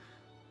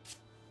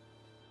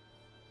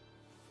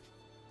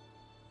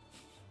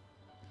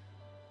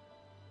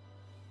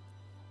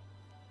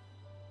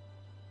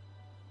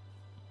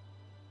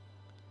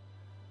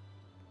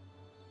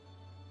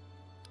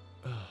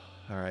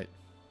 All right.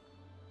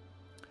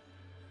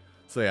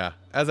 So yeah,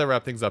 as I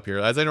wrap things up here,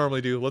 as I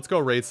normally do, let's go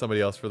raid somebody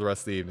else for the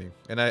rest of the evening.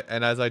 And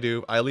as I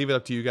do, I leave it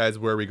up to you guys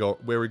where we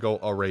go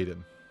a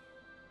raiding.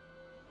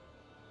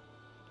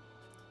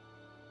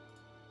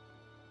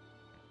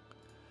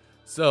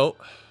 So,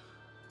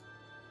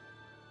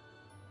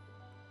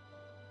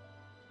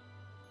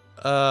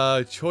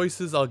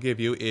 choices I'll give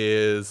you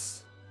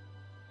is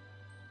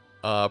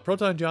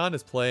Proton John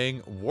is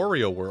playing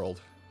Wario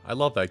World. I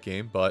love that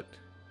game, but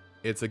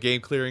it's a game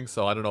clearing,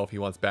 so I don't know if he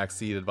wants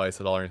backseat advice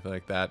at all or anything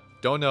like that.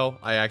 Don't know.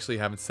 I actually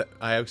haven't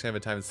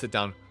time to sit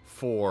down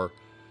for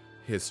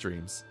his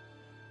streams,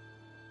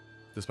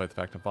 despite the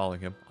fact I'm following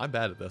him. I'm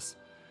bad at this.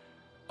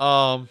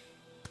 Scott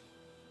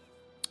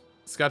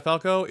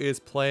Falco is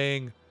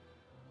playing.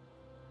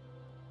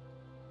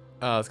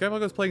 Scott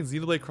Falco is playing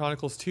Xenoblade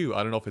Chronicles 2.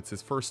 I don't know if it's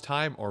his first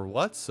time or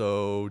what,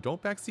 so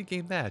don't backseat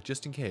game that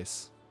just in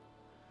case.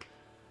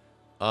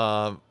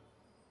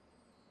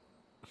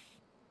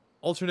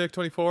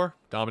 Ultranick24,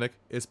 Dominic,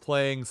 is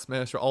playing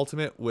Smash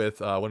Ultimate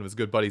with one of his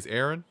good buddies,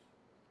 Aaron.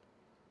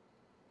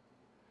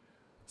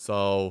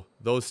 So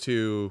those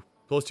two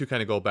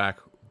kind of go back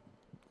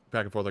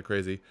and forth like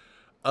crazy.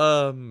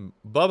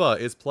 Bubba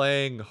is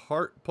playing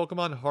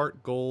Pokemon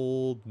Heart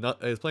Gold.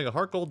 Is playing a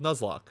Heart Gold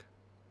Nuzlocke.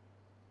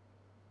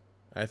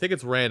 I think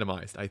it's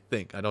randomized.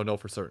 I don't know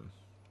for certain.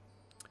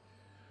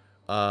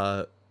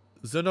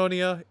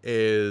 Zenonia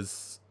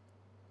is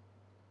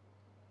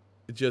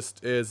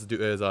just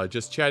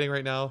chatting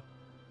right now,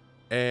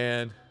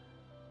 and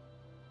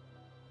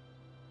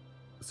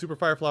Super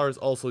Fireflower is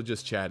also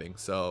just chatting.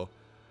 So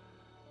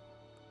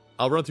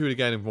I'll run through it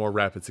again in more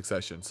rapid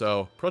succession.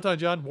 So Proton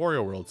John,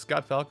 Wario World,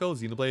 Scott Falco,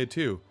 Xenoblade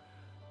 2,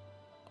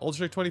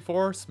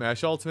 Ultranick24,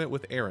 Smash Ultimate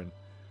with Aaron,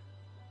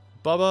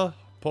 Bubba,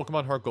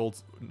 Pokemon Heart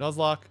Gold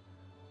Nuzlocke,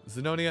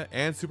 Zenonia,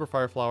 and Super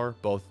Fireflower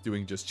both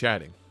doing just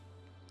chatting.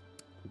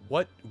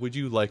 Where would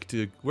you like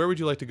to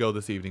go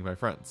this evening, my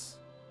friends?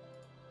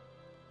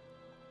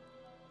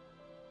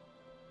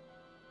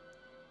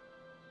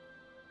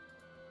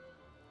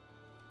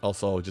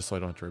 Also, just so I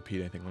don't have to repeat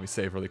anything, let me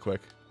save really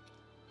quick.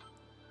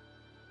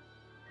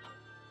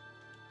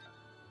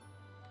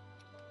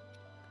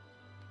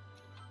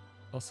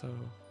 Also,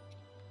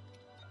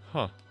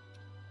 I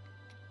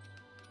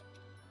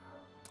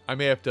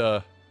may have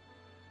to,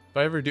 if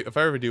I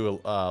ever do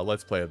a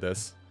let's play of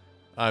this,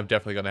 I'm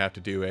definitely gonna have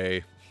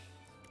to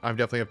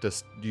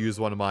use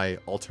one of my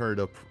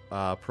alternative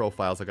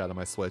profiles I got on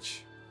my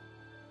Switch.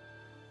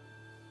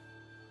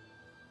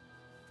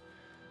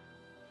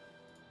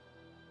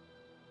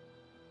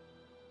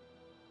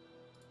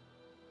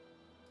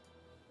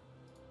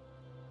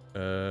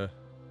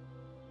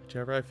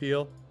 Whichever I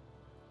feel.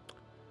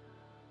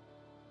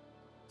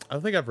 I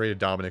don't think I've rated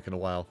Dominic in a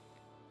while.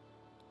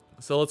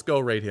 So let's go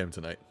raid him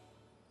tonight.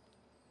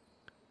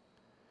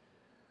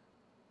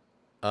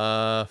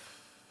 Yeah,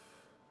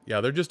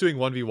 they're just doing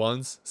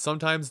 1v1s.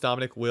 Sometimes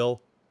Dominic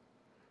will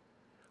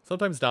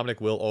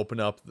open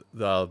up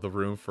the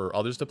room for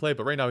others to play,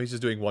 but right now he's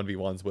just doing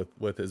 1v1s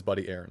with his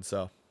buddy Aaron,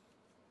 so.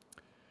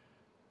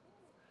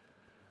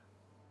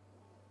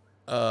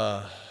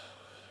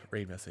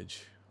 Raid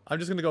message. I'm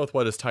just gonna go with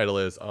what his title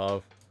is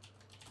of.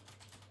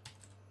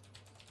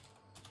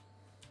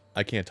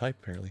 I can't type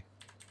apparently.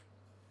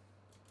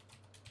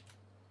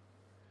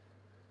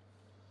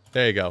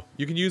 There you go.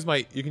 You can use an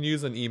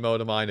emote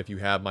of mine if you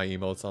have my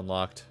emotes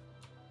unlocked.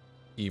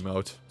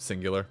 Emote,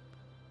 singular.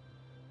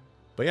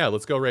 But yeah,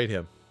 let's go raid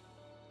him.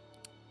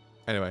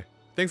 Anyway,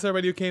 thanks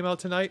everybody who came out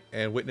tonight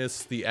and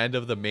witnessed the end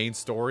of the main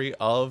story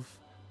of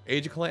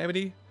Age of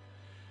Calamity.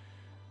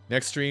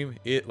 Next stream,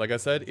 like I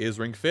said, is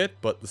Ring Fit,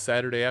 but the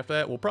Saturday after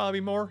that will probably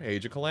be more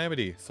Age of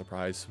Calamity.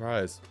 Surprise,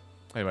 surprise.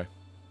 Anyway,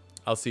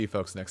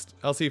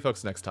 I'll see you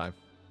folks next time.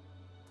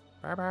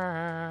 Bye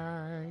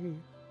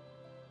bye.